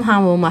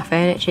somehow all my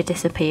furniture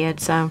disappeared,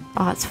 so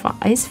it's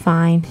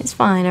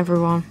fine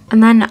everyone.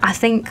 And then I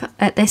think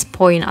at this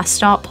point I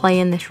start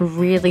playing this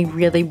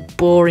really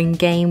boring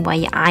game where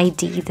you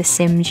ID the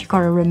Sims. You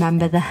gotta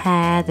remember the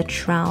hair, the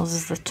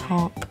trousers, the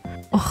top.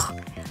 Ugh,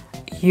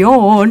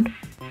 yawn.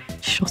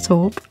 Shut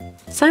up.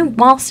 So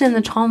whilst in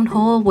the town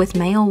hall with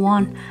Male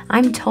 1,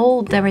 I'm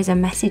told there is a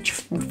message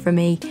for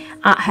me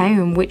at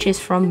home, which is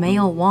from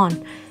Male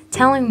 1,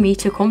 telling me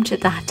to come to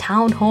the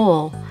town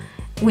hall,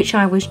 which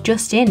I was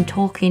just in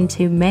talking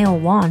to Male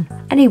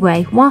 1.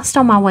 Anyway, whilst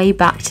on my way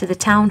back to the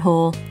town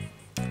hall,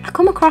 I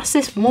come across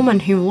this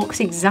woman who looks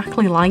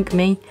exactly like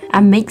me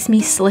and makes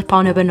me slip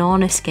on a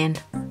banana skin.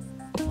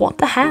 What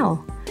the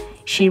hell?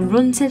 She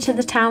runs into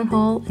the town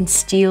hall and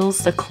steals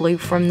the clue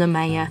from the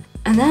mayor.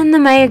 And then the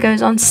mayor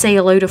goes on to say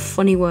a load of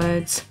funny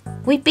words.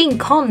 We've been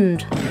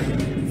conned,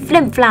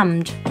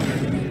 flim-flammed,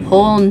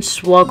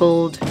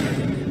 hornswoggled.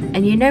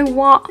 And you know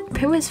what?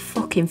 Pooh is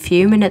fucking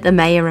fuming at the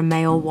mayor and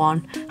Mail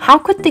 1. How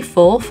could they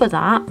fall for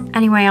that?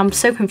 Anyway, I'm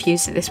so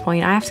confused at this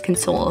point. I have to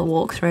consult a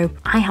walkthrough.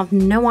 I have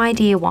no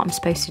idea what I'm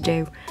supposed to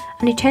do.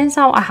 And it turns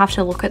out I have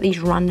to look at these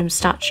random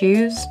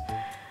statues.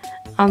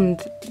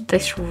 And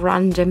this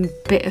random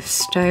bit of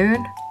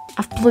stone.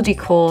 Of bloody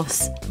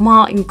course,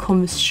 Martin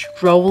comes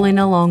strolling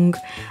along,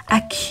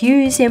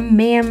 accusing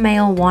me and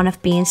Mail 1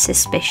 of being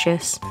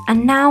suspicious.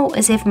 And now,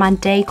 as if my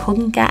day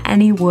couldn't get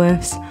any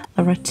worse,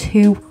 there are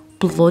 2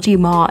 bloody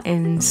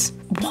Martins.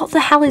 What the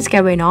hell is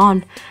going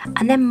on?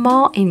 And then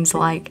Martin's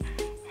like,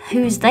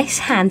 who's this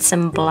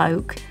handsome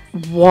bloke?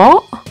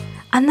 What?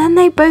 And then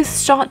they both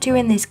start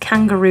doing this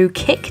kangaroo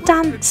kick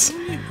dance.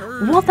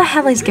 What the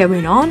hell is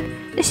going on?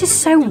 This is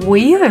so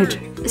weird.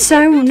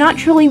 So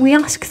naturally we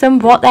ask them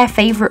what their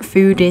favourite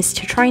food is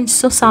to try and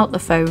suss out the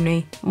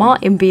phony.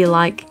 Martin be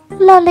like,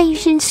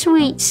 lollies and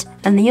sweets.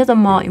 And the other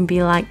Martin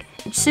be like,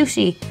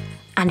 sushi.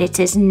 And it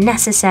is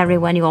necessary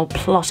when you're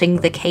plotting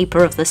the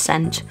caper of the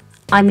scent.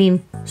 I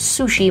mean,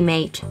 sushi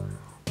mate.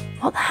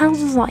 What the hell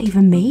does that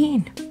even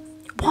mean?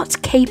 What's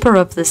caper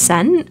of the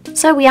scent?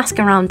 So we ask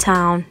around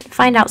town,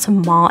 find out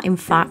some Martin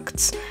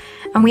facts.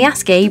 And we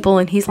ask Abel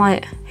and he's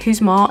like,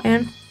 who's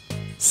Martin?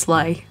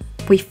 Slay.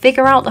 We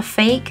figure out the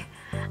fake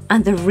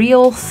and the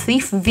real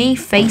Thief V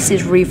face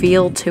is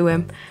revealed to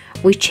him.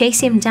 We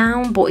chase him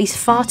down, but he's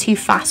far too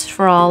fast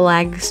for our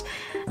legs.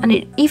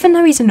 And even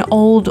though he's an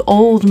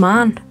old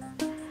man.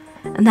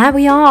 And there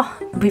we are.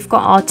 We've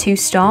got our 2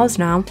 stars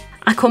now.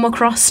 I come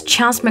across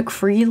Chaz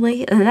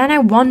McFreely, and then I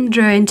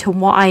wander into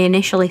what I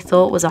initially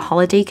thought was a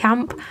holiday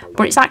camp,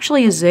 but it's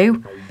actually a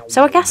zoo.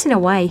 So I guess in a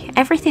way,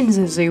 everything's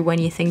a zoo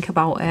when you think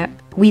about it.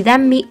 We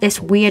then meet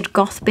this weird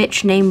goth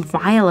bitch named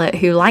Violet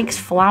who likes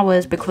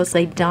flowers because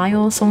they die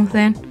or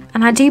something.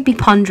 And I do be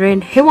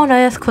pondering, who on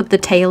earth could the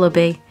tailor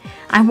be?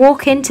 I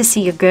walk in to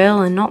see a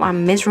girl and not that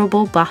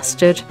miserable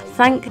bastard.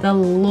 Thank the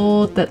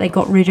Lord that they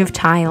got rid of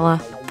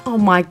Tyler. Oh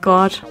my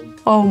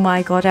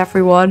god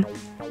everyone.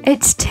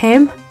 It's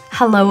Tim.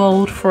 Hello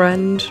old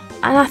friend.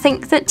 And I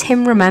think that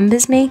Tim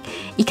remembers me.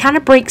 He kind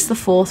of breaks the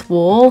 4th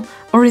wall,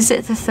 or is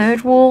it the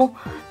 3rd wall?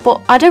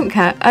 But I don't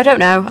care, I don't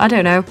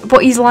know.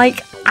 But he's like,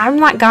 I'm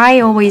that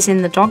guy always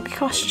in the dog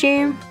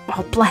costume.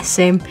 Oh bless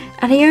him.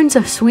 And he owns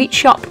a sweet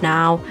shop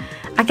now.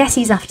 I guess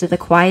he's after the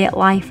quiet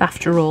life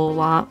after all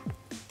that.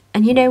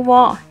 And you know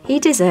what? He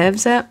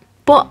deserves it.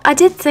 But I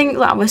did think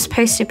that I was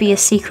supposed to be a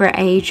secret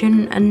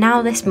agent, and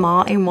now this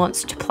Martin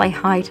wants to play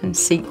hide and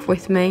seek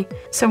with me.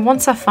 So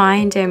once I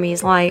find him,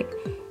 he's like,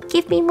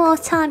 give me more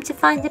time to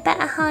find a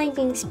better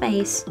hiding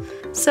space.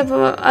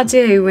 So I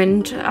do,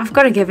 and I've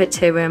got to give it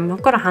to him.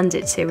 I've got to hand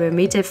it to him.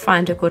 He did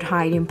find a good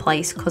hiding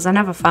place because I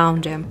never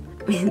found him.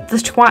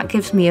 The twat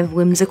gives me a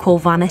whimsical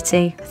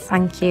vanity.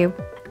 Thank you.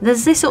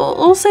 There's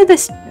also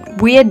this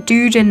weird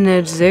dude in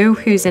the zoo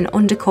who's an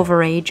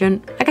undercover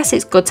agent. I guess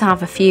it's good to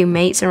have a few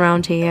mates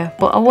around here,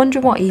 but I wonder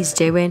what he's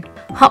doing.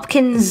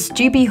 Hopkins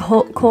do be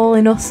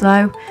calling us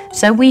though,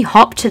 so we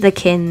hop to the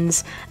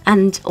Kins,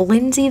 and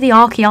Lindsay the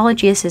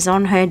archaeologist is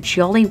on her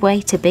jolly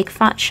way to Big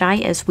Fat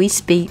Shite as we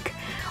speak,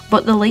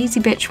 but the lazy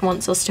bitch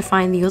wants us to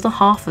find the other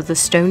half of the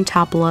stone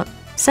tablet.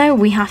 So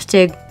we have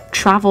to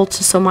travel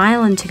to some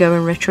island to go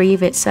and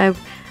retrieve it, so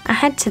I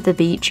head to the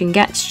beach and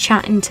get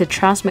chatting to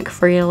Chaz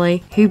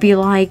McFreely, who be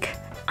like,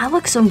 I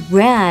look so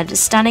rad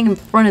standing in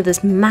front of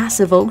this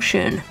massive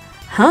ocean.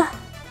 Huh?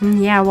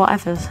 Yeah,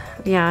 whatever.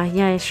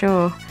 Yeah,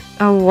 sure.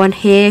 Oh, and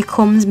here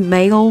comes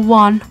Mail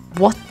 1.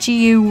 What do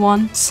you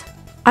want?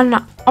 And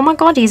oh my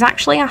god, he's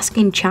actually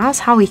asking Chaz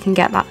how he can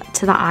get that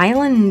to the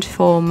island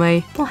for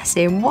me. Bless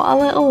him, what a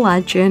little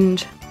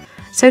legend.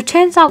 So it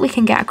turns out we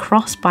can get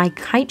across by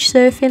kite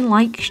surfing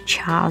like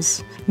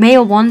Chaz.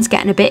 Mail 1's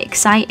getting a bit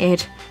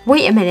excited.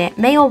 Wait a minute,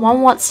 Mail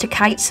 1 wants to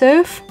kite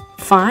surf?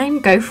 Fine,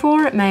 go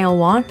for it, Mail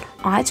 1.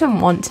 I don't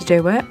want to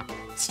do it.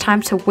 It's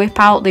time to whip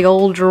out the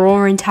old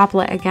drawing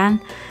tablet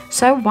again.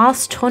 So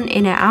whilst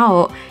hunting it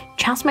out,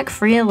 Chaz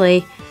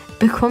McFreely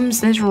becomes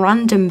this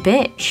random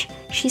bitch.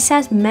 She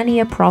says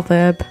many a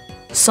proverb,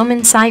 some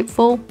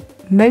insightful,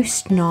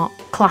 most not.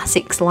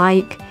 Classics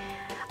like,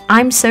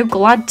 I'm so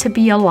glad to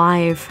be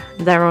alive.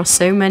 There are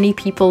so many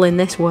people in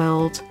this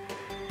world.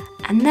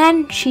 And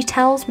then she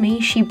tells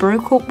me she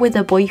broke up with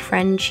a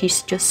boyfriend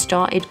she's just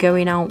started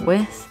going out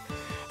with.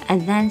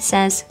 And then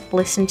says,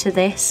 listen to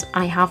this,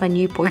 I have a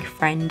new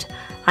boyfriend.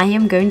 I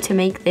am going to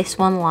make this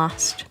one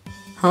last.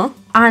 Huh?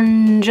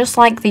 And just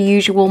like the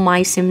usual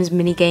MySims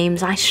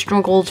minigames, I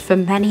struggled for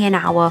many an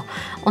hour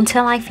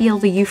until I feel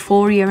the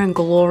euphoria and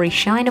glory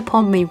shine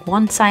upon me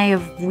once I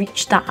have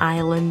reached that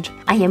island.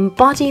 I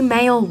embody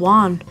Mail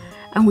 1,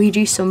 and we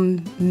do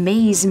some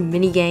maze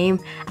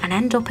minigame and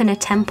end up in a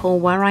temple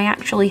where I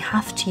actually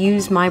have to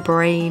use my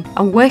brain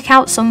and work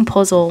out some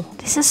puzzle.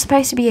 This is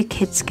supposed to be a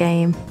kid's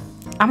game.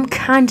 I'm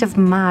kind of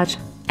mad.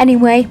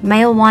 Anyway,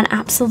 male 1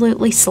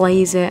 absolutely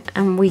slays it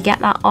and we get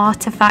that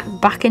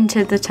artifact back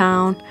into the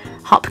town.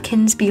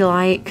 Hopkins be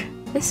like,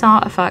 this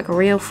artifact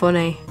real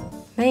funny.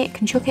 Mate,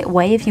 can chuck it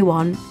away if you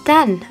want.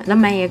 Then the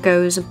mayor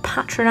goes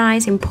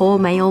patronising poor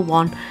male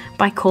 1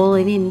 by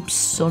calling him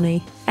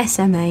Sonny.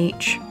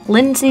 SMH.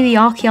 Lindsay the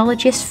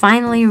archaeologist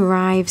finally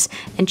arrives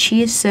and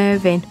she is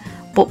serving,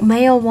 but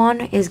male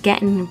 1 is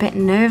getting a bit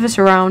nervous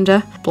around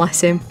her.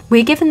 Bless him.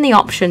 We're given the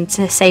option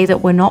to say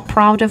that we're not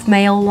proud of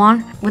male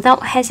 1.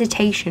 Without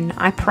hesitation,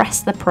 I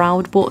press the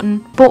proud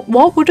button. But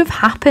what would have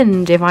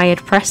happened if I had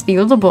pressed the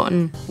other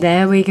button?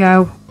 There we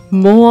go.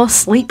 More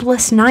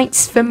sleepless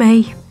nights for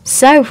me.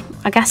 So,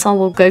 I guess I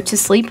will go to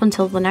sleep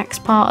until the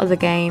next part of the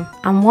game.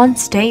 And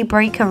once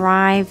daybreak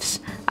arrives,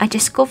 I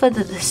discover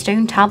that the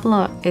stone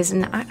tablet is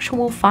an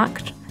actual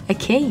fact a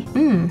key.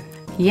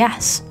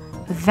 Yes.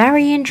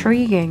 Very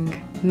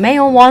intriguing.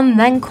 Male 1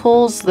 then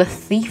calls the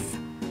thief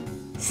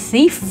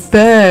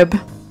verb.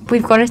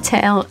 We've got to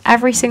tell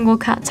every single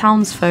cat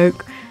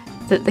townsfolk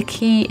that the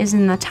key is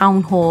in the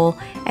town hall,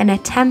 an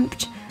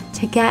attempt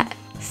to get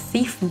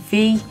Thief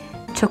V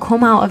to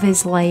come out of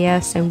his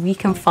lair so we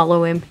can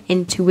follow him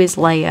into his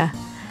lair.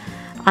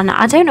 And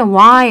I don't know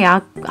why,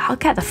 I'll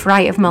get the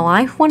fright of my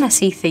life when I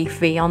see Thief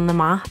V on the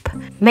map.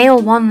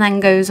 Male 1 then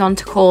goes on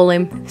to call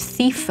him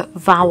Thief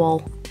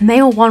Vowel.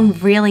 Male 1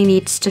 really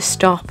needs to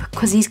stop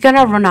because he's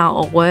gonna run out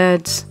of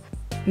words.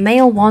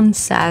 Male 1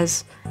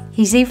 says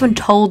he's even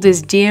told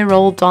his dear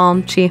old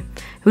auntie,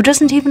 who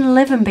doesn't even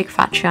live in Big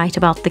Fat Shite,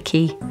 about the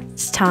key.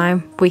 It's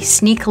time we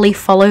sneakily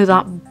follow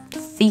that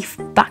thief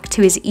back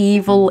to his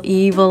evil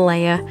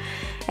lair.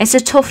 It's a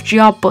tough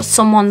job, but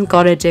someone's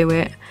gotta do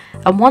it.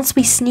 And once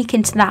we sneak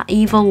into that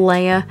evil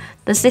lair,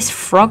 there's this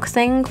frog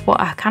thing, but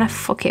I kind of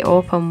fuck it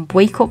up and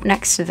wake up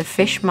next to the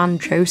fish man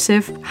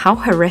Joseph. How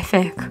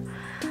horrific.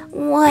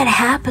 What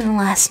happened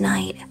last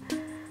night?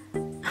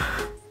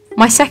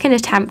 My second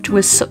attempt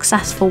was a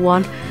successful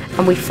one,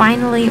 and we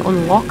finally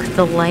unlock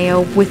the lair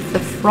with the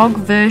frog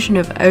version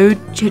of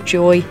Ode to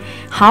Joy.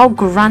 How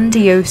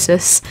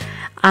grandiose.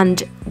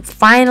 And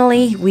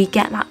finally we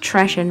get that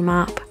treasure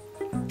map.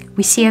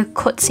 We see a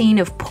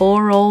cutscene of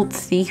poor old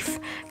thief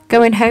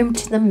going home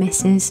to the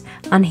missus,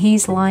 and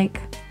he's like,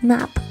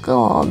 map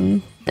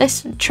gone.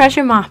 This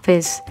treasure map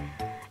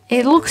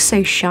it looks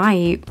so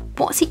shy.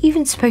 What's it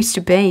even supposed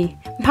to be?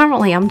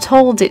 Apparently I'm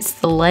told it's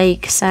the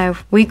lake, so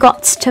we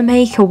got to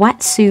make a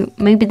wetsuit.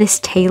 Maybe this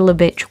tailor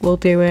bitch will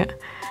do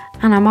it.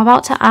 And I'm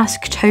about to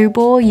ask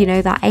Tobor, you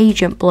know, that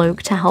agent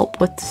bloke, to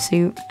help with the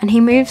suit. And he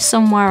moves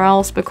somewhere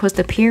else because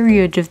the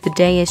period of the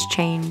day has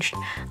changed.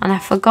 And I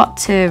forgot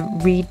to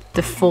read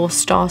the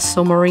 4-star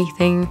summary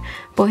thing,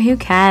 but who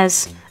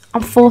cares?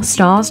 I'm 4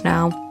 stars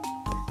now.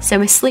 So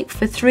we sleep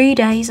for 3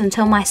 days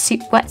until my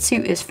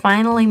wetsuit is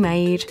finally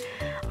made.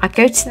 I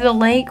go to the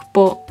lake,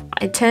 but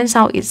it turns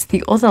out it's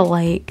the other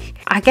lake.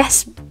 I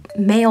guess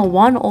male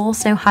 1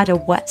 also had a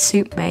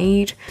wetsuit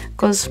made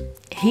because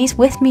he's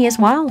with me as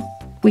well.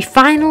 We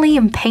finally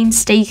and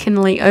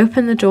painstakingly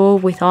open the door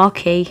with our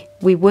key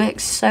we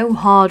worked so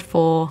hard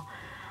for,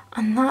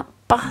 and that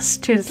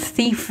bastard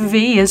Thief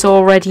V is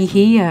already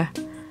here.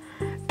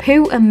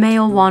 Pooh and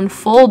male 1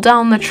 fall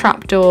down the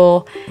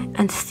trapdoor,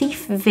 and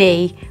Thief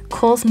V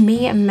calls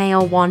me and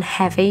male 1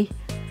 heavy.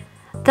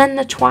 Then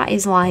the twat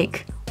is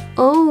like,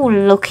 oh,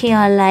 lucky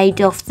I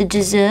laid off the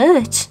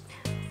dessert.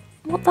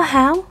 What the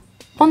hell?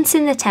 Once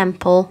in the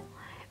temple,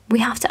 we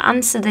have to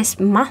answer this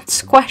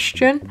maths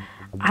question,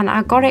 and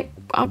I got it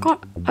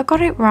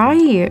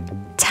right.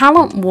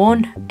 Talent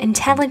 1,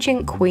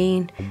 intelligent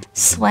queen,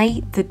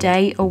 slay the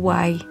day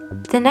away.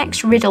 The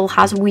next riddle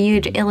has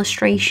weird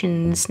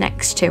illustrations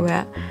next to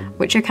it,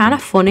 which are kind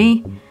of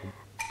funny.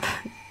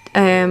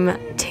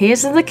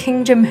 Tears of the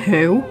Kingdom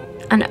who?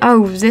 And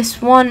oh,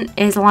 this one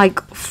is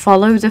like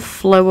follow the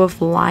flow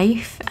of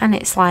life, and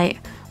it's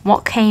like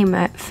what came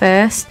at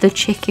first, the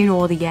chicken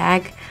or the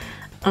egg?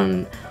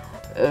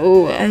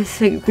 Oh, I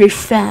think we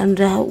found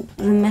out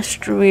the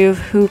mystery of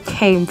who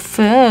came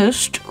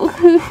first.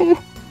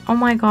 Oh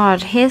my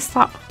god, here's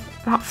that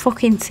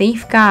fucking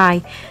thief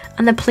guy.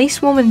 And the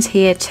policewoman's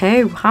here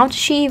too. How does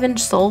she even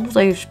solve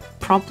those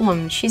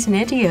problems? She's an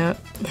idiot.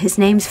 His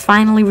name's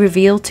finally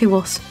revealed to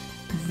us.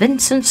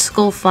 Vincent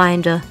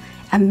Skullfinder.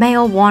 And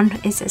male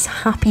 1 is as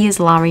happy as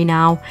Larry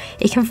now.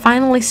 He can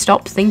finally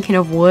stop thinking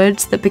of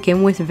words that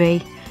begin with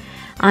V.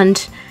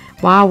 And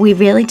wow, we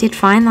really did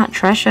find that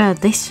treasure.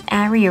 This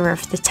area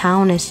of the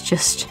town is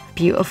just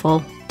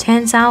beautiful.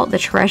 Turns out the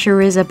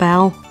treasure is a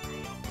bell.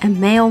 And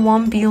male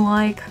 1 be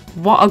like,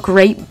 what a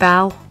great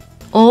bell.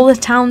 All the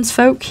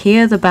townsfolk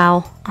hear the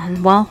bell.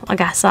 And well, I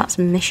guess that's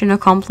mission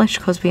accomplished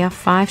because we have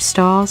 5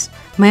 stars.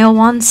 Male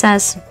 1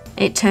 says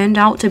it turned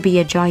out to be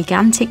a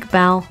gigantic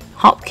bell.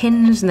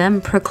 Hopkins then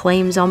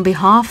proclaims on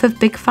behalf of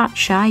Big Fat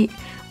Shite,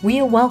 we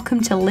are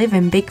welcome to live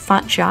in Big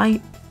Fat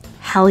Shite.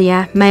 Hell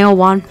yeah, male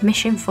 1,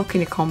 mission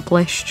fucking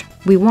accomplished.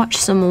 We watched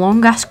some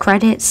long ass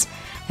credits,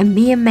 and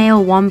me and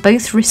Male 1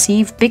 both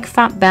received Big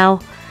Fat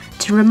Bell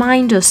to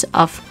remind us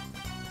of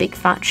Big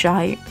Fat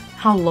Shite.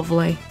 How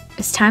lovely.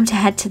 It's time to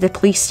head to the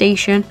police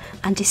station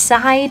and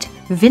decide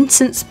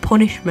Vincent's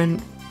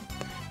punishment.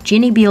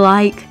 Ginny be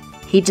like,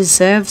 he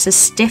deserves a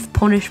stiff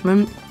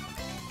punishment.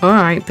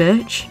 Alright,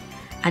 bitch.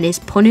 And his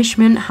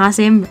punishment has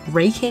him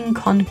raking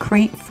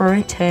concrete for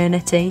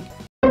eternity.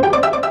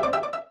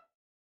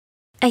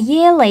 A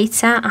year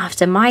later,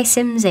 after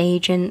MySims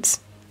Agents,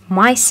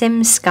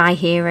 MySims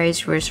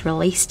Skyheroes was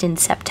released in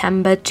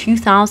September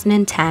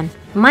 2010.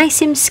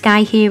 MySims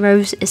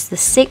Skyheroes is the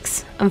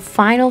 6th and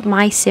final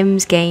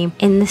MySims game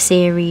in the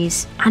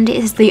series, and it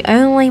is the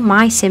only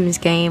MySims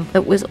game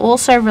that was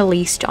also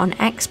released on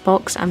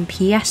Xbox and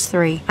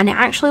PS3, and it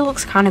actually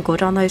looks kinda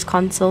good on those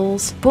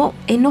consoles. But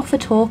enough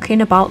of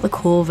talking about the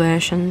cool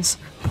versions,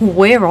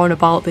 we're on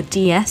about the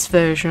DS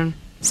version.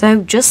 So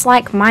just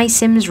like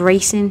MySims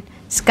Racing,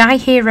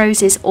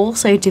 Skyheroes is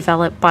also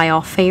developed by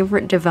our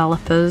favourite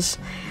developers,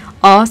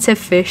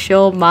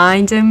 Artificial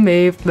Mind and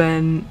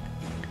Movement.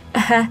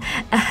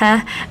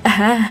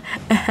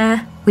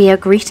 We are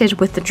greeted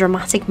with the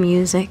dramatic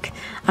music,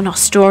 and our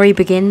story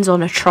begins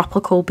on a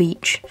tropical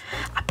beach.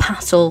 A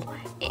battle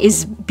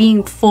is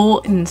being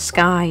fought in the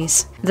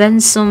skies.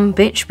 Then some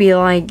bitch be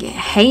like,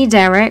 hey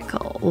Derek,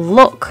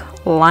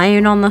 look,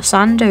 lying on the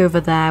sand over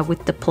there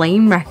with the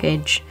plane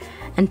wreckage.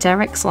 And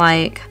Derek's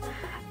like,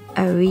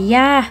 oh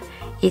yeah,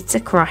 it's a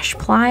crash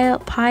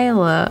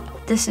pilot.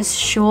 This is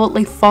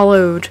shortly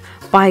followed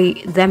by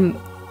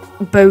them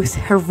both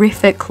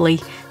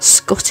horrifically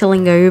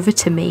scuttling over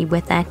to me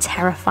with their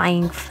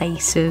terrifying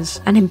faces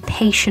and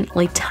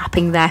impatiently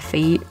tapping their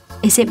feet.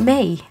 Is it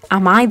me?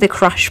 Am I the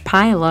crash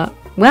pilot?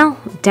 Well,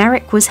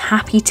 Derek was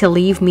happy to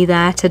leave me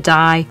there to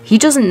die. He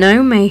doesn't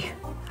know me.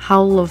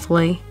 How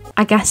lovely.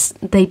 I guess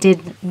they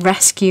did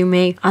rescue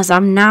me, as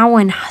I'm now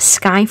in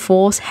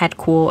Skyforce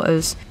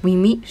headquarters. We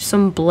meet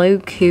some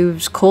bloke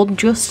who's called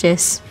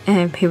Justice,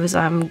 who was,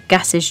 I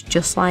guess, is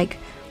just like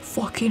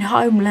fucking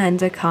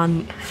Homelander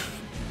cunt.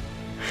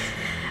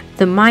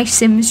 The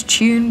MySims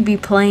tune be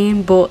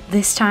playing, but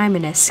this time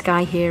in a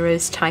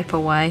Skyheroes type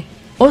of way.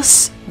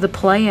 Us, the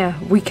player,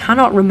 we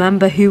cannot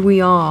remember who we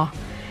are.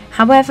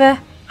 However,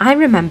 I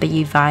remember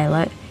you,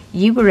 Violet.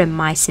 You were in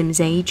MySims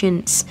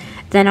Agents.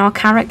 Then our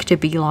character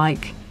be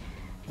like,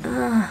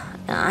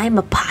 I'm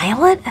a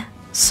pilot?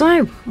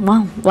 So,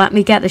 well, let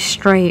me get this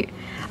straight.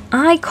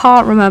 I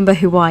can't remember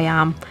who I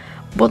am,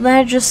 but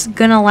they're just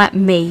gonna let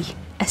me,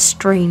 a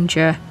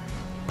stranger,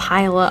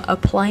 pilot a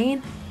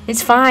plane?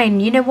 It's fine,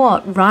 you know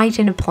what?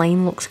 Riding a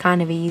plane looks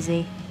kind of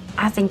easy.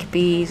 I think it'd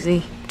be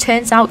easy.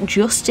 Turns out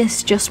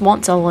Justice just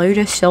wants a load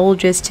of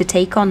soldiers to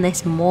take on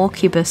this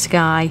Morcubus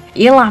guy.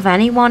 He'll have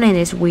anyone in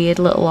his weird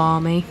little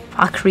army.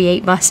 I'll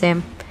create my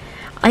sim.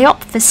 I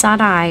opt for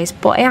Sad Eyes,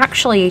 but I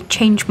actually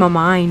changed my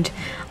mind.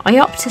 I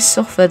opt to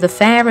suffer the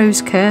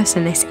Pharaoh's curse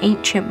in this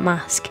ancient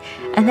mask,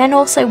 and then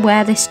also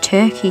wear this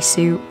turkey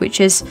suit, which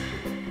is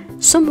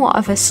somewhat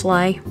of a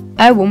sleigh.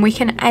 Oh, and we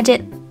can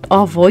edit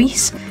our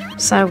voice,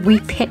 so we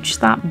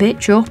pitched that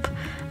bitch up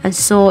and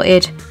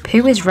sorted.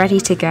 Pooh is ready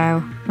to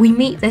go. We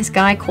meet this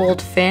guy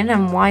called Finn,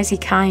 and why is he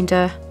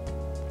kinda...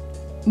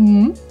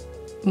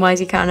 Why is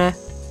he kinda...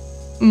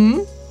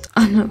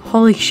 And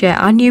holy shit,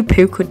 I knew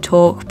Pooh could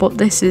talk, but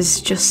this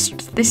is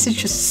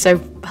just so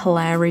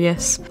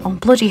hilarious. Oh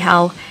bloody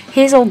hell,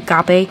 here's old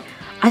Gabby.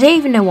 I don't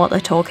even know what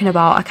they're talking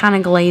about. I kind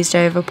of glazed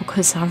over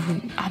because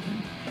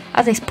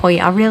at this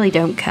point I really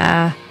don't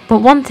care.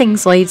 But one thing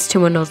leads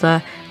to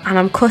another, and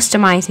I'm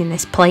customizing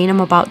this plane I'm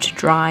about to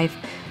drive.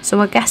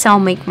 So I guess I'll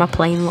make my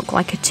plane look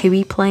like a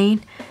TUI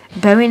plane.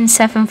 Boeing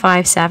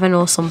 757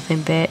 or something,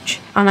 bitch.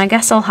 And I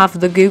guess I'll have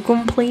the goo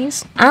gun,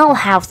 please. I'll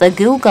have the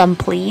goo gun,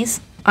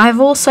 please.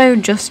 I've also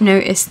just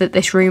noticed that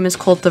this room is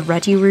called the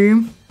Ready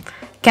Room.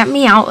 Get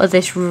me out of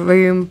this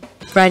room,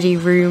 Ready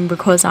Room,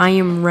 because I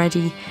am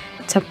ready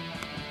to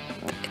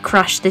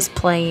crash this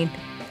plane.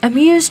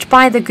 Amused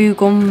by the goo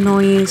gun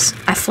noise,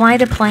 I fly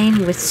the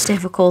plane with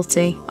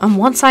difficulty, and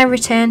once I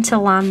return to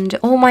land,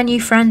 all my new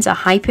friends are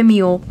hyping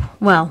me up.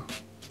 Well,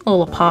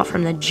 all apart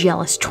from the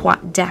jealous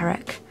twat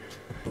Derek.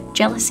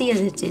 Jealousy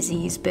is a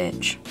disease,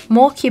 bitch.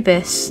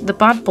 Morcubus, the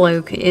bad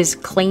bloke, is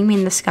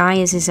claiming the sky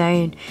as his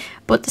own,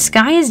 but the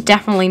sky is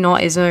definitely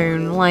not his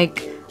own.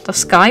 Like, the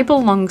sky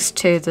belongs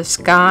to the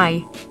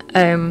sky,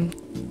 and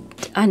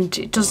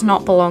it does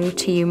not belong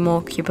to you,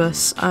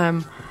 Morcubus.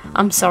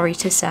 I'm sorry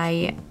to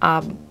say,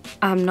 I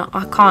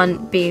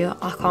can't be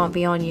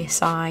on your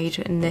side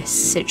in this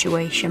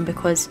situation,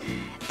 because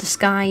the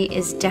sky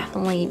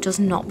does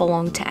not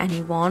belong to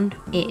anyone.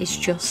 It is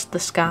just the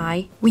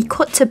sky. We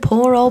cut to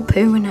poor old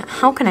Pooh, and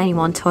how can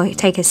anyone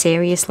take her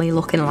seriously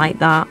looking like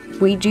that?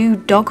 We do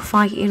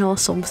dogfighting or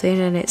something,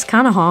 and it's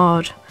kind of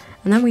hard.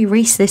 And then we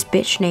race this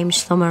bitch named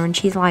Summer, and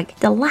she's like,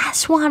 the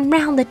last one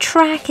round the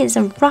track is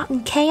a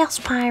rotten chaos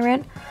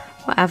pirate.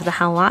 Whatever the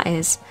hell that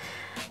is.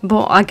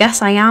 But I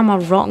guess I am a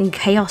rotten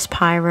chaos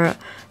pirate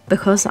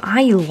because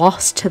I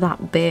lost to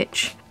that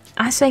bitch.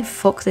 I say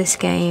fuck this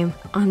game,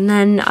 and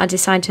then I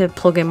decide to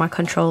plug in my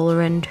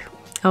controller and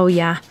Oh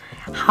yeah,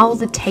 how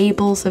the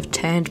tables have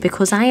turned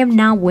because I am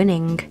now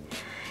winning.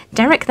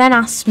 Derek then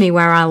asked me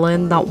where I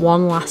learned that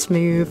one last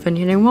move, and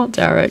you know what,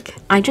 Derek?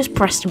 I just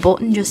pressed a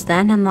button just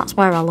then and that's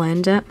where I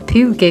learned it.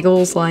 Pooh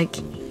giggles like,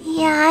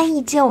 yeah,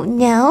 I don't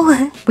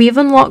know. We have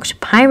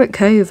unlocked Pirate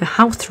Cove,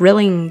 how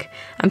thrilling,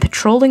 and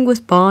patrolling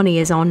with Barney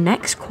is our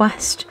next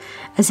quest,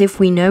 as if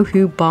we know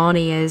who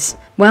Barney is.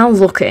 Well,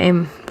 look at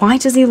him. Why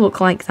does he look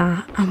like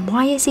that? And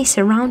why is he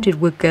surrounded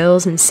with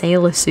girls in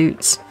sailor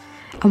suits?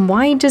 And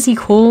why does he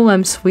call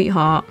them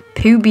sweetheart?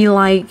 Pooh be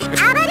like...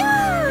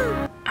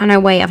 And oh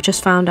wait, I've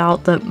just found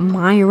out that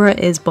Myra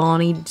is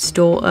Barney's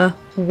daughter.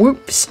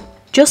 Whoops.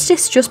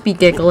 Justice just be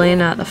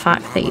giggling at the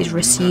fact that he's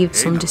received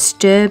some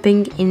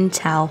disturbing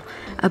intel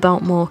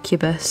about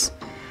Morcubus.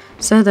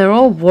 So they're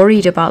all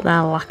worried about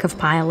their lack of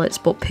pilots,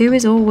 but Pooh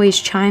is always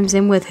chimes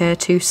in with her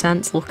 2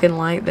 cents looking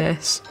like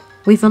this.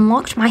 We've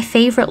unlocked my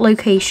favourite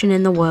location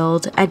in the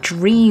world, a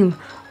dream,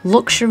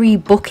 luxury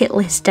bucket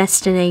list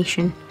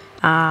destination.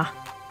 Ah,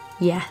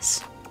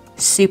 yes,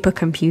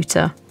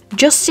 supercomputer.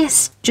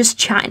 Justice just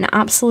chatting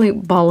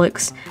absolute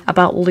bollocks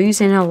about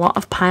losing a lot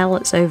of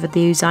pilots over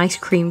these ice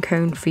cream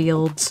cone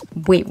fields.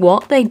 Wait,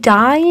 what? They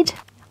died?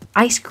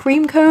 Ice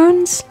cream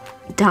cones?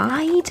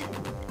 Died?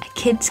 A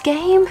kid's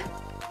game?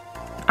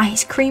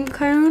 Ice cream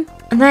cone?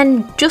 And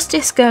then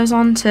Justice goes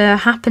on to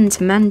happen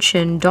to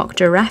mention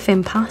Dr. F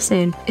in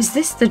passing. Is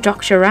this the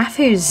Dr. F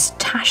whose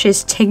Tash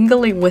is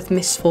tingling with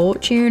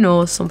misfortune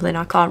or something?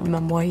 I can't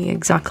remember what he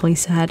exactly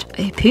said.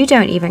 Pooh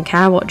don't even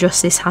care what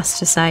Justice has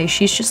to say.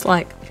 She's just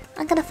like,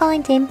 I'm gonna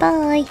find him,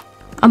 bye.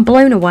 I'm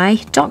blown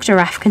away. Dr.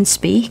 F can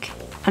speak.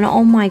 And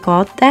oh my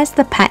god, there's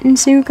the petting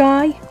zoo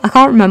guy. I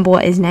can't remember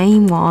what his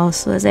name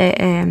was. Was it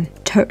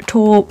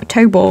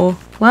Tobor?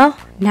 Well,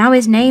 now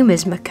his name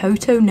is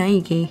Makoto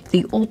Nagi,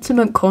 the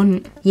ultimate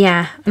cunt.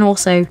 Yeah, and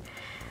also,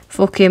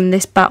 fuck him,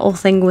 this battle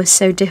thing was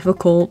so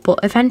difficult, but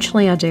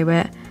eventually I do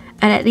it.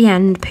 And at the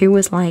end, Pooh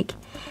was like,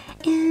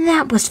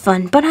 that was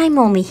fun, but I'm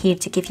only here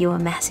to give you a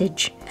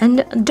message.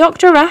 And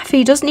Dr. F,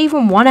 he doesn't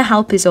even want to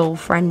help his old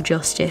friend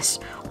Justice.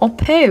 Or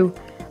Pooh,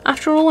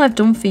 after all I've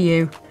done for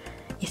you.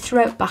 You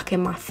throw it back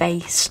in my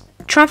face.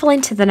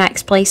 Travelling to the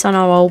next place on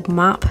our old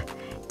map,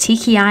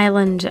 Tiki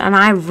Island, and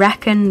I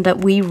reckon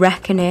that we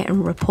reckon it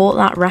and report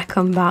that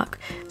reckon back.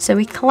 So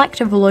we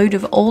collect a load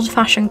of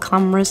old-fashioned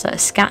cameras that are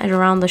scattered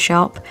around the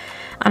shop,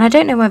 and I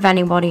don't know if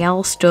anybody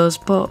else does,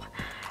 but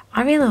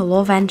I really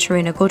love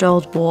entering a good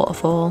old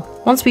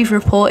waterfall. Once we've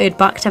reported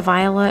back to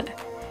Violet,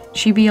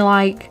 she'd be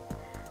like,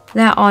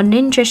 there are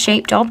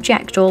ninja-shaped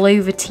objects all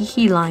over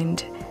Tiki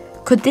Land.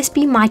 Could this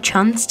be my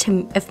chance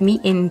of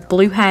meeting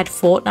blue-haired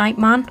Fortnite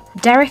man?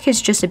 Derek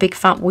is just a big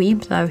fat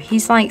weeb though.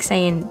 He's like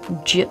saying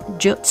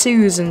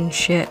jutsus and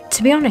shit.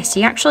 To be honest,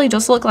 he actually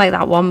does look like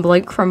that one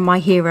bloke from My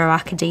Hero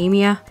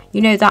Academia.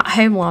 You know, that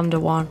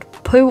Homelander one.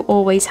 Pooh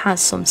always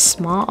has some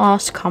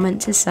smart-ass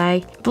comment to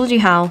say. Bloody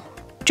hell.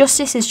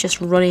 Justice is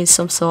just running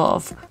some sort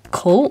of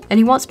cult and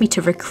he wants me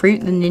to recruit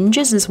the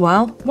ninjas as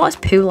well. What has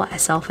Pooh let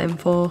herself in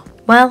for?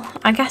 Well,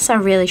 I guess I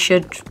really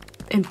should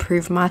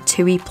improve my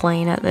 2E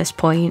playing at this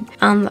point,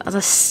 and the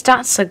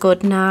stats are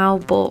good now,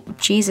 but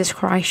Jesus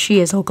Christ,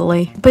 she is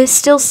ugly, but it's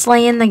still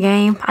slaying the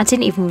game. I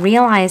didn't even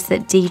realise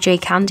that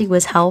DJ Candy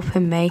was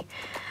helping me.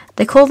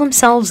 They call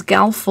themselves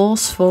Gal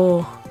Force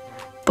 4,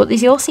 but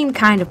they all seem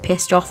kind of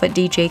pissed off at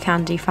DJ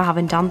Candy for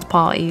having dance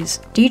parties.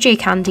 DJ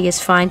Candy is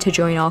fine to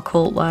join our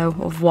cult though,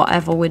 of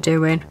whatever we're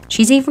doing.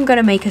 She's even going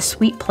to make a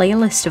sweet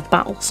playlist of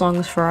battle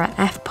songs for our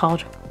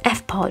F-Pod.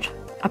 F-Pod.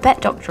 I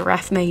bet Dr.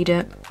 F made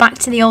it. Back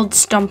to the old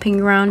stomping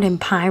ground in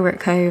Pirate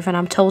Cove, and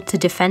I'm told to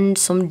defend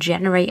some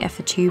generator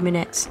for 2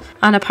 minutes.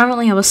 And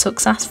apparently I was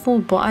successful,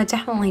 but I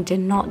definitely did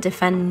not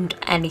defend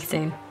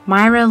anything.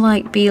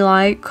 Myra be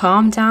like,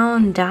 calm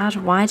down, Dad,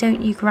 why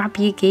don't you grab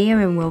your gear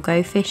and we'll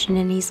go fishing?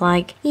 And he's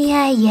like,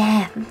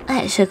 yeah,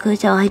 that's a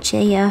good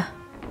idea.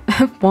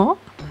 What?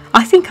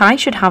 I think I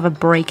should have a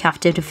break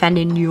after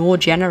defending your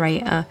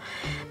generator.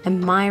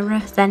 And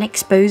Myra then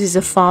exposes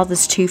her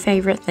father's 2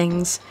 favourite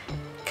things: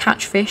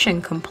 catch fish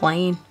and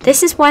complain.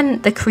 This is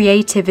when the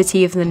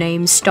creativity of the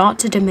names start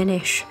to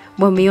diminish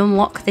when we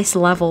unlock this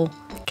level,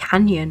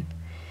 Canyon.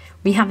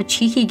 We have a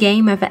cheeky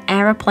game of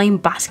aeroplane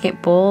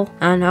basketball,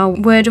 and a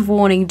word of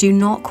warning, do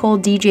not call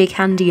DJ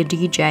Candy a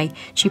DJ.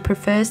 She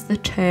prefers the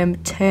term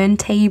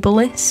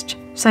turntablist.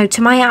 So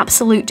to my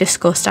absolute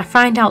disgust, I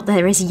find out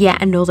there is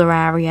yet another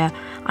area.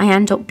 I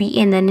end up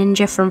beating the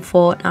ninja from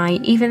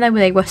Fortnite, even though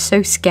they were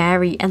so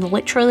scary and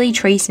literally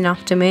chasing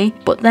after me.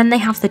 But then they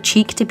have the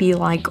cheek to be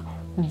like,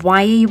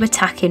 why are you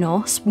attacking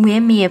us?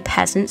 We're mere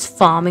peasants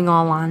farming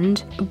our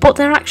land. But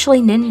they're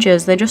actually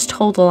ninjas, they just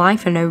told a lie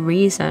for no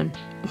reason.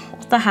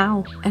 What the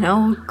hell? And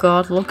oh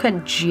god, look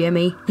at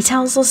Jimmy. He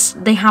tells us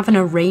they have an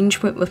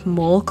arrangement with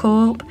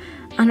Morcorp.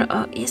 And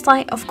it's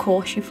like, of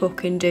course you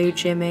fucking do,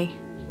 Jimmy.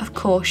 Of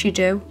course you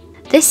do.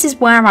 This is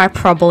where I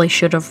probably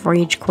should have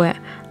rage quit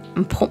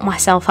and put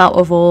myself out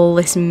of all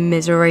this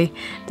misery.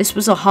 This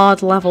was a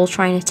hard level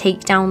trying to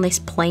take down this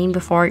plane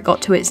before it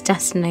got to its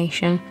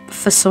destination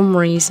for some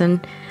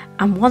reason.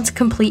 And once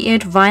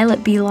completed,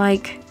 Violet be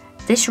like,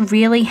 this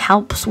really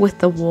helps with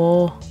the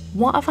war.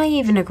 What have I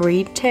even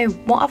agreed to?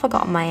 What have I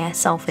got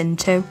myself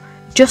into?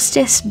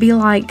 Justice be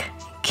like,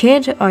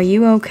 kid, are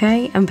you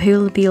okay? And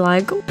Pooh will be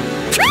like,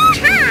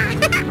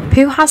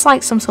 Pooh has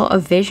like some sort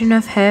of vision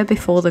of her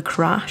before the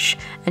crash,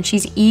 and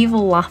she's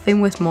evil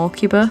laughing with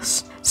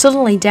Morcubus.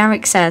 Suddenly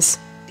Derek says,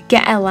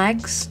 get her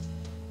legs.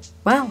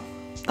 Well,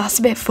 that's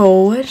a bit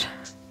forward.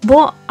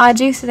 But I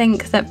do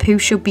think that Pooh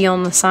should be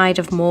on the side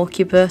of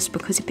Morcubus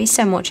because it'd be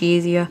so much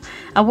easier.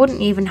 I wouldn't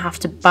even have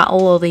to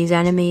battle all these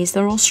enemies,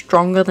 they're all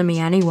stronger than me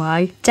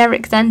anyway.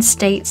 Derek then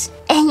states,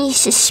 any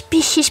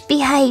suspicious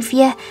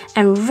behaviour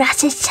and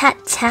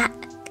rat-a-tat-tat,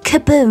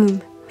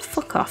 kaboom.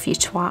 Fuck off, you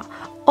twat.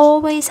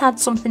 Always had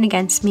something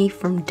against me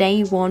from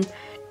day one,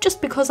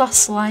 just because I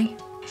slay.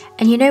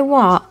 And you know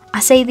what? I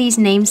say these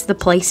names of the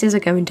places are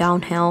going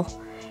downhill.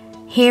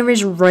 Here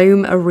is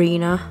Rome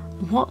Arena.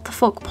 What the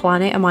fuck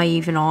planet am I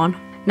even on?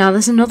 Now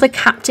there's another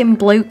Captain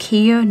Bloke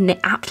here,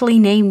 aptly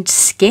named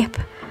Skip,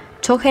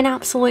 talking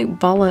absolute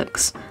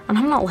bollocks, and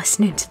I'm not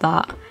listening to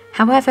that.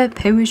 However,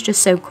 Pooh is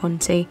just so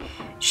cunty.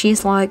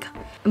 She's like,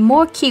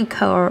 more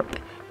Q-Corp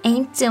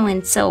ain't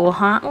doing so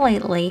hot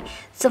lately,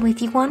 so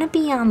if you want to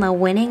be on the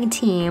winning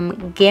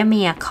team, give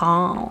me a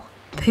call.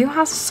 Pooh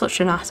has such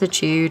an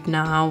attitude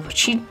now.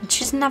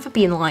 She's never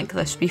been like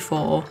this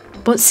before.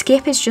 But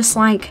Skip is just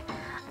like,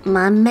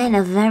 my men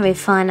are very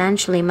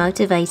financially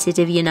motivated,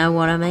 if you know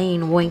what I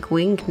mean. Wink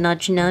wink,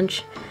 nudge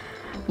nudge.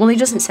 Well, he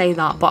doesn't say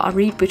that, but I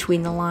read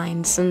between the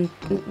lines and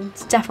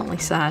it's definitely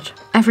sad.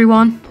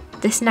 Everyone,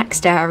 this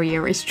next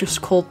area is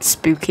just called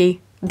Spooky.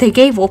 They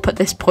gave up at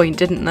this point,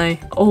 didn't they?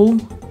 Oh,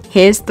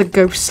 here's the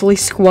ghostly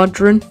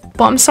squadron.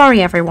 But I'm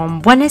sorry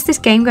everyone, when is this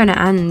game going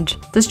to end?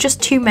 There's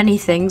just too many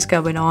things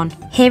going on.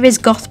 Here is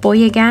Goth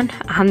Boy again,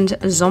 and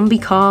Zombie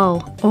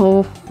Carl.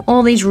 Oh,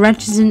 all these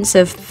residents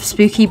of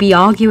Spooky be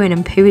arguing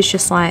and Pooh is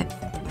just like,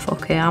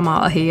 fuck it, I'm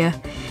out of here.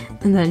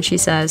 And then she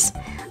says,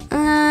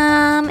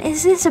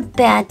 is this a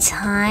bad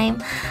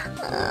time?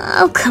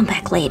 I'll come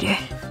back later.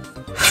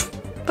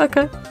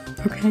 Okay.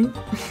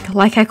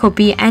 Like I could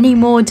be any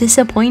more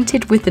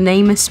disappointed with the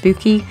name of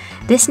Spooky.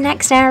 This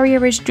next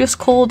area is just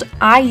called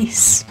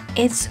Ice.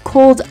 It's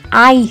called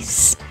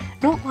Ice.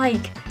 Not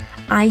like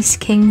Ice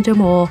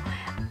Kingdom or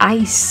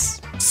Ice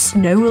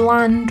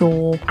Snowland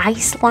or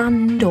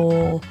Iceland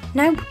or...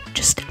 No,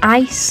 just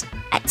Ice.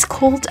 It's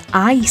called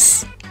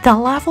Ice. The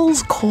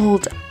level's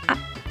called...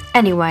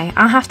 Anyway,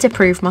 I have to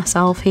prove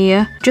myself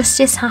here.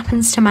 Justice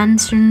happens to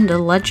mention the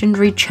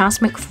legendary Chaz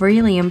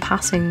McFreely in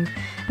passing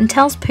and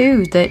tells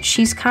Pooh that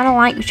she's kind of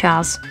like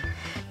Chaz.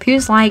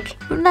 Pooh's like,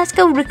 let's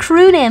go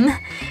recruit him.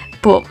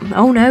 But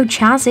oh no,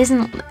 Chaz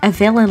isn't a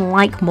villain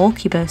like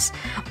Morcubus,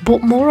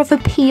 but more of a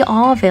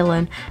PR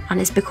villain and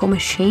has become a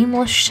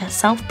shameless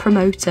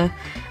self-promoter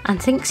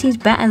and thinks he's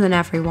better than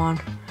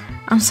everyone.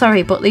 I'm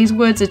sorry, but these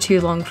words are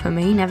too long for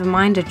me, never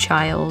mind a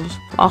child.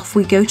 Off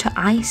we go to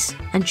Ice,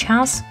 and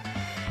Chaz,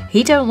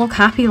 he don't look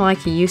happy like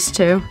he used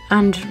to,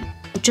 and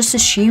just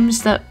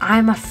assumes that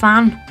I'm a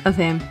fan of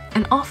him,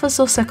 and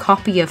offers us a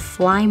copy of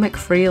Fly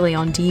McFreely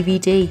on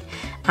DVD,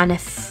 and a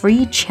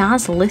free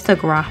Chaz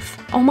lithograph.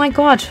 Oh my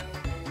god,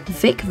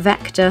 Vic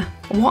Vector,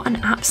 what an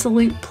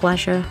absolute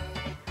pleasure.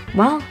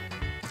 Well,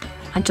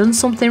 I done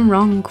something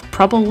wrong,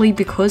 probably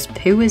because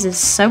Pooh is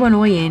so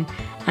annoying,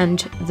 and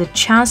the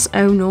Chaz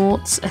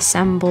Onauts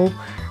assemble,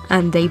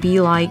 and they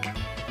be like,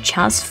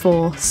 Chaz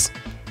Force.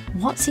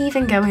 What's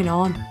even going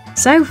on?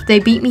 So, they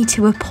beat me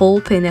to a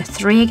pulp in a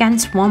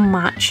 3-against-1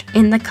 match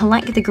in the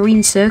Collect the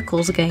Green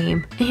Circles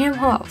game. And you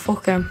know what?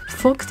 Fuck them.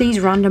 Fuck these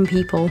random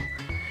people.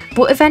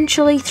 But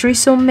eventually, through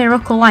some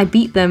miracle, I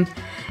beat them.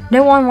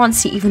 No one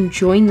wants to even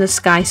join the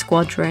Sky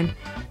Squadron.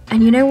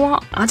 And you know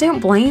what? I don't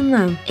blame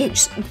them.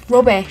 It's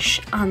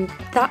rubbish, and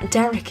that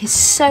Derek is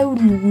so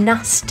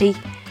nasty.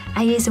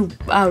 He is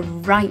a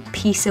right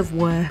piece of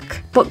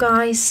work. But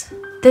guys,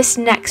 this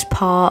next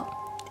part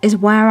is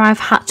where I've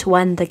had to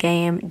end the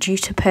game due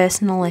to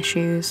personal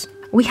issues.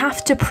 We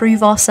have to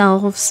prove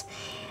ourselves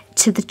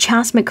to the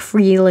Chaz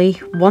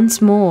McFreely once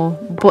more,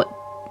 but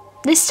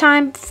this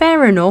time,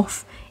 fair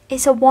enough,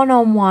 it's a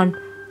one-on-one,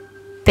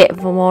 bit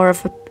of more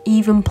of an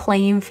even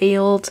playing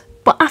field.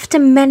 But after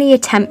many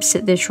attempts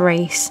at this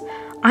race,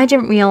 I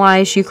didn't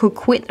realise you could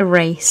quit the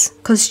race,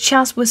 because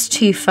Chaz was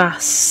too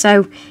fast,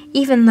 so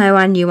even though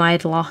I knew I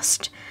had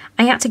lost,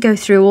 I had to go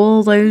through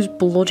all those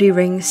bloody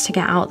rings to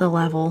get out the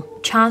level.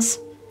 Chaz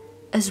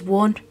has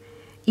won.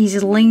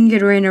 He's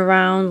lingering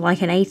around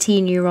like an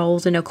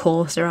 18-year-old in a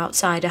Corsa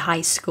outside a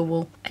high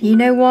school. And you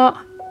know what?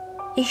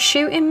 He's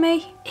shooting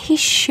me. He's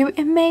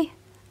shooting me.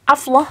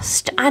 I've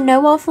lost. I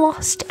know I've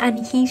lost.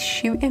 And he's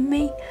shooting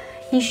me.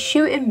 He's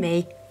shooting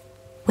me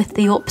with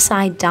the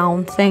upside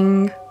down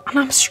thing. And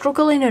I'm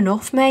struggling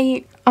enough,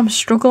 mate. I'm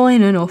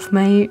struggling enough,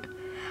 mate.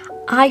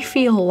 I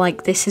feel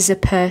like this is a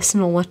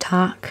personal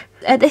attack.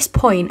 At this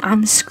point,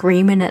 I'm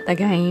screaming at the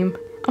game.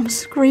 I'm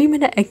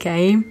screaming at a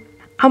game.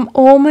 I'm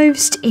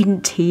almost in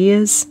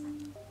tears.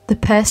 The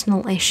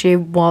personal issue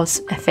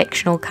was a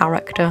fictional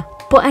character.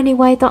 But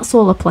anyway, that's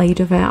all I played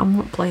of it. I'm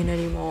not playing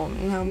anymore.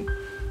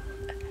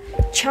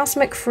 Chas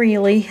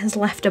McFreely has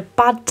left a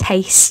bad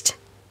taste.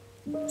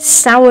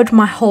 Soured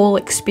my whole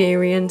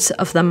experience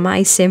of the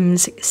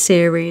MySims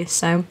series,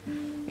 so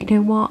you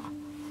know what?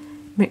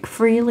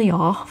 McFreely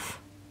off.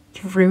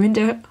 You've ruined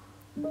it.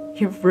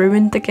 You've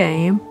ruined the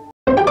game.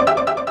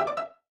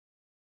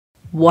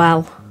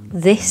 Well,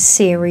 this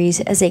series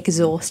has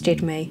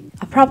exhausted me.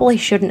 I probably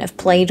shouldn't have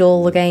played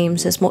all the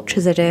games as much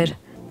as I did,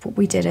 but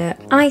we did it.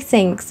 I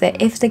think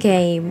that if the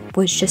game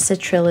was just a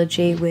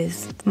trilogy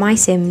with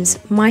MySims,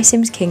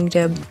 MySims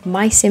Kingdom,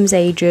 MySims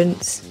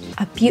Agents,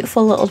 a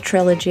beautiful little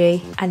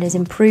trilogy, and is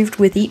improved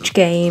with each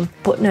game,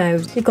 but no,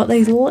 they've got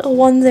those little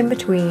ones in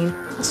between.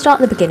 I'll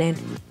start at the beginning.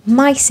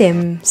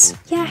 MySims.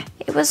 Yeah,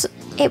 it was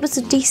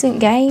a decent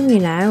game, you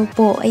know,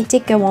 but it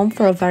did go on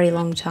for a very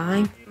long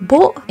time.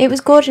 But it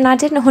was good and I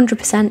didn't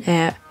 100%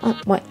 it,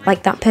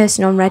 like that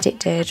person on Reddit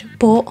did,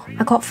 but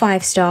I got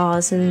 5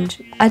 stars and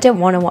I don't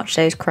want to watch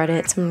those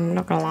credits, I'm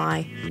not gonna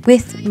lie.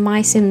 With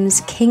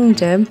MySims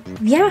Kingdom,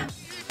 yeah,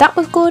 that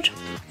was good.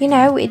 You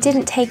know, it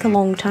didn't take a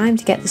long time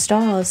to get the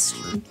stars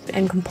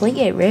and complete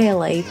it,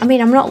 really. I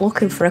mean, I'm not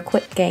looking for a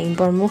quick game,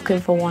 but I'm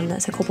looking for one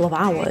that's a couple of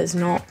hours,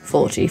 not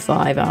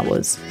 45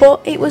 hours.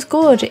 But it was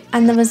good,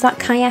 and there was that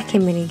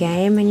kayaking mini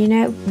game, and you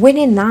know,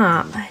 winning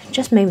that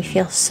just made me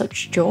feel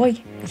such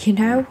joy. You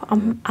know,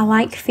 I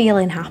like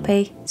feeling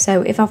happy,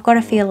 so if I've got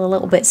to feel a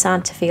little bit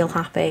sad to feel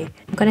happy,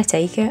 I'm gonna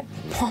take it.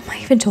 What am I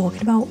even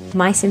talking about?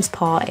 MySims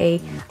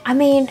Party. I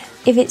mean,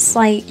 if it's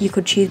like you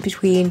could choose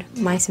between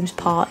MySims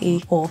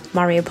Party or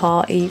Mario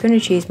Party, you're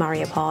gonna choose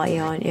Mario Party,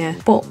 aren't you?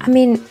 But I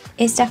mean,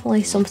 it's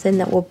definitely something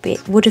that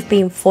would have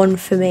been fun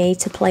for me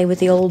to play with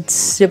the old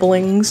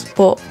siblings,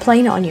 but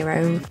playing it on your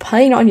own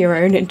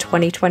in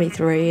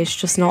 2023 is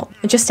just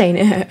ain't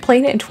it.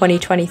 Playing it in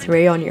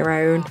 2023 on your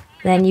own.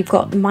 Then you've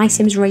got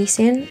MySims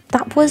Racing.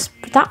 That was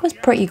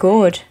pretty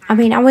good. I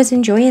mean, I was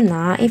enjoying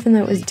that, even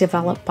though it was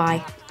developed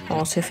by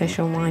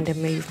Artificial Mind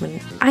and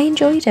Movement. I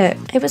enjoyed it.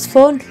 It was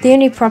fun. The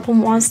only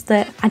problem was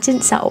that I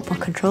didn't set up my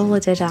controller,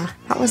 did I?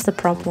 That was the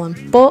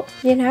problem. But,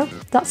 you know,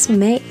 that's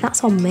me.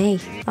 That's on me.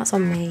 That's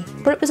on me.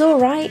 But it was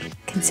alright,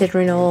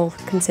 considering all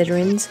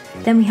considerings.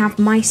 Then we have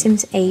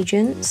MySims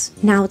Agents.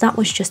 Now, that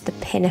was just the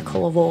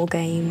pinnacle of all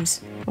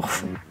games.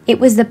 It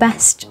was the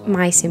best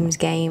MySims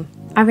game.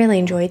 I really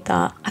enjoyed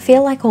that. I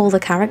feel like all the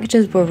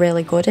characters were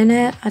really good in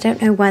it. I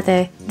don't know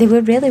whether they were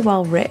really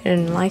well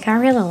written. Like, I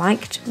really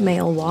liked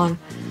Male 1.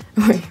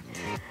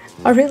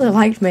 I really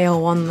liked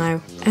Male 1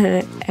 though.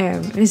 And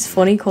it was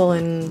funny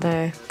calling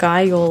the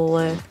guy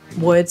all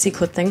words he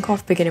could think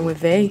of beginning with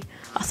V.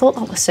 I thought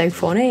that was so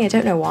funny. I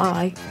don't know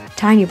why.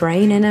 Tiny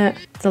brain in it.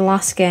 The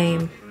last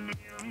game.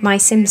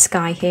 MySims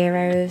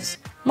Skyheroes.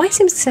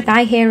 MySims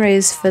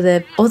Skyheroes for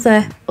the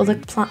other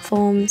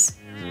platforms.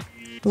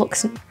 It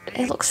looks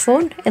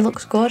fun, it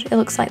looks good, it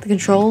looks like the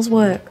controls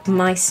work.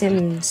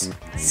 MySims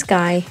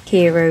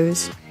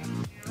Skyheroes.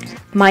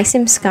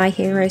 MySims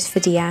Skyheroes for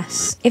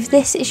DS. If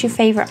this is your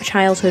favourite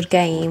childhood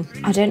game,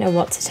 I don't know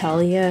what to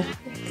tell you.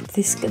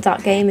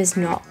 That game is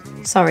not.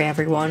 Sorry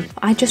everyone,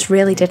 I just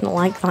really didn't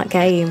like that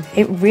game.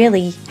 It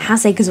really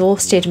has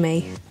exhausted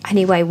me.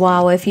 Anyway,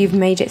 wow, if you've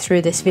made it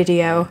through this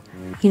video,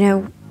 you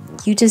know,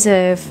 you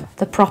deserve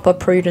the proper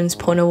Prudence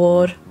pun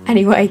award.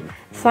 Anyway,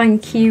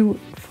 thank you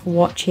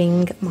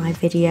watching my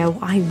video.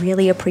 I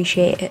really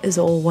appreciate it as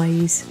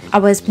always. I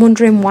was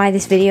wondering why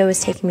this video was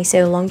taking me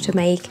so long to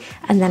make,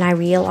 and then I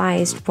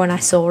realised when I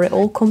saw it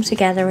all come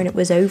together and it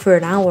was over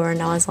an hour,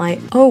 and I was like,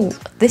 oh,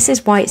 this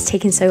is why it's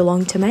taking so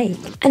long to make.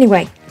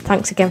 Anyway,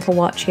 thanks again for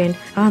watching,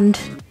 and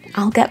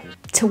I'll get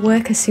to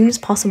work as soon as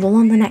possible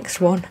on the next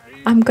one.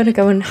 I'm gonna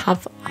go and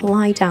have a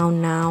lie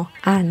down now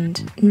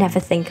and never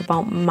think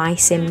about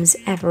MySims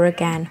ever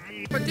again.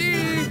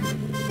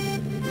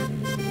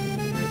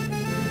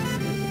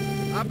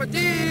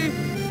 Apathy!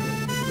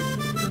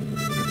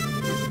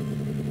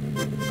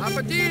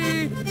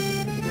 Apathy!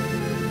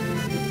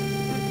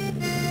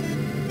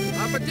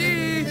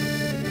 Apathy!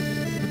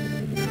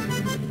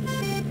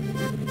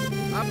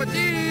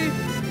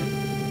 Apathy!